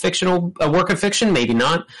a work of fiction, maybe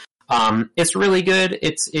not. It's really good.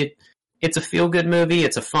 It's a feel-good movie.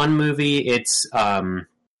 It's a fun movie. It's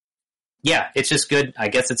just good. I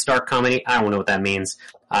guess it's dark comedy. I don't know what that means.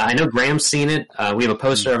 I know Graham's seen it. We have a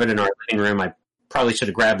poster of it in our living room. I probably should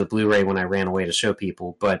have grabbed the Blu-ray when I ran away to show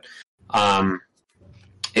people, but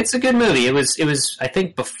It's a good movie. It was I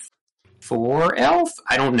think before Elf.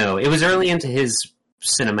 I don't know. It was early into his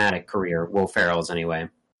cinematic career. Will Ferrell's anyway.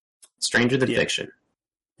 Stranger Than Fiction.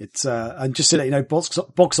 It's and just so that you know, box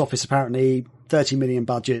office apparently 30 million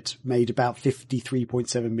budget, made about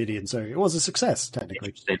 53.7 million. So it was a success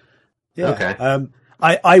technically. Yeah. Okay.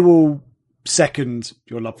 I will second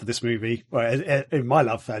your love for this movie, in my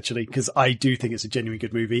love actually, because I do think it's a genuinely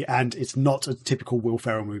good movie, and it's not a typical Will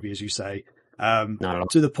Ferrell movie, as you say. To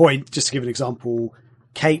the point, just to give an example,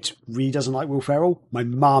 Kate really doesn't like Will Ferrell. My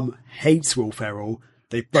mum hates Will Ferrell.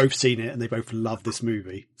 They've both seen it and they both love this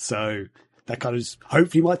movie. So that kind of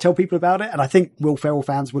hopefully might tell people about it. And I think Will Ferrell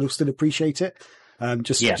fans will still appreciate it.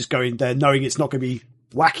 Just going there knowing it's not going to be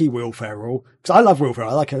wacky Will Ferrell, because I love Will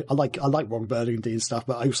Ferrell. I like Ron Burgundy and stuff,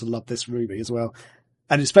 but I also love this movie as well.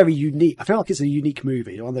 And it's very unique. I feel like it's a unique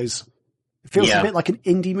movie. One of those, it feels a bit like an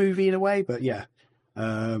indie movie in a way, but yeah.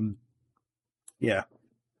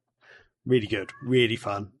 Really good, really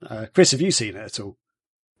fun. Chris, have you seen it at all?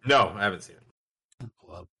 No, I haven't seen it.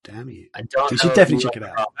 Well, damn you! I don't. You should definitely check it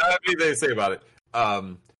out. I don't have anything to say about it.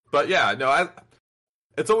 But yeah, no,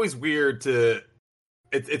 it's always weird to.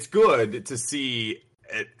 It's good to see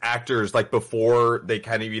actors like before they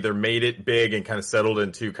kind of either made it big and kind of settled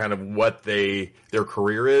into kind of what their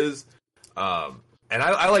career is. And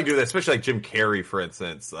I like doing that, especially like Jim Carrey, for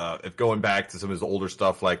instance. If going back to some of his older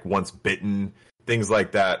stuff, like Once Bitten, things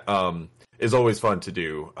like that, is always fun to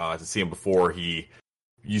do. To see him before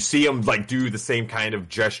you see him like do the same kind of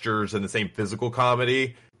gestures and the same physical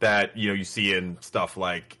comedy that you see in stuff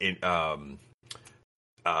like in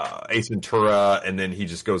Ace Ventura, and then he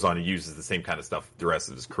just goes on and uses the same kind of stuff the rest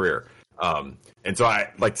of his career. And so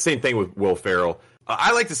I like the same thing with Will Ferrell.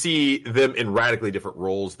 I like to see them in radically different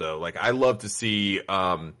roles, though. Like I love to see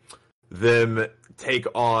them take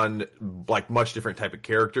on like much different type of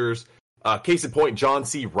characters. Case in point, John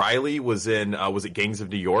C. Reilly was in was it Gangs of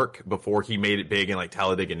New York before he made it big in like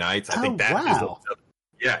Talladega Nights. I think that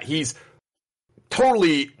is he's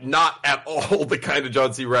totally not at all the kind of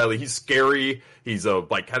John C. Reilly. He's scary. He's a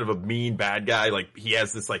like kind of a mean bad guy. Like he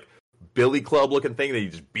has this like billy club looking thing that he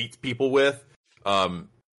just beats people with.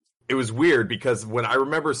 It was weird because when I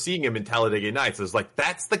remember seeing him in Talladega Nights, I was like,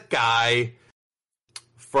 that's the guy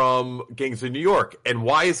from Gangs of New York. And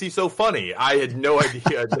why is he so funny? I had no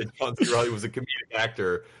idea that John C. Reilly was a comedic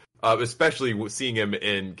actor, especially seeing him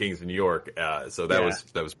in Gangs of New York. So that was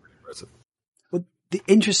pretty impressive. Well, the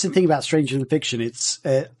interesting thing about Stranger Than Fiction, it's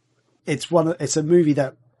a movie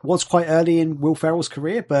that was quite early in Will Ferrell's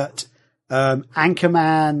career, but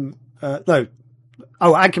Anchorman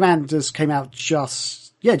just came out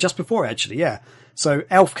just before it, actually, yeah. So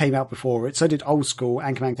Elf came out before it, so did Old School.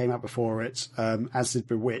 Anchorman came out before it, as did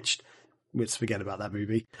Bewitched. Let's forget about that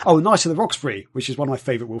movie. Oh, Night of the Roxbury, which is one of my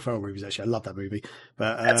favourite Will Ferrell movies, actually. I love that movie.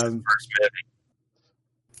 But that's his first movie.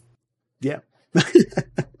 Yeah.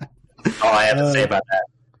 All I have to say about that.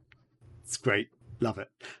 It's great. Love it.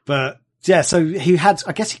 But yeah, so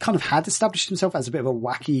I guess he kind of had established himself as a bit of a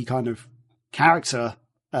wacky kind of character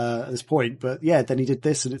at this point. But yeah, then he did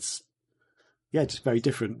this, and it's just very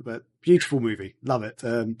different, but beautiful movie. Love it.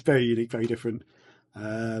 Very unique, very different.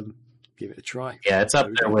 Give it a try. Yeah, it's up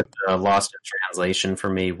there with Lost in Translation for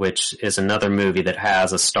me, which is another movie that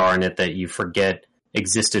has a star in it that you forget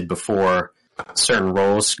existed before certain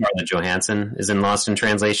roles. Scarlett Johansson is in Lost in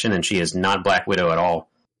Translation, and she is not Black Widow at all.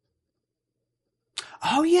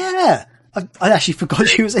 Oh, yeah. I actually forgot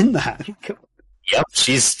she was in that. Yep,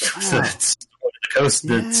 she's the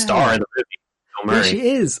star of the movie. Bill Murray. Yeah, she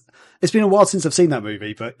is. It's been a while since I've seen that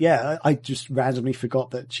movie, but yeah, I just randomly forgot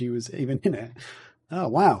that she was even in it. Oh,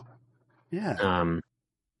 wow. Yeah.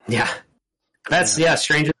 That's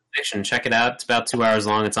Stranger Than Fiction. Check it out. It's about 2 hours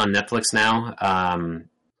long. It's on Netflix now.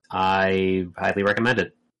 I highly recommend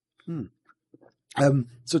it.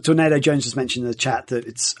 So Tornado Jones just mentioned in the chat that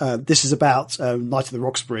it's this is about Night of the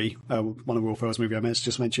Roxbury, one of Will Ferrell's movie I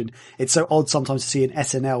just mentioned. It's so odd sometimes to see an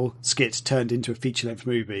SNL skit turned into a feature-length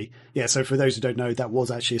movie. Yeah, so for those who don't know, that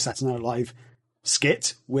was actually a Saturday Night Live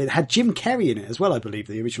skit had Jim Carrey in it as well, I believe,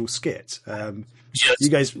 the original skit. You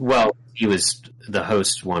guys, he was the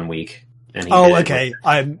host one week. And he okay.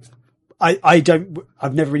 I've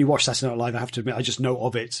never really watched Saturday Night Live. I have to admit, I just know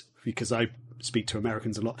of it because I speak to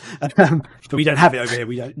Americans a lot, but we don't have it over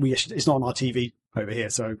here. It's not on our TV over here,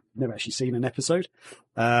 so I've never actually seen an episode.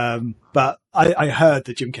 But I heard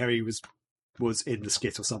that Jim Carrey was in the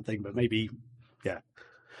skit or something, but maybe, yeah.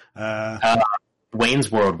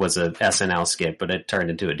 Wayne's World was a SNL skit, but it turned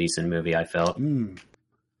into a decent movie, I felt.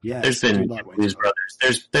 Yeah. There's been Blues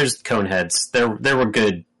Brothers. There's Coneheads. There were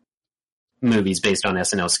good movies based on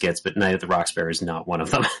SNL skits, but Night of the Roxbury is not one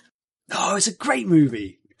of them. Oh, it's a great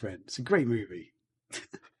movie, friend. It's a great movie.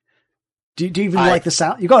 do you even like the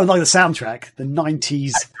sound? You got to like the soundtrack, the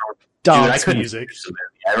 90s dance music.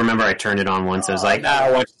 I remember I turned it on once. I was like,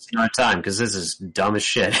 I'll watch this another time because this is dumb as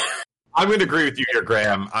shit. I'm going to agree with you here,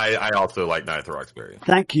 Graham. I also like Night at the Roxbury.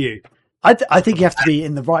 Thank you. I think you have to be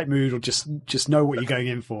in the right mood or just know what you're going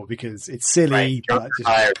in for because it's silly.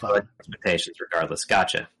 Right. But expectations regardless.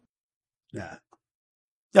 Gotcha. Yeah.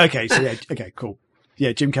 Okay. So yeah. Okay. Cool.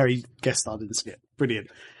 Yeah. Jim Carrey guest starred in this bit. Brilliant.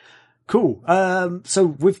 Cool. So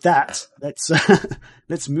with that,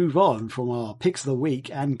 let's move on from our picks of the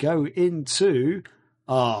week and go into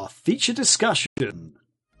our feature discussion.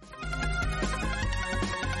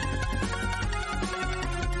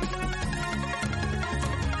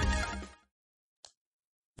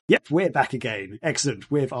 Yep, we're back again.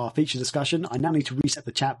 Excellent. With our feature discussion, I now need to reset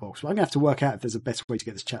the chat box. Well, I'm going to have to work out if there's a better way to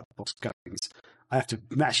get this chat box going. I have to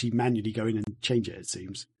actually manually go in and change it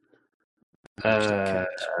seems.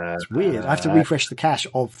 It's weird. I have to refresh the cache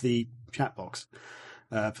of the chat box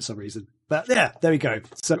for some reason. But yeah, there we go.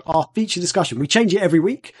 So our feature discussion, we change it every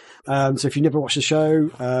week. So if you never watched the show,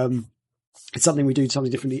 it's something we do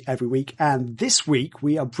something differently every week. And this week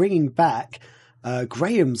we are bringing back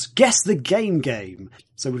Graham's Guess the Game.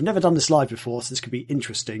 So we've never done this live before, so this could be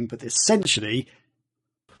interesting. But essentially,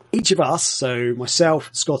 each of us, so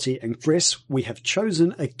myself, Scotty and Chris, we have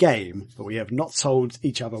chosen a game, but we have not told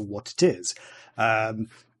each other what it is.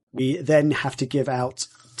 We then have to give out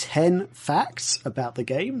 10 facts about the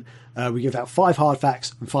game. We give out 5 hard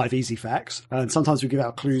facts and 5 easy facts. And sometimes we give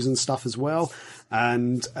out clues and stuff as well.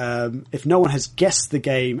 And if no one has guessed the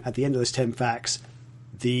game at the end of those 10 facts,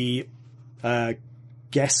 the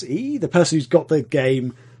guessee, the person who's got the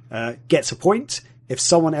game, gets a point. If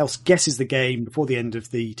someone else guesses the game before the end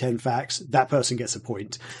of the 10 facts, that person gets a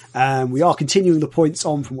point. We are continuing the points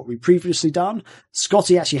on from what we've previously done.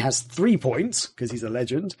 Scotty actually has 3 points because he's a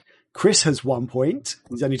legend. Chris has 1 point.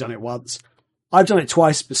 He's only done it once. I've done it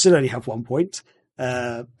twice, but still only have 1 point.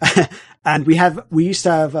 And we have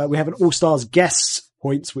an All-Stars guests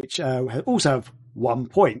points, which also have 1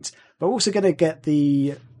 point. But we're also going to get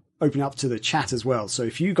the open up to the chat as well. So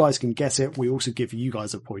if you guys can guess it, we also give you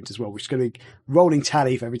guys a point as well, which is going to be rolling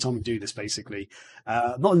tally for every time we do this, basically.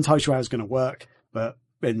 Not entirely sure how it's going to work, but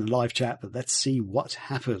in the live chat, but let's see what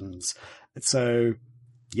happens. So,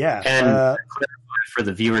 yeah. And for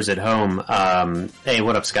the viewers at home, hey,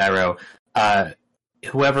 what up, Skyro?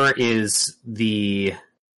 Whoever is the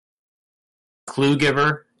clue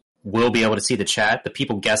giver will be able to see the chat. The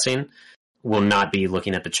people guessing will not be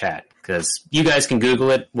looking at the chat because you guys can Google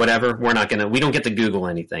it, whatever. We don't get to Google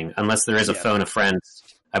anything unless there is a phone of friends.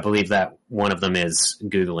 I believe that one of them is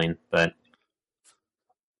Googling, but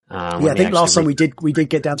I think last time we did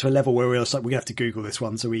get down to a level where we were like, we're gonna have to Google this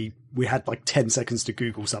one. So we had like 10 seconds to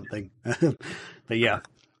Google something, but yeah.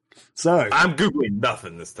 So I'm Googling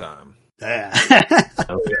nothing this time. Yeah.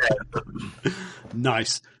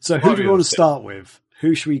 Nice. So who do we want to start with?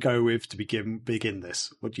 Who should we go with to begin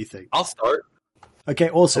this? What do you think? I'll start. Okay,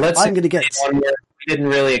 awesome. I'm going to get... We didn't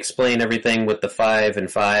really explain everything with the 5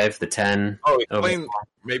 and 5, the 10. Oh, explain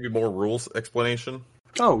maybe more rules explanation.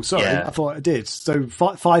 Oh, sorry. Yeah. I thought I did. So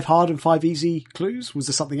 5 hard and 5 easy clues? Was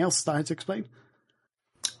there something else that I had to explain?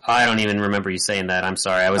 I don't even remember you saying that. I'm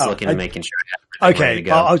sorry. I was looking at making sure I had everything ready to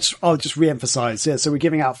go. I'll just re-emphasize. Yeah, so we're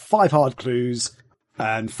giving out 5 hard clues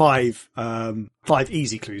and 5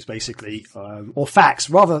 easy clues, basically, or facts.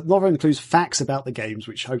 Rather than clues, facts about the games,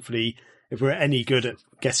 which hopefully, if we're any good at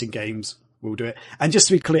guessing games, we'll do it. And just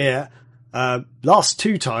to be clear, last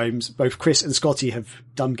 2 times, both Chris and Scotty have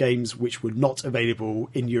done games which were not available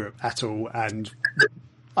in Europe at all, and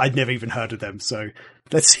I'd never even heard of them. So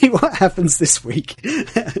let's see what happens this week.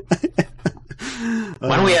 Why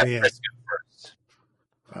don't we have Chris go first?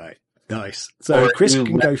 Right, nice. So Chris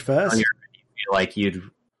can go first. Like you'd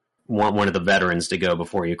want one of the veterans to go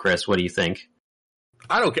before you, Chris. What do you think?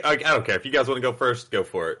 I don't care. If you guys want to go first, go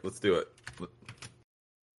for it. Let's do it.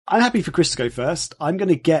 I'm happy for Chris to go first. I'm going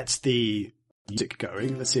to get the music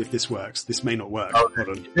going. Let's see if this works. This may not work. Oh, hold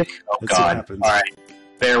on. Let's see what happens. All right.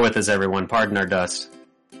 Bear with us, everyone. Pardon our dust.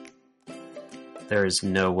 There is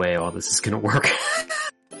no way all this is going to work.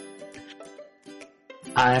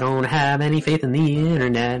 I don't have any faith in the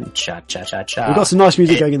internet. Cha cha cha cha. We've got some nice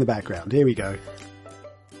music going in the background. Here we go.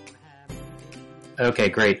 Okay,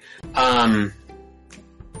 great.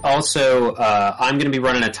 Also, I'm going to be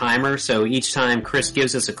running a timer, so each time Chris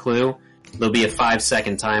gives us a clue, there'll be a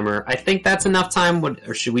 5-second timer. I think that's enough time,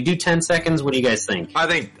 or should we do 10 seconds? What do you guys think? I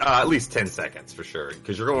think at least 10 seconds for sure,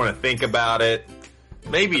 because you're going to want to think about it.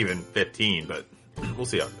 Maybe even 15, but we'll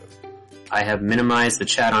see how it goes. I have minimized the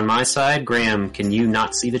chat on my side. Graham, can you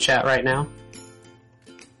not see the chat right now?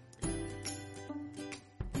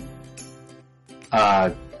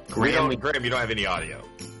 Graham, you don't have any audio.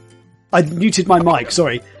 I muted my mic.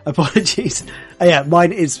 Sorry, apologies. Yeah,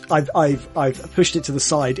 mine is. I've pushed it to the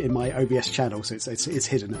side in my OBS channel, so it's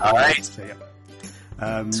hidden. All right. So,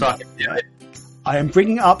 yeah. So I can do it. I am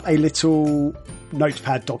bringing up a little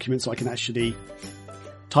notepad document so I can actually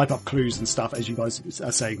type up clues and stuff as you guys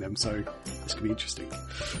are saying them. So this could be interesting.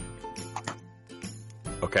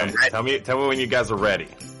 Okay, tell me when you guys are ready.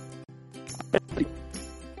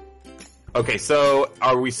 Okay, so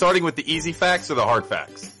are we starting with the easy facts or the hard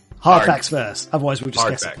facts? Hard facts first, otherwise we'll just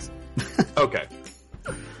Hard guess facts. Okay.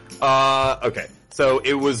 Okay. So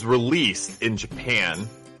it was released in Japan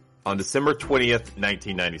on December 20th,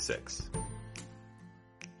 1996.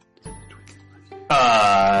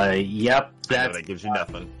 Yep. That gives you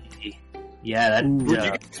nothing. Yeah, that. Would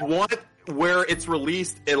you guys want where it's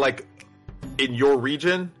released in your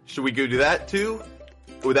region? Should we go do that too?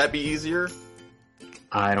 Would that be easier?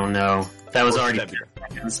 I don't know. That was Or already. should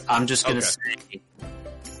that be- I'm just gonna Okay. say.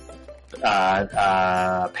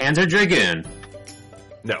 Panzer Dragoon.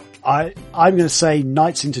 No. I'm going to say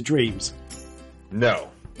Nights into Dreams.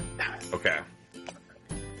 No. Okay.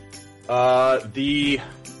 The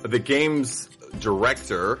game's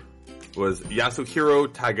director was Yasuhiro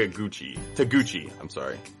Taguchi. I'm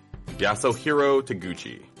sorry. Yasuhiro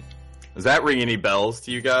Taguchi. Does that ring any bells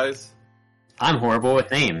to you guys? I'm horrible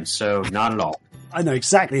with names, so not at all. I know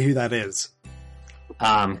exactly who that is.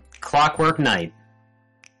 Clockwork Knight.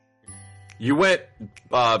 You went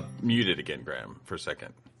muted again, Graham, for a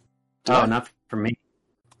second. Oh, not for me.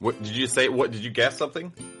 What did you say? What did you guess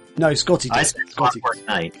something? No, Scotty did. I said Scotty. Clockwork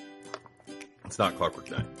Knight. It's not Clockwork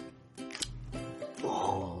Knight.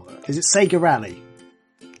 Oh, is it Sega Rally?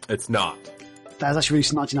 It's not. That was actually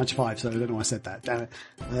released in 1995, so I don't know why I said that. Damn it.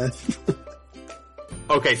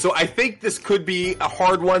 Okay, so I think this could be a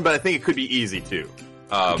hard one, but I think it could be easy too.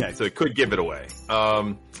 Okay. So it could give it away.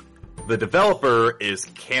 The developer is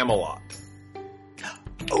Camelot.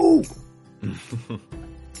 Oh,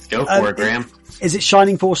 Go for it, Graham. is it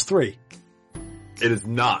Shining Force 3? It is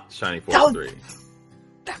not Shining Force Oh. 3.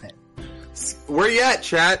 Damn it. Where you at,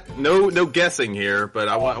 chat? No guessing here, but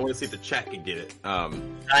I want to see if the chat can get it.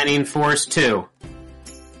 Shining Force 2.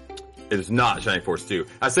 It is not Shining Force 2.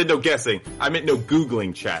 I said no guessing. I meant no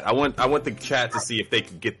Googling, chat. I want the chat to see if they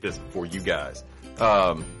can get this before you guys.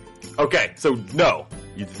 Okay, so no,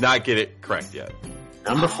 you did not get it correct yet.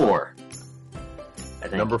 Number 4. I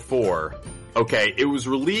think. Number 4. Okay, it was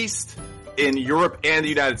released in Europe and the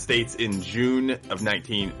United States in June of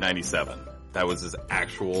 1997. That was his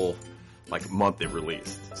actual month it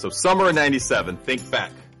released. So summer of 97. Think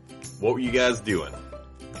back. What were you guys doing?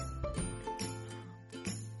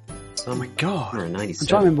 Oh my god. Or I'm 97.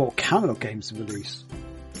 trying to remember what Camelot games were released.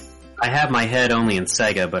 I have my head only in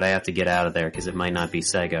Sega, but I have to get out of there because it might not be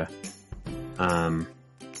Sega.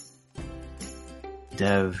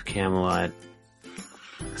 Dev, Camelot,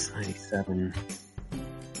 97.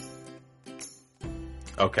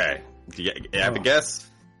 Okay. Do you have a guess?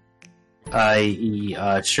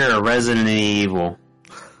 Sure, Resident Evil.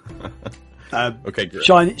 Okay,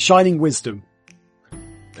 good. Shining Wisdom.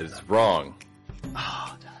 It is wrong.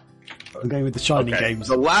 I'm going with the Shining Okay, games.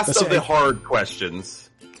 the last That's of it. the hard questions.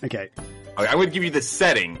 Okay. Okay, I'm going to give you the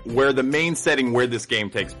setting, the main setting where this game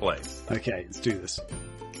takes place. Okay, let's do this.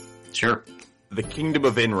 Sure. The Kingdom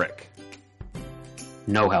of Inric.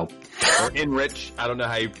 No help. Or Inrich. I don't know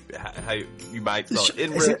how you might spell it.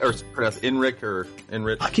 Is it- Inric, or pronounce Inric or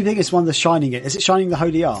Inrich. I keep thinking it's one of the Shining. Is it Shining the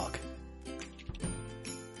Holy Ark?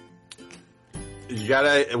 You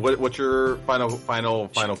gotta. What's your final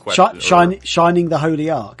question? Shining the Holy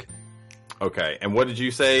Ark. Okay, and what did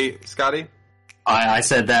you say, Scotty? I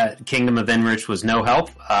said that Kingdom of Enrich was no help.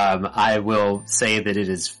 I will say that it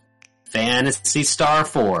is Phantasy Star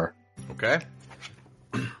 4. Okay.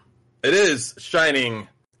 It is Shining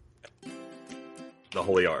the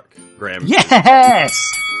Holy Ark, Graham. Yes!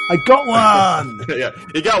 I got one! Yeah,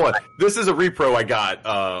 you got one. This is a repro I got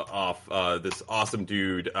off this awesome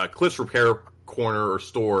dude, Cliff's Repair Corner or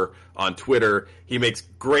Store on Twitter. He makes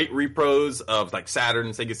great repros of Saturn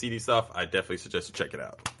and Sega CD stuff. I definitely suggest you check it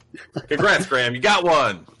out. Congrats, Graham. You got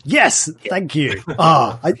one. Yes! Thank you.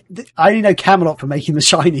 I only know Camelot for making the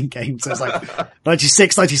Shining games. So it's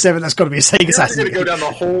 96, 97, that's got to be a Sega You're Saturn going to go game. down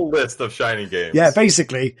the whole list of Shining games. Yeah,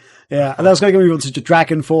 basically. Yeah, and I was going to go on to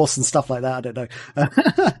Dragon Force and stuff like that. I don't know.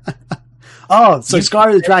 So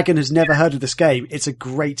Skyrim the Dragon has never heard of this game. It's a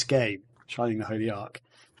great game. Shining the Holy Ark.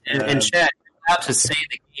 And Chad, you're allowed to say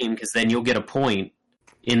the game because then you'll get a point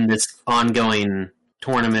in this ongoing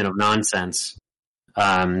tournament of nonsense.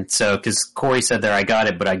 So, because Corey said there, I got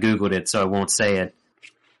it, but I Googled it, so I won't say it.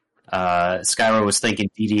 Skyro was thinking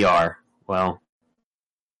DDR. Well,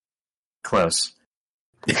 close.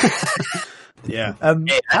 Yeah. Do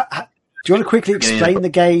you want to quickly explain the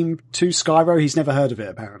game to Skyro? He's never heard of it,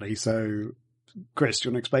 apparently. So, Chris, do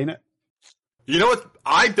you want to explain it? You know what?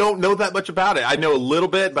 I don't know that much about it. I know a little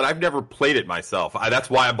bit, but I've never played it myself. That's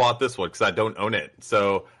why I bought this one, because I don't own it.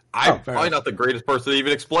 So I'm probably not the greatest person to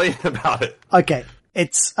even explain about it. Okay.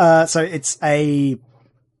 It's it's a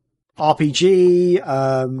RPG.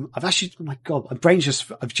 I've actually, oh my god, my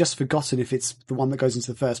brain's I've just forgotten if it's the one that goes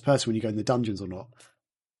into the first person when you go in the dungeons or not.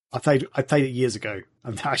 I played it years ago.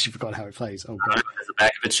 I've actually forgotten how it plays. Oh god. Does the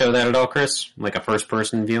back of it show that at all, Chris? Like a first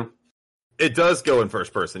person view? It does go in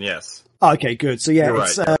first person, yes. Oh, okay, good. So yeah, You're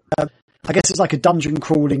it's right. I guess it's like a dungeon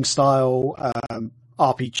crawling style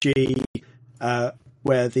RPG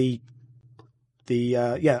where I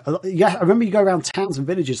remember you go around towns and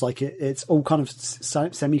villages like it's all kind of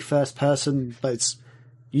semi first person, but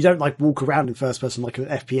you don't like walk around in first person like an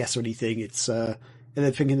FPS or anything. It's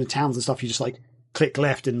everything in the towns and stuff. You just like click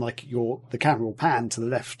left and like the camera will pan to the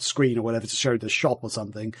left screen or whatever to show the shop or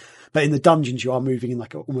something. But in the dungeons, you are moving in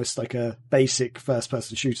like almost like a basic first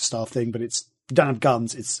person shooter style thing, but you don't have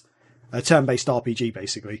guns. It's a turn-based RPG,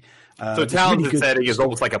 basically. So towns really setting is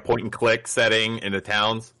almost like a point-and-click setting in the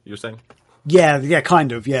towns, you're saying? Yeah,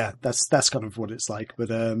 kind of, yeah. That's kind of what it's like. But,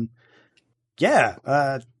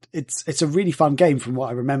 it's a really fun game from what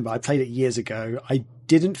I remember. I played it years ago. I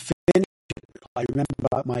didn't finish it. I remember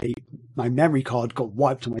my memory card got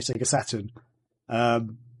wiped on my Sega Saturn.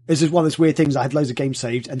 This is one of those weird things. I had loads of games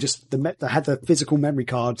saved and just I had the physical memory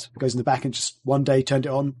card that goes in the back and just one day turned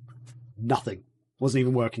it on. Nothing. Wasn't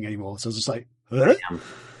even working anymore. So I was just like,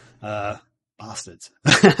 bastards.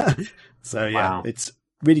 So yeah, wow. It's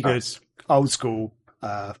really good. Old school.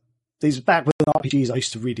 These back with RPGs I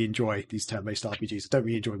used to really enjoy, these turn-based RPGs. I don't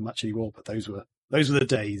really enjoy them much anymore, but those were the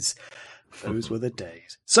days. Those were the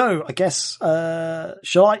days. So I guess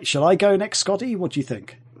shall I go next, Scotty? What do you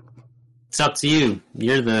think? It's up to you.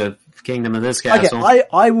 You're the kingdom of this castle. Okay,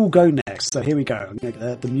 I will go next. So here we go. I'm going to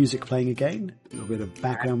get the music playing again. A little bit of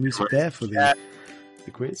background music there for the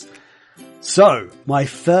quiz. So, my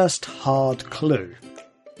first hard clue.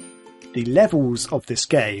 The levels of this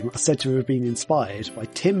game are said to have been inspired by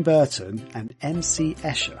Tim Burton and MC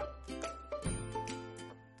Escher.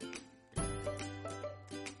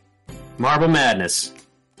 Marble Madness.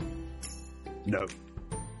 No.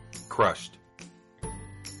 Crushed.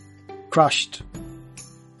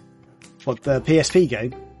 What, the PSP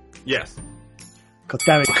game? Yes. God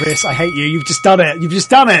damn it, Chris, I hate you. You've just done it.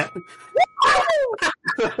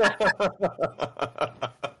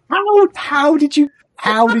 How did you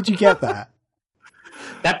get that?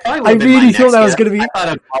 That probably I really thought that was going to be. I thought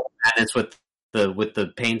of Marble Madness with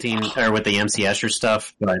the painting or with the MC Escher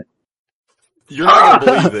stuff, but you're not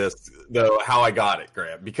going to believe this though. How I got it,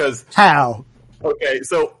 Graham? Because how? Okay,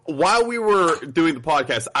 so while we were doing the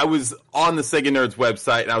podcast, I was on the Sega Nerds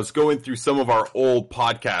website and I was going through some of our old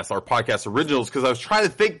podcasts, our podcast originals, because I was trying to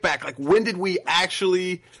think back, like when did we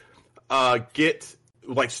actually start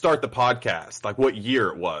the podcast, like what year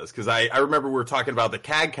it was? Because I remember we were talking about the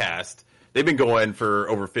CADcast. They've been going for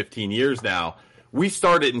over 15 years now. We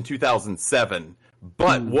started in 2007,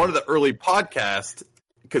 but one of the early podcasts,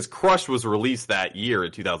 because Crush was released that year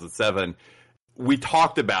in 2007, we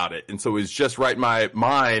talked about it, and so it was just right in my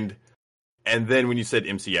mind. And then when you said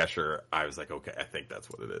MC Escher, I was like, okay, I think that's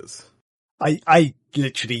what it is. I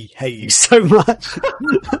literally hate you so much.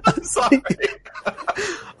 Sorry.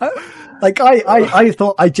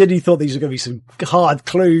 I genuinely thought these were going to be some hard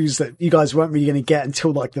clues that you guys weren't really going to get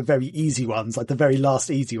until like the very easy ones, like the very last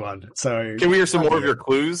easy one. So can we hear some more of your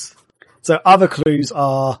clues? So other clues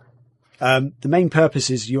are, the main purpose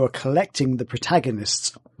is you are collecting the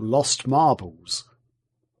protagonist's lost marbles.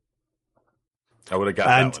 I would have got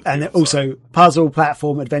that one. And also puzzle,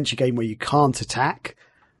 platform, adventure game where you can't attack.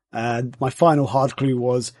 And my final hard clue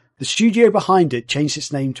was the studio behind it changed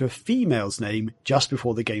its name to a female's name just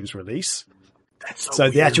before the game's release. That's so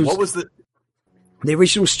weird. The actual, what was the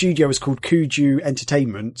original studio was called Kuju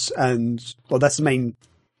Entertainment, and well, that's the main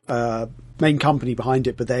company behind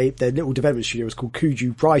it. But their little development studio was called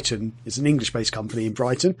Kuju Brighton. It's an English-based company in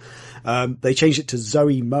Brighton. They changed it to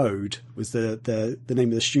Zoe Mode was the name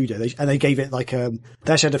of the studio, they gave it like they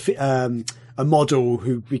actually had a model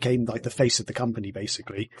who became like the face of the company,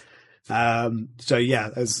 basically. So yeah,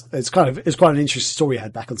 it's quite an interesting story I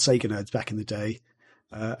had back on Sega Nerds back in the day.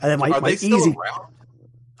 And then my easy, around?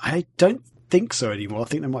 I don't think so anymore. I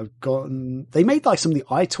think they might have gotten, they made like some of the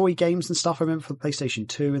iToy games and stuff I remember for the PlayStation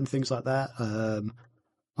 2 and things like that.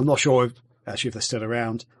 I'm not sure if they're still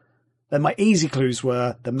around. Then my easy clues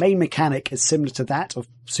were the main mechanic is similar to that of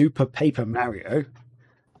Super Paper Mario.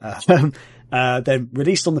 Then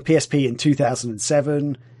released on the PSP in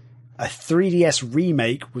 2007. A 3DS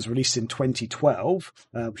remake was released in 2012,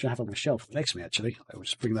 which I have on my shelf next to me, actually. I will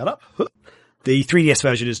just bring that up. The 3DS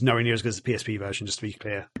version is nowhere near as good as the PSP version, just to be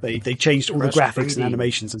clear. They changed all the graphics and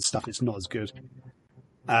animations and stuff. It's not as good.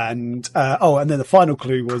 And and then the final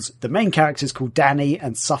clue was the main character is called Danny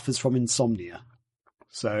and suffers from insomnia.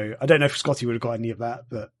 So I don't know if Scotty would have got any of that,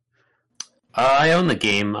 but I own the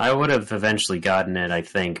game. I would have eventually gotten it, I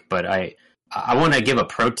think, but I want to give a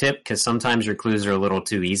pro tip because sometimes your clues are a little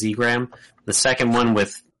too easy, Graham. The second one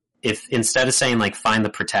if instead of saying like find the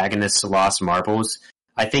protagonist's lost marbles,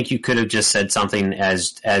 I think you could have just said something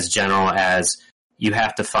as general as you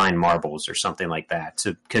have to find marbles or something like that.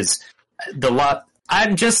 Because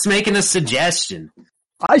I'm just making a suggestion.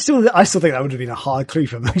 I still think that would have been a hard clue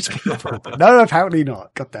for most people. But no, apparently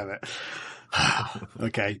not. God damn it.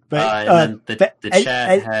 Okay, but and then the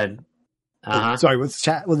chat had. Sorry, what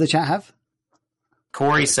did the chat have?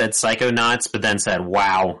 Corey said Psychonauts, but then said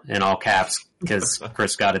 "wow" in all caps because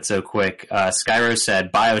Chris got it so quick. Skyro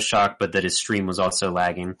said BioShock, but that his stream was also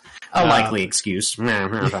lagging. A likely excuse. For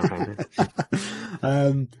anyone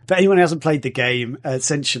who hasn't played the game,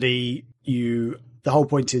 essentially the whole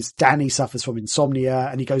point is Danny suffers from insomnia,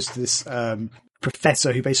 and he goes to this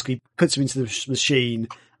professor who basically puts him into the machine,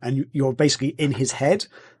 and you're basically in his head.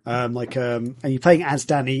 And you're playing as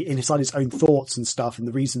Danny inside his own thoughts and stuff, and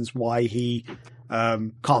the reasons why he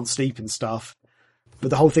can't sleep and stuff. But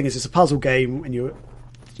the whole thing is it's a puzzle game, and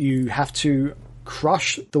you have to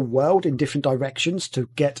crush the world in different directions to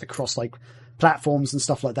get across like platforms and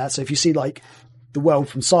stuff like that. So if you see like the world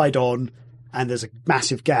from side on and there's a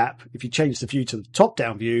massive gap, if you change the view to the top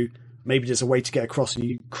down view, maybe there's a way to get across, and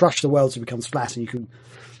you crush the world so it becomes flat and you can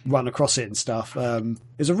run across it and stuff.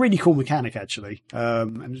 It's a really cool mechanic, actually.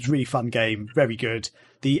 And it's a really fun game. Very good.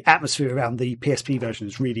 The atmosphere around the PSP version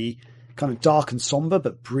is really kind of dark and somber,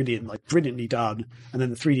 but brilliantly done. And then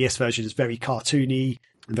the 3DS version is very cartoony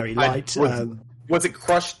and very light. Was it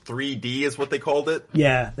Crush 3D is what they called it?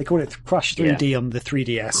 Yeah, they called it Crush 3D on the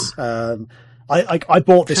 3DS. I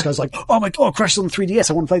bought this because I was like, oh my god, Crush on the 3DS.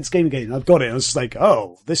 I want to play this game again. And I've got it. And I was just like,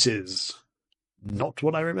 oh, this is not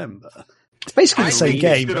what I remember. It's basically the same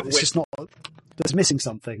game, but it's just not. It's missing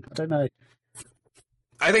something. I don't know.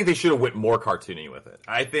 I think they should have went more cartoony with it.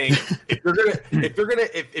 I think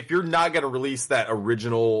if you're not gonna release that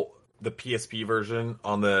original, the PSP version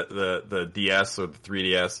on the DS or the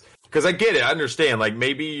 3DS, because I get it, I understand. Like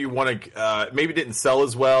maybe you want to, maybe it didn't sell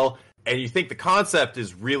as well, and you think the concept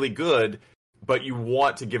is really good, but you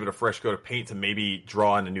want to give it a fresh coat of paint to maybe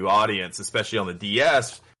draw in a new audience, especially on the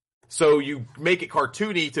DS. So you make it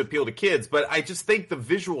cartoony to appeal to kids, but I just think the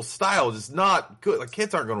visual style is not good. Like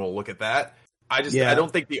kids aren't going to look at that. I don't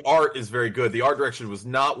think the art is very good. The art direction was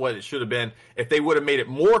not what it should have been. If they would have made it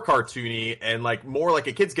more cartoony and like more like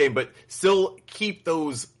a kids game, but still keep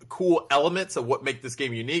those cool elements of what make this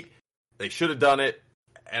game unique, they should have done it.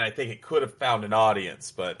 And I think it could have found an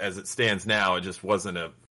audience, but as it stands now, it just wasn't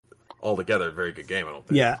altogether a very good game, I don't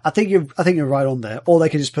think. Yeah, I think you're right on there. Or they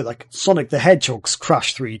could just put like Sonic the Hedgehog's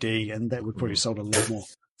Crush 3D, and that would probably sold a lot more.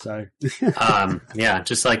 So, yeah,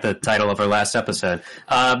 just like the title of our last episode.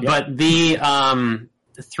 But the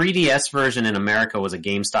 3DS version in America was a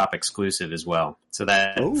GameStop exclusive as well, so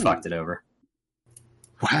that fucked it over.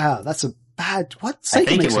 Wow, that's a bad. What? I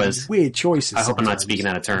think it was weird choices. I hope I'm not speaking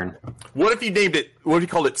out of turn. What if you named it? What if you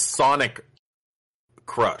called it Sonic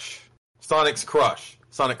Crush? Sonic's Crush.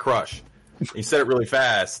 Sonic Crush. You said it really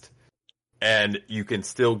fast, and you can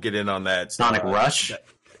still get in on that. Sonic Rush?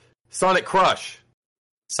 Sonic Crush.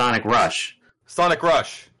 Sonic Rush. Sonic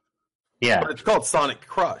Rush. Yeah. But it's called Sonic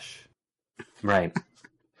Crush. Right.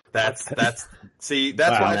 That's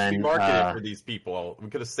why we marketed for these people. We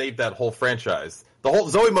could have saved that whole franchise. The whole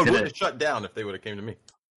Zoe mode would have shut down if they would have came to me.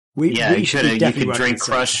 You could drink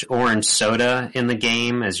Crush orange soda in the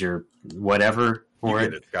game as your whatever. You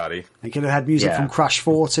did it, Scotty. They could have had music from Crush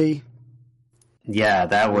 40. Yeah,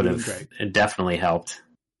 that would have definitely helped.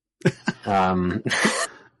 Oh,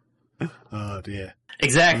 dear.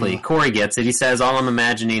 Exactly. Corey gets it. He says, all I'm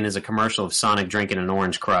imagining is a commercial of Sonic drinking an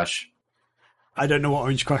orange Crush. I don't know what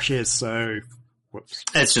Orange Crush is, so... Whoops.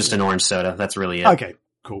 It's just an orange soda. That's really it. Okay,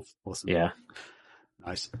 cool. Awesome. Yeah.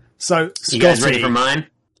 Nice. So, you guys ready for mine?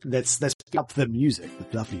 Let's pick up the music,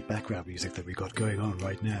 the lovely background music that we got going on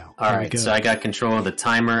right now. All right, so I got control of the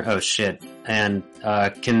timer. Oh, shit. And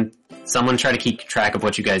can someone try to keep track of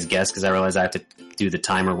what you guys guess? Because I realize I have to do the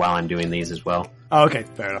timer while I'm doing these as well. Oh, okay,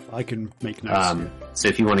 fair enough. I can make notes. So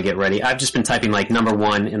if you want to get ready, I've just been typing like number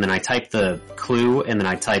 1, and then I type the clue, and then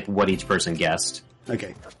I type what each person guessed.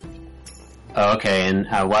 Okay. Oh, okay, and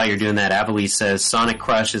while you're doing that, Avalee says Sonic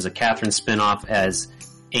Crush is a Catherine spinoff as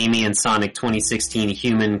Amy and Sonic 2016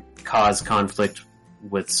 human cause conflict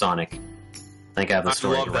with Sonic. I think I have the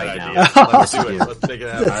story right now. Let's do it. Let's make it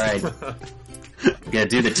happen. All right. Yeah,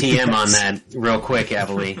 do the TM on that real quick,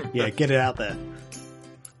 Avalee. Yeah, get it out there.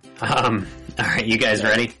 All right, you guys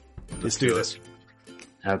ready? Let's do this.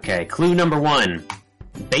 Okay, clue number 1.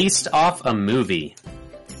 Based off a movie.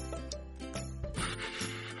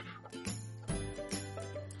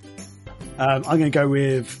 I'm going to go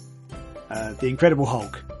with The Incredible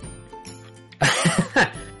Hulk.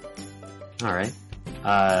 All right.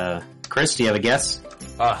 Chris, do you have a guess?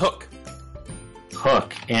 Hook.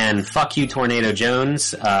 Hook. And fuck you, Tornado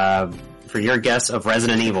Jones, for your guess of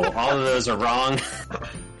Resident Evil. All of those are wrong.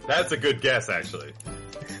 That's a good guess, actually.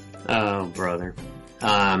 Oh, brother.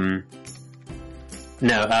 No,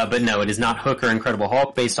 but no, it is not Hook or Incredible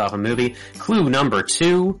Hulk based off a movie. Clue number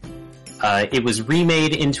 2. It was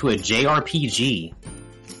remade into a JRPG.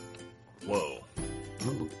 Whoa.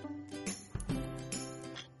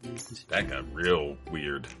 That got real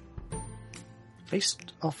weird.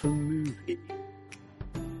 Based off a movie.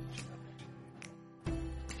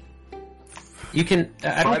 You can...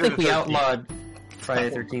 I don't think we outlawed Friday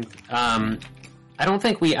the 13th. I don't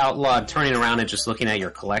think we outlawed turning around and just looking at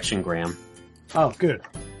your collection, Graham. Oh, good.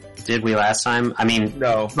 Did we last time? I mean,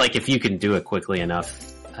 no. Like, if you can do it quickly enough.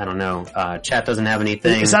 I don't know. Chat doesn't have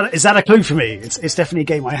anything. Is that a clue for me? It's definitely a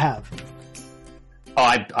game I have. Oh,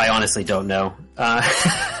 I honestly don't know.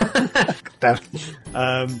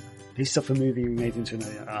 Based off a movie we made into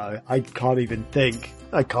another. I can't even think.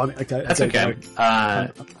 I can't. That's okay.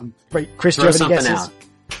 Chris, do you have any guesses? Out.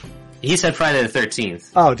 He said Friday the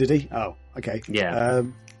 13th. Oh, did he? Oh, okay. Yeah.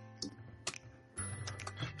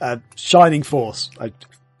 Shining Force.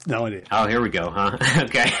 No idea. Oh, here we go, huh?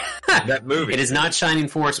 Okay. That movie. It is not Shining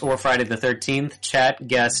Force or Friday the 13th. Chat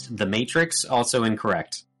guessed The Matrix, also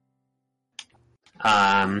incorrect.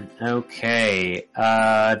 Okay.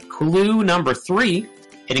 Clue number 3.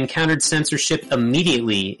 It encountered censorship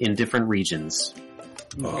immediately in different regions.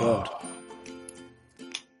 Oh, God.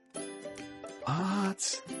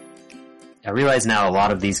 What? I realize now a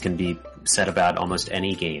lot of these can be said about almost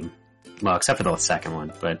any game. Well, except for the second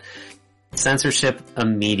one, but censorship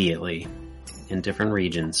immediately in different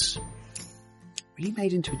regions.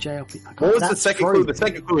 Remade into a JRPG. What was the second clue? The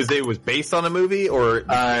second clue is it was based on a movie, or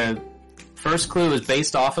first clue is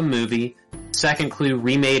based off a movie. Second clue,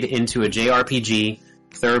 remade into a JRPG.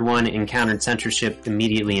 Third one, encountered censorship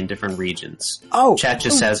immediately in different regions. Oh, chat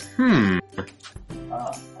just says,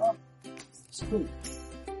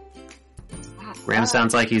 Graham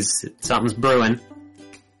sounds like something's brewing,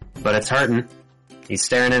 but it's hurting. He's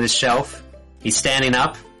staring at his shelf. He's standing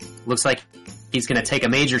up. Looks like he's gonna take a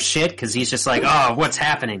major shit because he's just like, oh, what's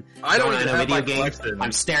happening? I don't even know have video my games. collection.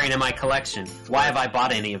 I'm staring at my collection. Why have I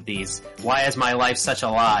bought any of these? Why is my life such a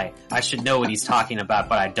lie? I should know what he's talking about,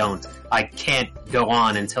 but I don't. I can't go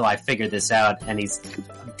on until I figure this out. And he's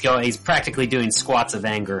practically doing squats of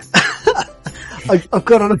anger. I've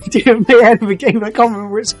got an idea in my head of a game, but I can't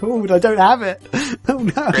remember what it's called. I don't have it. Oh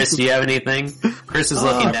no. Chris, do you have anything? Chris is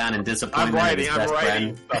looking down in disappointment. I'm at his best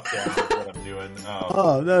writing friend. stuff down. Is what I'm doing.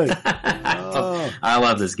 Oh no. I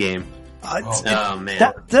love this game. Oh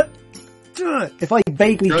man. If I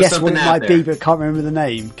vaguely Throw guess what it something might out be, there. but can't remember the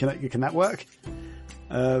name, can that work?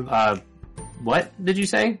 What did you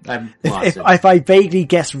say? I've lost If it. I vaguely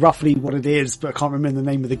guess roughly what it is, but I can't remember the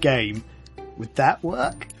name of the game, would that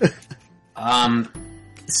work?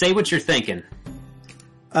 Say what you're thinking.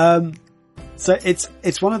 So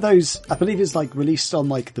it's one of those. I believe it's like released on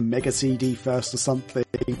like the Mega CD first or something,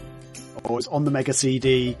 or it's on the Mega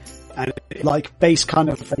CD, and it, like based kind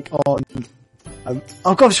of like on.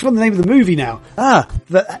 Oh gosh, from the name of the movie now.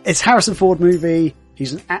 It's Harrison Ford movie.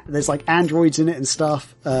 There's like androids in it and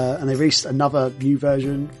stuff, and they released another new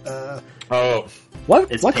version.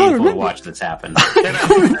 What? It's Why can't I painful to remember? watch this happen.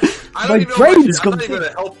 I My don't even brain know. is I'm not gone. even going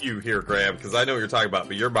to help you here, Graham, because I know what you're talking about.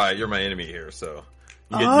 But you're my enemy here, so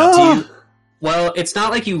you get Ah. nuts. Well, it's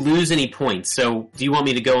not like you lose any points, so do you want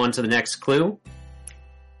me to go on to the next clue?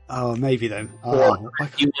 Oh, maybe then. Or Oh, do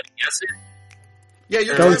you want to guess it? Yeah,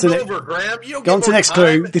 your Go time's on to the- over, Graham. You don't go get on to the more next time.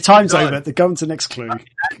 clue. The time's Done. over. Go on to the next clue.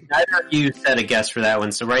 Neither of you said a guess for that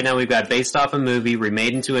one, so right now we've got based off a movie,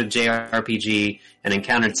 remade into a JRPG, and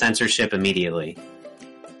encountered censorship immediately.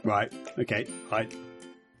 Right. Okay. Right.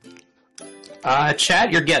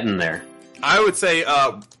 Chat, you're getting there. I would say,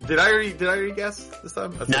 did I already guess this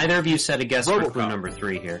time? Neither of you said a guess for clue RoboCop. number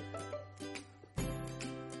 3 here.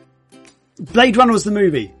 Blade Runner was the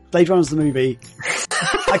movie. What was the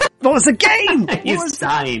game? He's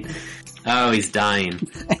dying. Oh, he's dying.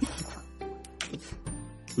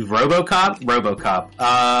 RoboCop?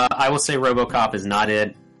 I will say RoboCop is not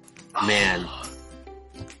it. Man.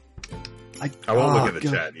 I won't look at the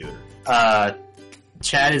chat either.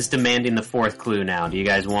 Chat is demanding the fourth clue now. Do you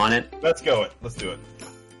guys want it? Let's do it.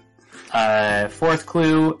 Fourth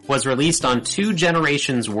clue was released on 2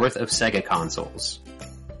 generations worth of Sega consoles.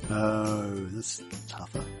 Oh, that's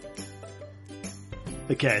tougher.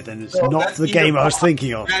 Okay, then it's not the game I was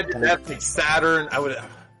thinking of. That's like Saturn.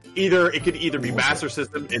 It could either be Master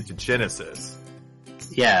System into Genesis.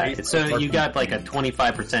 Yeah, so you got like a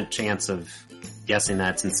 25% chance of guessing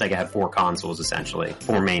that since Sega had 4 consoles essentially,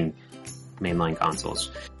 4 mainline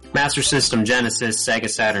consoles. Master System, Genesis, Sega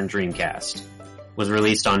Saturn, Dreamcast. Was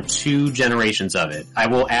released on 2 generations of it. I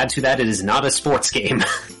will add to that, it is not a sports game.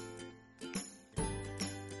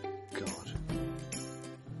 God.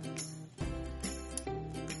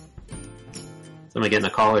 Somebody getting a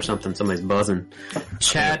call or something, somebody's buzzing.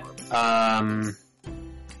 Chat,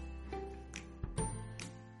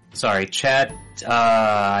 sorry, chat,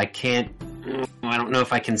 I don't know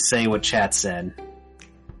if I can say what chat said.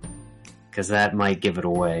 Because that might give it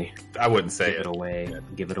away. I wouldn't say it.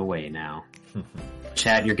 Give it away now.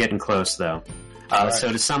 Chad, you're getting close though.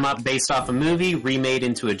 So to sum up, based off a movie, remade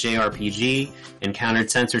into a JRPG,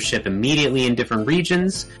 encountered censorship immediately in different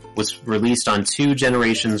regions, was released on 2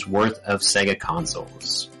 generations worth of Sega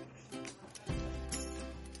consoles.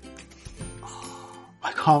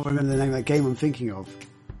 I can't remember the name of that game I'm thinking of.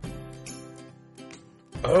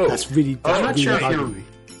 Oh, that's really. I'm not sure if you're.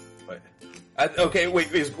 Okay,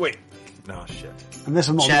 wait. No shit. Unless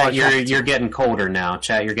I'm not. Chat, you're getting colder now.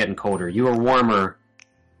 Chat, you're getting colder. You were warmer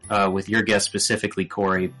with your guess specifically,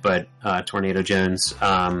 Corey, but Tornado Jones,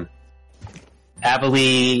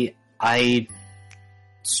 Avalee, I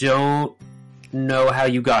don't know how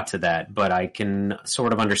you got to that, but I can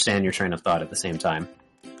sort of understand your train of thought at the same time.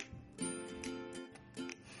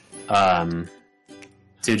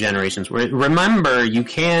 2 generations. Remember, you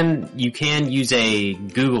can use a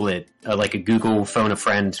Google it, like a Google phone a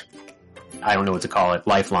friend. I don't know what to call it.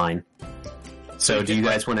 Lifeline. So do you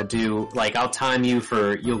guys want to do, like, I'll time you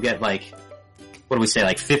you'll get like, what do we say,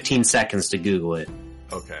 like 15 seconds to Google it.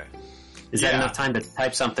 Okay. Is that enough time to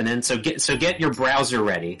type something in? So get your browser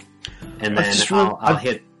ready. And then I'll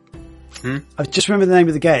hit. I just remember the name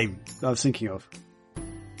of the game that I was thinking of.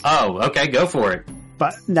 Oh, okay, go for it.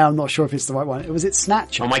 But now I'm not sure if it's the right one. Was it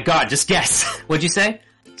Snatcher? Oh my god, just guess. What'd you say?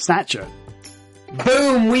 Snatcher.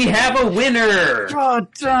 Boom, we have a winner! God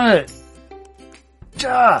damn it!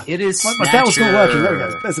 It is Snatcher. My bell's not working. There we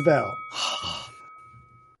go. There's a bell.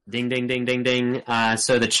 Ding, ding, ding, ding, ding.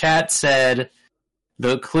 So the chat said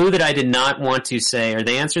the clue that I did not want to say, or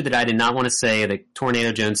the answer that I did not want to say that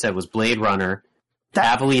Tornado Jones said was Blade Runner.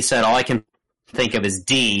 Avalee said all I can think of is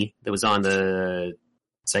D that was on the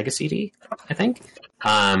Sega CD, I think.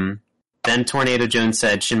 Then Tornado Jones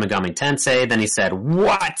said Shin Megami Tensei. Then he said,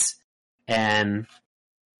 what? And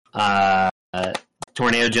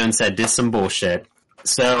Tornado Jones said, this some bullshit.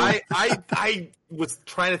 So I was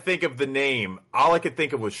trying to think of the name. All I could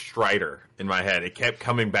think of was Strider in my head. It kept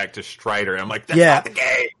coming back to Strider. I'm like, that's not the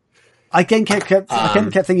game. I again kept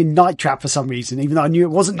thinking Night Trap for some reason, even though I knew it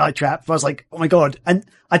wasn't Night Trap. I was like, oh my god. And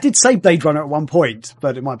I did say Blade Runner at one point,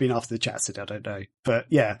 but it might have been after the chat said, I don't know. But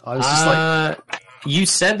yeah, I was just like... You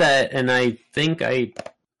said that, and I think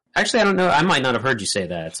Actually, I don't know. I might not have heard you say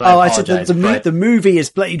that. So I said the movie is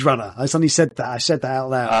Blade Runner. I suddenly said that. I said that out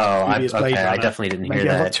loud. Oh, okay. I definitely didn't hear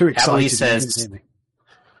that. I got too excited.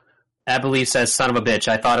 Avalee says, son of a bitch.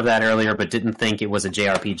 I thought of that earlier, but didn't think it was a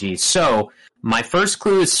JRPG. So, my first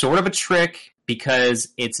clue is sort of a trick because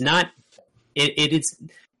it's not... It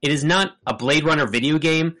is not a Blade Runner video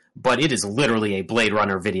game, but it is literally a Blade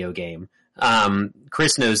Runner video game.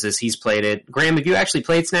 Chris knows this. He's played it. Graham, have you actually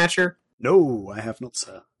played Snatcher? No, I have not,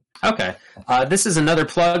 sir. Okay. This is another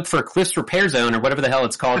plug for Cliff's Repair Zone, or whatever the hell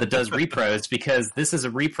it's called, that does repros, because this is a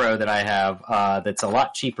repro that I have that's a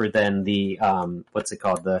lot cheaper than the, what's it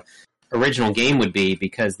called, the original game would be,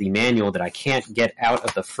 because the manual that I can't get out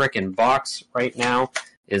of the frickin' box right now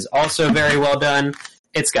is also very well done.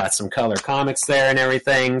 It's got some color comics there and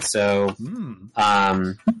everything, so...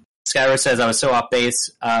 Skyro says I was so off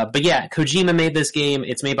base. But yeah, Kojima made this game.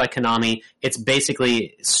 It's made by Konami. It's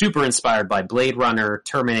basically super inspired by Blade Runner,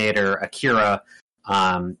 Terminator, Akira.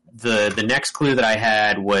 The next clue that I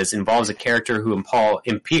had involves a character who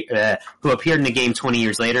appeared in the game 20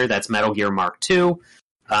 years later. That's Metal Gear Mark II.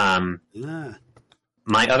 My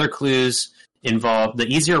other clues involved the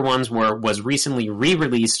easier ones was recently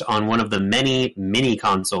re-released on one of the many mini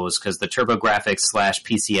consoles because the TurboGrafx /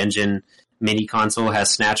 PC Engine mini console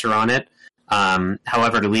has Snatcher on it.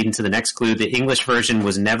 However, to lead into the next clue, the English version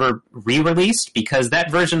was never re-released because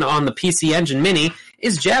that version on the PC Engine Mini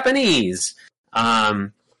is Japanese.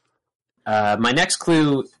 My next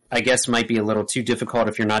clue, I guess, might be a little too difficult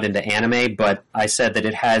if you're not into anime, but I said that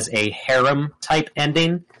it has a harem-type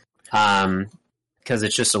ending because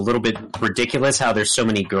it's just a little bit ridiculous how there's so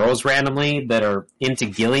many girls randomly that are into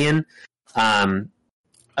Gillian.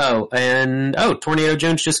 Tornado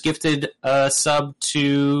Jones just gifted a sub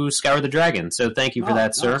to Scour the Dragon, so thank you for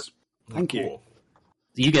that, sir. Nice. Thank you. Cool.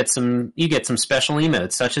 You get some special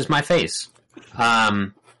emotes, such as my face.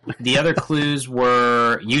 The other clues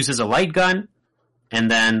were uses a light gun, and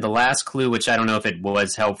then the last clue, which I don't know if it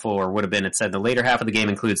was helpful or would have been, it said the later half of the game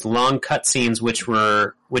includes long cutscenes, which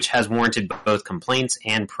has warranted both complaints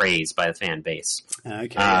and praise by the fan base.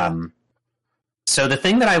 Okay. So the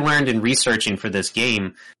thing that I learned in researching for this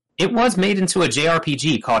game, it was made into a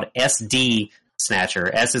JRPG called SD Snatcher.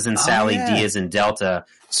 S is in Sally, D is in Delta.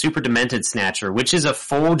 Super Demented Snatcher, which is a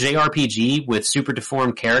full JRPG with super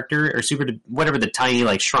deformed character, or whatever the tiny,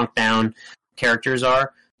 like, shrunk down characters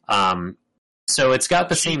are. So it's got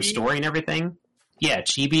the same story and everything. Yeah,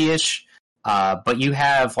 chibi-ish. But you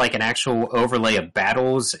have like an actual overlay of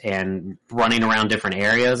battles and running around different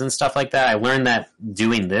areas and stuff like that. I learned that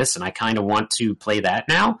doing this, and I kind of want to play that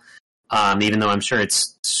now. Even though I'm sure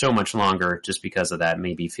it's so much longer just because of that.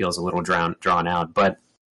 Maybe feels a little drawn out. But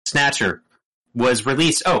Snatcher was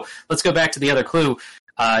released. Oh, let's go back to the other clue.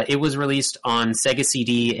 It was released on Sega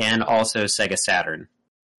CD and also Sega Saturn.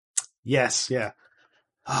 Yes, yeah.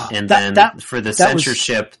 And for the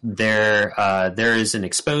censorship, there is an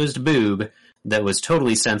exposed boob that was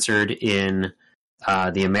totally censored in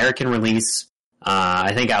the American release.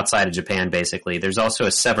 I think outside of Japan, basically. There's also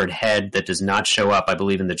a severed head that does not show up, I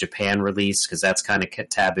believe, in the Japan release because that's kind of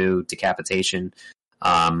taboo, decapitation.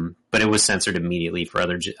 But it was censored immediately for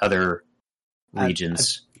other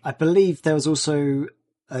regions. I believe there was also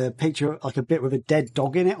a picture, like a bit with a dead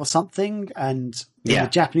dog in it or something, and in the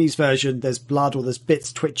Japanese version there's blood or there's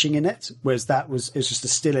bits twitching in it, whereas it's just a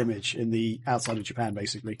still image in the outside of Japan,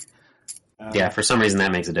 basically. For some reason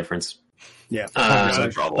that makes a difference. Yeah,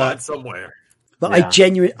 somewhere. But I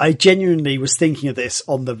genuinely was thinking of this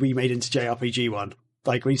on the remade into JRPG one.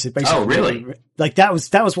 Like when you said basically, oh really? Like that was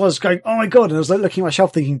what I was going, oh my god, and I was like looking at my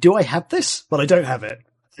shelf thinking, do I have this? But I don't have it.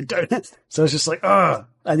 I don't. So I was just like, oh,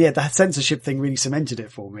 and yeah, that censorship thing really cemented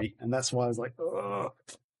it for me, and that's why I was like, oh,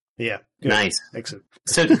 yeah, good. Nice, excellent.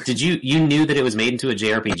 So did you knew that it was made into a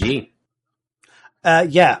JRPG?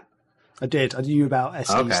 Yeah, I did. I knew about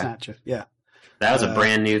SD Snatcher. Yeah, that was a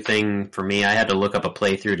brand new thing for me. I had to look up a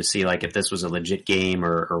playthrough to see like if this was a legit game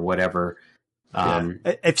or whatever.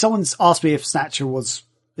 If someone's asked me if Snatcher was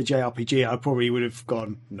a JRPG, I probably would have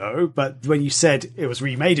gone no. But when you said it was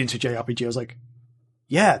remade into JRPG, I was like,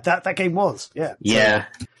 yeah, that game was. Yeah. Yeah.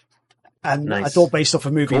 So, and nice. I thought based off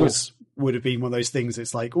a movie would have been one of those things.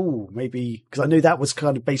 It's like, oh, maybe, because I knew that was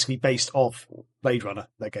kind of basically based off Blade Runner,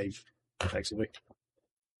 that game, effectively.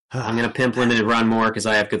 I'm going to pimp Limited Run more because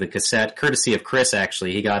I have the cassette, courtesy of Chris,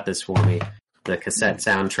 actually. He got this for me. The cassette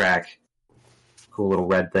soundtrack. Cool little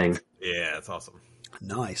red thing. Yeah, that's awesome.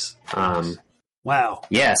 Nice. Wow.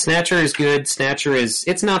 Yeah, Snatcher is good. Snatcher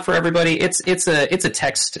it's not for everybody. It's a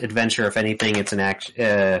text adventure, if anything. It's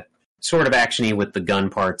an sort of actiony with the gun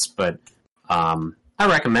parts, but I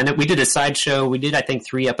recommend it. We did a sideshow. We did, I think,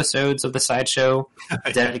 3 episodes of the sideshow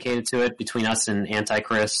dedicated to it between us and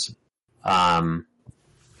Anti-Chris.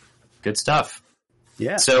 Good stuff.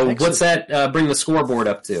 Yeah. So excellent. What's that bring the scoreboard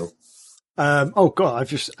up to? Oh god, I've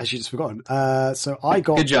just forgotten. So I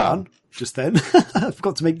got good job. One just then. I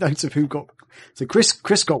forgot to make notes of who got. So Chris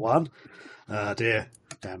got one. Dear,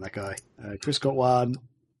 damn that guy. Chris got one.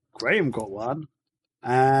 Graham got one.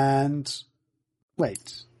 And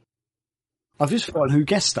wait, I've just forgotten who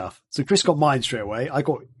guessed stuff. So Chris got mine straight away. I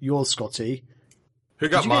got yours, Scotty. Who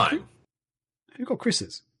got mine? Who got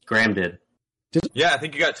Chris's? Graham did. Yeah, I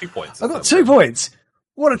think you got 2 points. I got 2 points.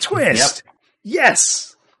 What a twist! Yep.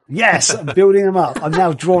 Yes, I'm building them up. I'm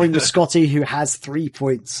now drawing the Scotty who has 3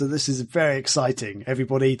 points. So this is very exciting.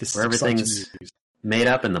 Everybody, this is everything's made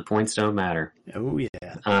up and the points don't matter. Oh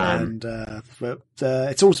yeah. And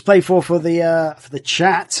it's all to play for the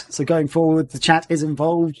chat. So going forward, the chat is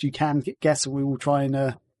involved. You can guess, and we will try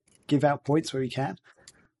and give out points where we can.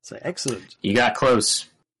 So excellent. You got close.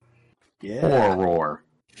 Yeah. Roar.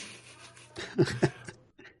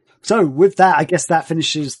 So with that, I guess that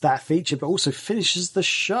finishes that feature, but also finishes the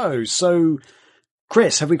show. So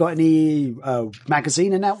Chris, have we got any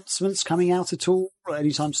magazine announcements coming out at all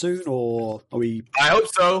anytime soon, or are we? I hope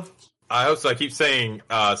so. I keep saying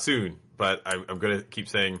soon, but I'm going to keep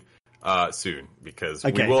saying soon because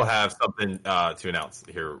we will have something to announce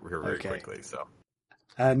here very quickly. So.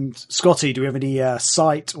 And Scotty, do we have any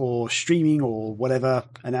site or streaming or whatever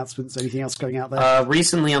announcements? Anything else going out there?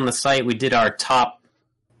 Recently on the site, we did our top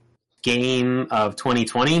game of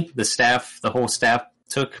 2020. The whole staff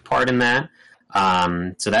took part in that.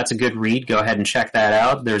 So that's a good read. Go ahead and check that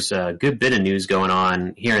out. There's a good bit of news going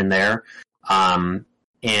on here and there.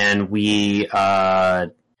 And we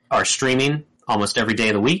are streaming almost every day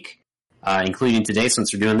of the week, including today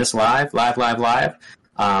since we're doing this live.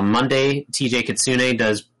 Monday, TJ Kitsune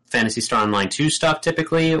does Phantasy Star Online 2 stuff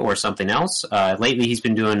typically, or something else. Lately, he's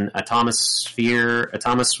been doing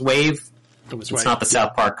Atomus Wave. It's not the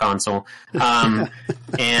South Park console. And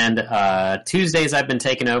Tuesdays, I've been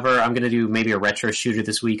taking over. I'm going to do maybe a retro shooter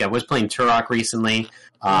this week. I was playing Turok recently.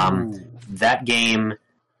 That game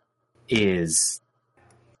is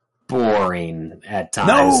boring at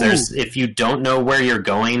times. If you don't know where you're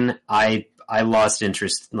going, I lost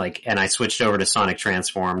interest, and I switched over to Sonic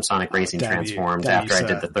Racing Transforms after I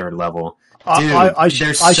did the third level. Dude,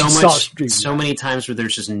 there's so many times where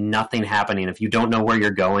there's just nothing happening. If you don't know where you're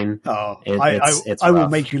going, it's I will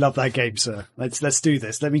make you love that game, sir. Let's do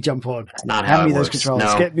this. Let me jump on. Hand me those controls.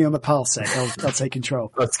 No. Get me on the Parsec. I'll take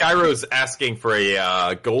control. Skyro's asking for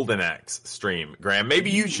a Golden Axe stream. Graham, maybe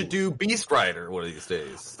you should do Beast Rider one of these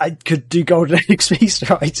days. I could do Golden Axe Beast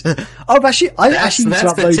Rider. That's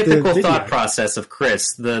the typical thought process of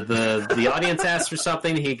Chris. The audience asks for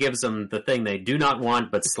something, he gives them the thing they do not want,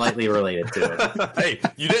 but slightly related to it. Hey,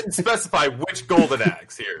 you didn't specify which Golden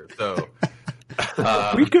Axe here, so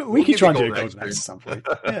we could try and do a Golden Axe at some point.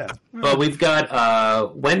 Yeah. But we've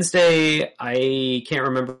got Wednesday. I can't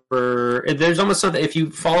remember. There's almost something. If you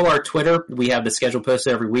follow our Twitter, we have the schedule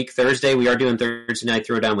posted every week. Thursday, we are doing Thursday Night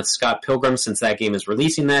Throwdown with Scott Pilgrim since that game is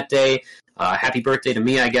releasing that day. Happy birthday to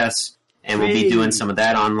me, I guess. And we'll be doing some of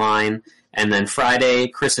that online. And then Friday,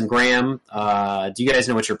 Chris and Graham. Do you guys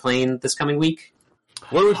know what you're playing this coming week?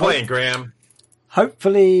 What are we playing, Graham?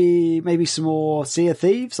 Hopefully, maybe some more Sea of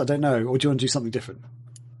Thieves. I don't know. Or do you want to do something different?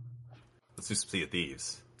 Let's do Sea of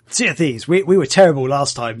Thieves. Sea of Thieves. We were terrible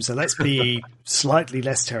last time, so let's be slightly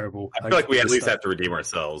less terrible. I feel like we at least have to redeem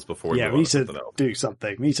ourselves before we need to do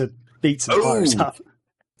something. We need to beat some fires up.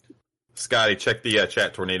 Scotty, check the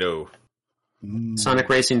chat tornado. Sonic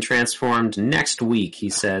Racing Transformed next week, he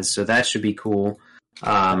says, so that should be cool.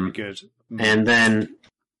 Good. And then,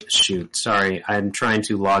 sorry, I'm trying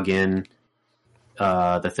to log in.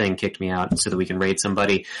 The thing kicked me out so that we can raid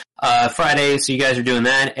somebody. Friday, so you guys are doing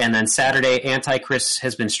that. And then Saturday, Anti-Chris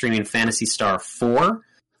has been streaming Phantasy Star 4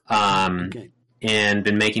 and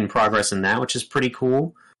been making progress in that, which is pretty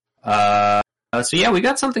cool. So yeah, we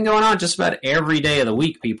got something going on just about every day of the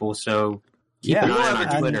week, people. So keep an eye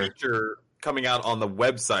on Twitter. Coming out on the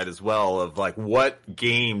website as well of what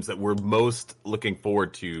games that we're most looking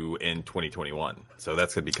forward to in 2021. So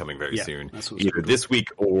that's going to be coming very soon, either this week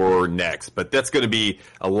or next. But that's going to be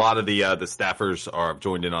a lot of the staffers are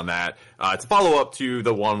joined in on that. It's a follow up to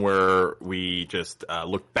the one where we just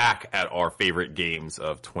look back at our favorite games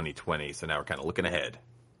of 2020. So now we're kind of looking ahead.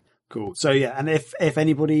 Cool. So yeah, and if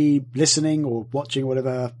anybody listening or watching or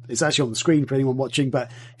whatever, it's actually on the screen for anyone watching, but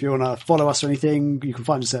if you want to follow us or anything, you can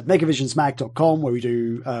find us at megavisionsmag.com where we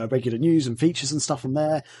do regular news and features and stuff from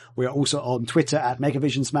there. We are also on Twitter at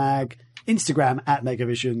megavisionsmag, Instagram at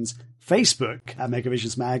megavisions, Facebook at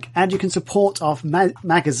megavisionsmag, and you can support our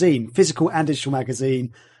magazine, physical and digital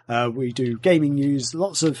magazine. We do gaming news,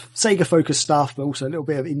 lots of Sega-focused stuff, but also a little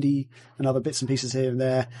bit of indie and other bits and pieces here and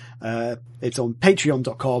there. It's on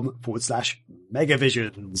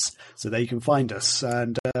patreon.com/Megavisions. So there you can find us.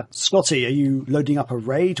 And Scotty, are you loading up a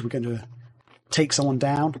raid? We're going to take someone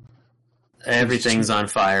down? Everything's on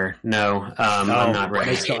fire. No, I'm not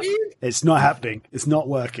ready. It's not happening. It's not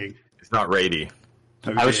working. It's not raidy.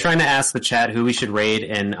 I was trying to ask the chat who we should raid,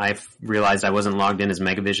 and I realized I wasn't logged in as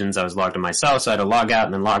Megavisions. I was logged in myself, so I had to log out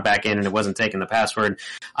and then log back in, and it wasn't taking the password.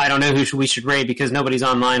 I don't know who we should raid because nobody's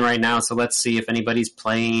online right now, so let's see if anybody's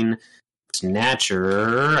playing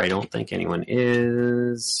Snatcher. I don't think anyone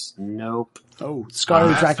is. Nope. Oh,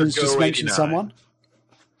 Skyrim Dragons just mentioned someone.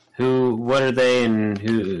 What are they, and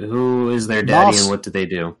who is their daddy, and what do they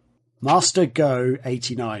do? Master Go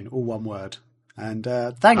 89, all one word. And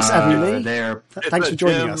thanks, Avril Lee. Thanks for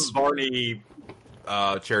joining us. Barney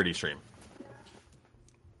charity stream.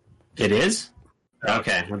 It is?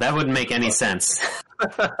 Okay, well that wouldn't make any sense.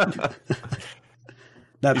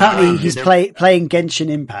 No, apparently he's playing Genshin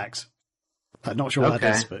Impact. I'm not sure what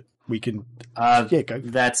that is, but we can. Go.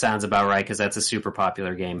 That sounds about right because that's a super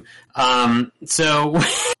popular game. So,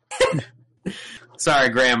 sorry,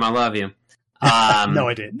 Graham, I love you. No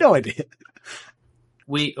idea.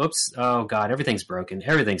 Oops. Oh God, everything's broken.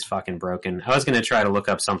 Everything's fucking broken. I was going to try to look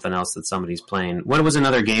up something else that somebody's playing. What was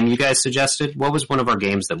another game you guys suggested? What was one of our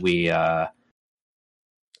games that we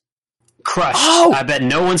crushed? Oh! I bet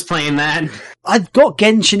no one's playing that. I've got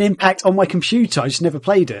Genshin Impact on my computer. I just never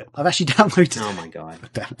played it. I've actually downloaded it. Oh my God.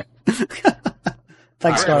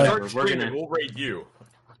 Thanks, All right, guys. We'll rate you.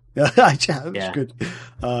 Yeah. Good.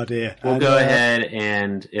 Oh dear. We'll go ahead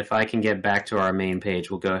and if I can get back to our main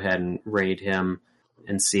page, we'll go ahead and raid him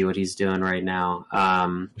and see what he's doing right now.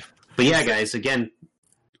 But yeah, guys, again.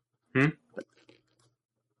 Oh,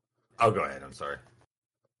 go ahead. I'm sorry.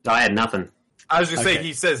 I had nothing. I was just saying,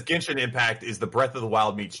 he says Genshin Impact is the Breath of the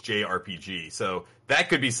Wild meets JRPG. So that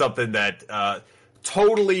could be something that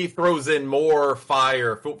totally throws in more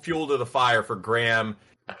fire, fuel to the fire for Graham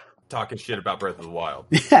talking shit about Breath of the Wild.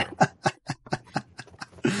 Yeah.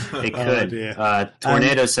 It could.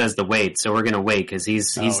 Tornado says the wait, so we're going to wait because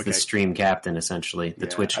he's the stream captain, essentially. The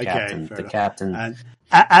Twitch captain. The captain.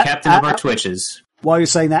 Captain of our Twitches. While you're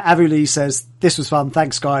saying that, Avuli says, this was fun.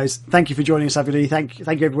 Thanks, guys. Thank you for joining us, Avuli. Thank you,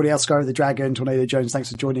 everybody else. Sky the Dragon, Tornado Jones,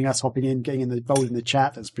 thanks for joining us, hopping in, getting involved in the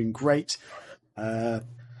chat. That's been great.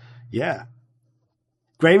 Yeah.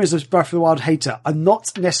 Graham is a Breath of the Wild hater. I'm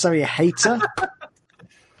not necessarily a hater.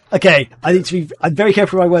 Okay, I'm very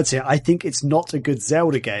careful with my words here. I think it's not a good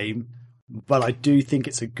Zelda game, but I do think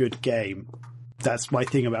it's a good game. That's my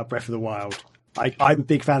thing about Breath of the Wild. I'm a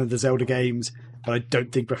big fan of the Zelda games, but I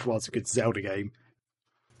don't think Breath of the Wild's a good Zelda game.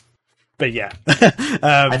 But yeah.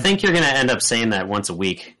 I think you're going to end up saying that once a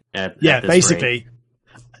week. At this basically.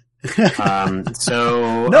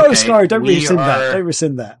 So no, okay, Scar, don't rescind that. Don't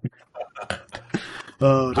rescind that.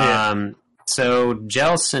 Oh dear. So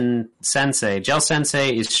Gel Sensei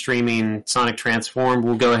is streaming Sonic Transform.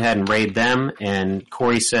 We'll go ahead and raid them. And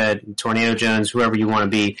Corey said, Tornado Jones, whoever you want to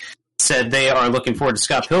be, said they are looking forward to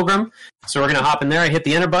Scott Pilgrim. So we're going to hop in there. I hit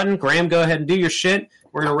the enter button. Graham, go ahead and do your shit.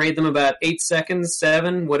 We're going to raid them about 8 seconds,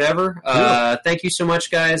 7, whatever. Thank you so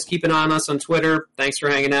much, guys. Keep an eye on us on Twitter. Thanks for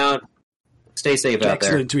hanging out. Stay safe out there.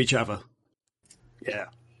 Excellent to each other. Yeah.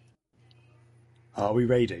 Are we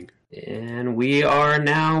raiding? And we are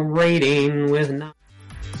now raiding with...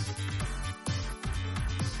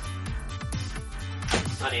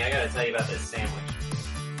 Honey, I gotta tell you about this sandwich.